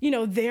 you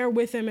know, there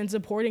with them and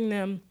supporting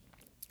them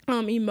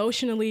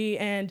emotionally.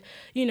 And,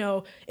 you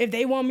know, if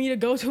they want me to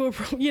go to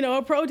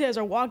a protest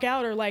or walk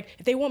out, or like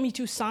if they want me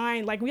to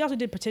sign, like we also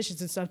did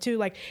petitions and stuff too,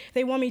 like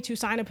they want me to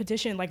sign a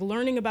petition, like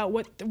learning about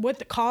what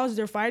the cause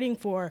they're fighting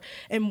for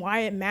and why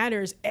it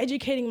matters,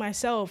 educating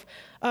myself.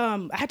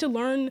 I had to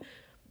learn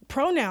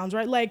pronouns,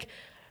 right? Like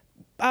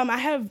I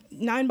have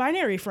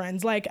non-binary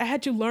friends. Like I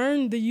had to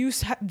learn the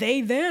use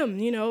they, them,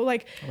 you know,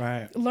 like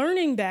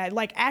learning that,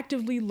 like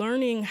actively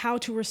learning how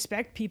to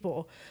respect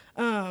people.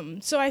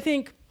 So I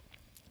think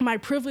my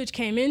privilege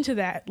came into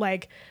that.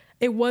 Like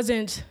it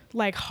wasn't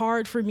like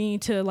hard for me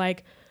to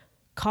like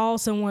call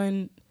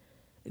someone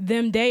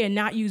them they and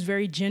not use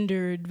very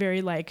gendered,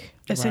 very like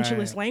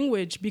essentialist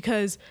language,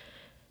 because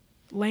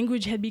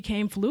language had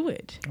became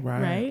fluid,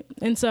 right?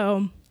 And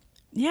so,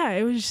 yeah,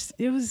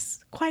 it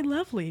was quite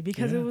lovely,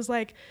 because it was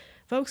like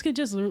folks could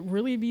just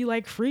really be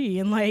like free,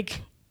 and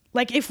like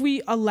if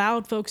we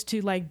allowed folks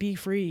to like be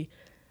free,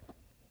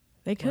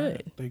 they could.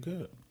 Right. They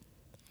could.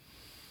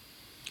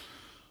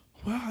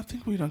 Well, I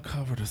think we done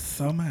covered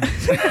so much.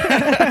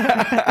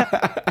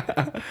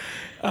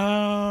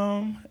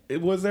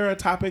 Was there a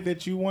topic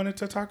that you wanted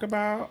to talk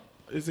about?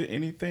 Is it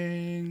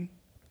anything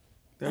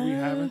that we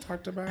haven't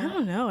talked about? I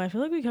don't know. I feel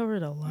like we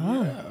covered a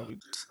lot. Yeah, we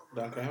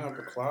done came out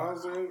the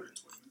closet.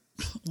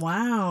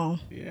 Wow.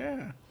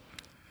 Yeah.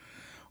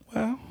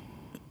 Well,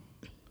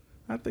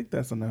 I think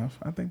that's enough.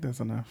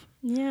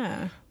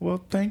 Yeah.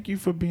 Well, thank you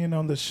for being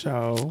on the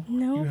show.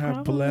 No You have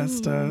problem.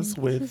 blessed us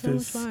with This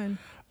is so much fun.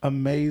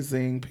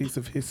 amazing piece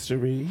of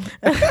history.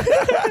 And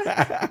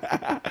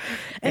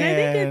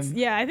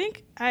I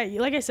think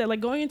like I said, like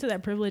going into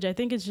that privilege, I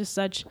think it's just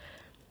such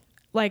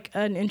like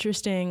an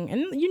interesting,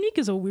 and unique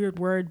is a weird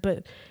word,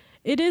 but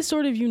it is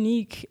sort of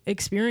unique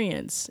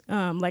experience.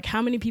 Like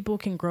how many people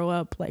can grow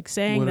up like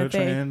saying that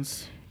they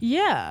trans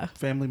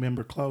family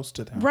member close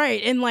to them.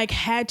 Right. And like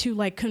had to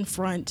like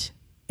confront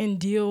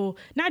and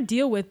not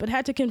deal with, but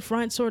had to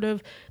confront sort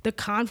of the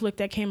conflict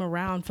that came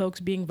around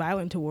folks being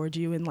violent towards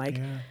you, and like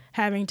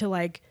having to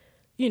like,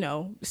 you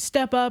know,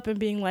 step up and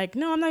being like,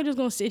 no, I'm not just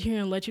going to sit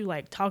here and let you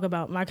like talk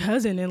about my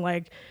cousin and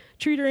like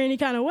treat her any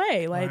kind of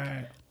way. Like,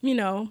 you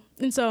know,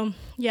 and so,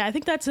 yeah, I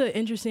think that's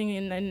interesting,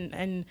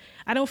 and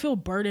I don't feel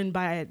burdened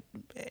by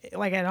it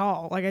like at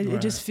all. Like it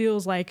just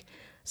feels like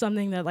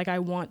something that like I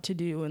want to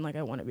do and like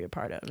I want to be a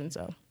part of. And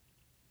so,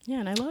 yeah,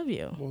 and I love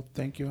you. Well,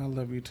 thank you. I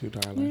love you too,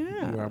 darling.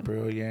 Yeah. You are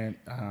brilliant.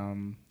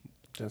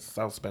 Just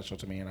so special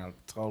to me, and I'm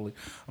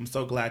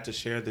so glad to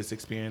share this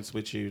experience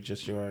with you.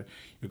 Just your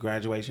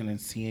graduation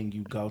and seeing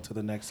you go to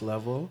the next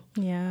level.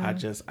 Yeah.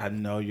 I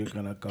know you're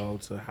gonna go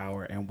to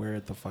Howard and wear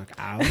it the fuck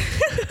out.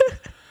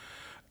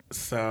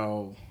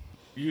 So,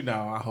 you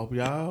know, I hope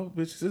y'all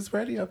bitches is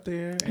ready up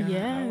there.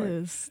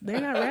 Yes,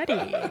 they're not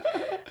ready.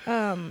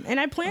 And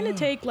I plan to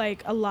take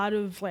like a lot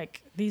of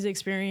like these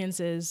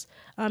experiences.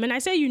 And I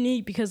say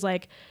unique because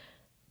like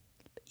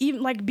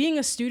even like being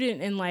a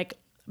student and like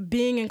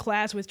being in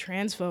class with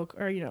trans folk,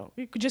 or, you know,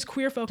 just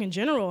queer folk in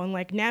general, and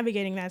like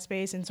navigating that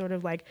space and sort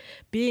of like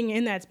being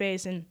in that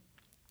space. And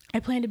I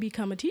plan to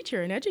become a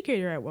teacher and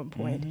educator at one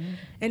point.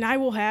 And I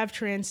will have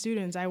trans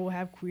students, I will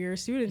have queer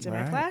students in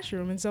my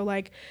classroom. And so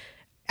like,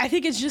 I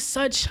think it's just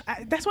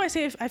that's why I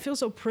say I feel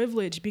so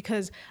privileged,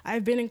 because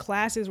I've been in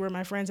classes where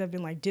my friends have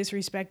been like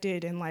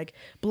disrespected and like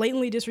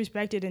blatantly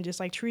disrespected and just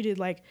like treated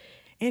like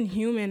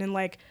inhuman. And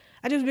like,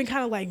 I just been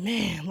kind of like,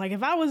 man, like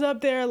if I was up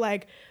there,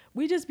 like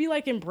we just be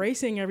like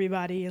embracing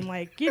everybody and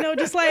like, you know,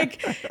 just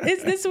like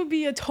this would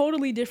be a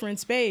totally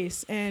different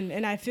space.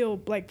 And I feel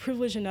like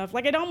privileged enough.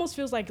 Like it almost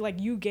feels like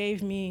you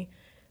gave me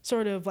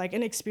sort of like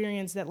an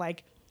experience that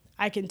like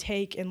I can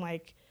take and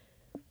like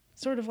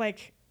sort of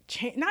like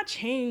not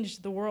change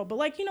the world, but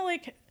like, you know,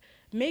 like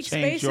make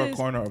change spaces, your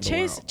corner of the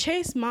world.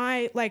 chase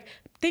my like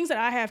things that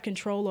I have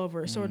control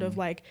over, sort of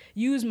like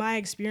use my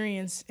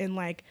experience and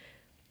like,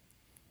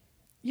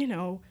 you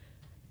know,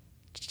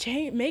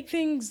 make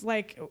things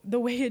like the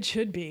way it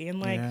should be, and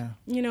like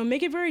you know,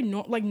 make it very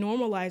like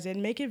normalize it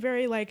and make it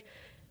very like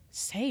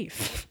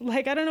safe,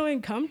 like I don't know,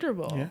 and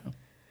comfortable.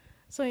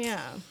 So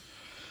yeah.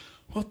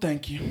 Well,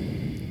 thank you.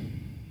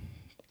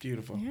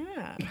 Beautiful.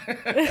 Yeah.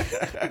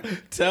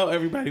 Tell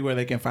everybody where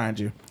they can find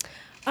you.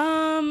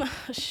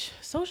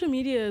 Social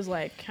media is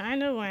like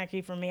kind of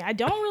wacky for me. I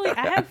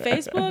have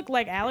Facebook,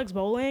 like Alex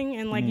Bowling,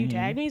 and like you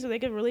tagged me, so they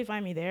could really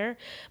find me there.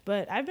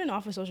 But I've been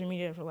off of social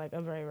media for like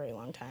a very, very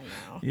long time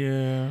now.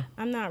 Yeah.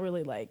 I'm not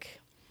really like,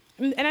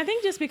 and I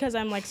think just because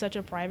I'm like such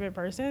a private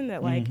person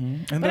that like,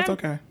 and that's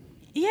okay.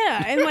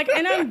 Yeah. And like,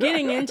 and I'm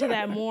getting into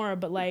that more,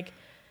 but like,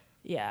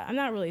 yeah, I'm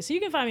not really. So you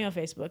can find me on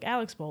Facebook,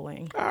 Alex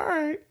Bowling. All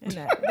right. And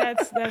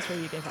that's where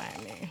you can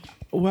find me.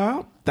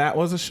 Well, that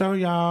was a show,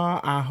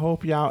 y'all. I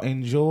hope y'all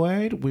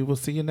enjoyed. We will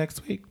see you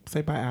next week.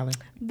 Say bye, Allie.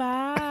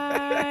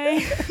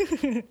 Bye.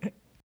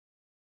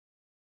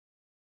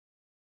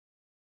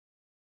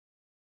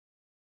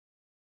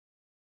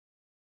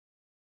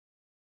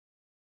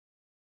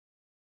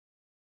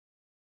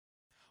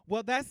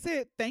 Well, that's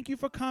it. Thank you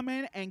for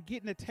coming and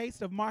getting a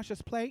taste of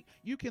Marsha's Plate.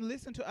 You can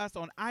listen to us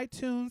on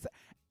iTunes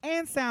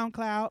and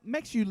SoundCloud.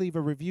 Make sure you leave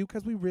a review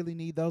because we really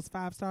need those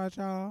 5 stars,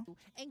 y'all.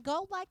 And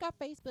go like our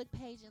Facebook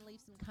page and leave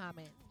some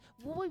comments.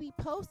 We will be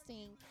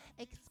posting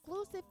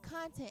exclusive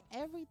content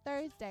every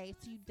Thursday,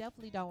 so you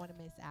definitely don't want to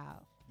miss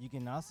out. You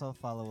can also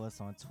follow us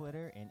on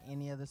Twitter and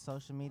any other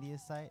social media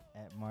site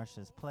at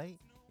Marsha's Plate.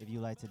 If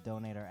you'd like to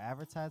donate or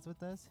advertise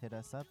with us, hit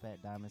us up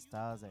at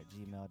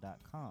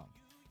diamondstyles@gmail.com.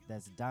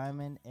 That's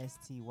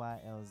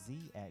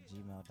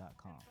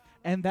diamondstylz@gmail.com.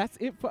 And that's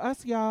it for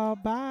us, y'all.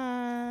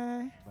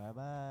 Bye.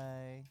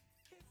 Bye-bye.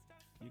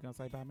 You gonna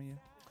say bye, Mia?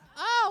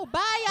 Oh,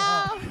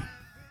 bye,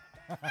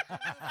 y'all.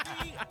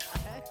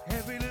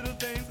 Every little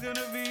thing's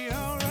gonna be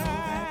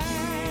alright.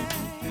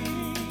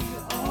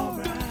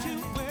 Don't you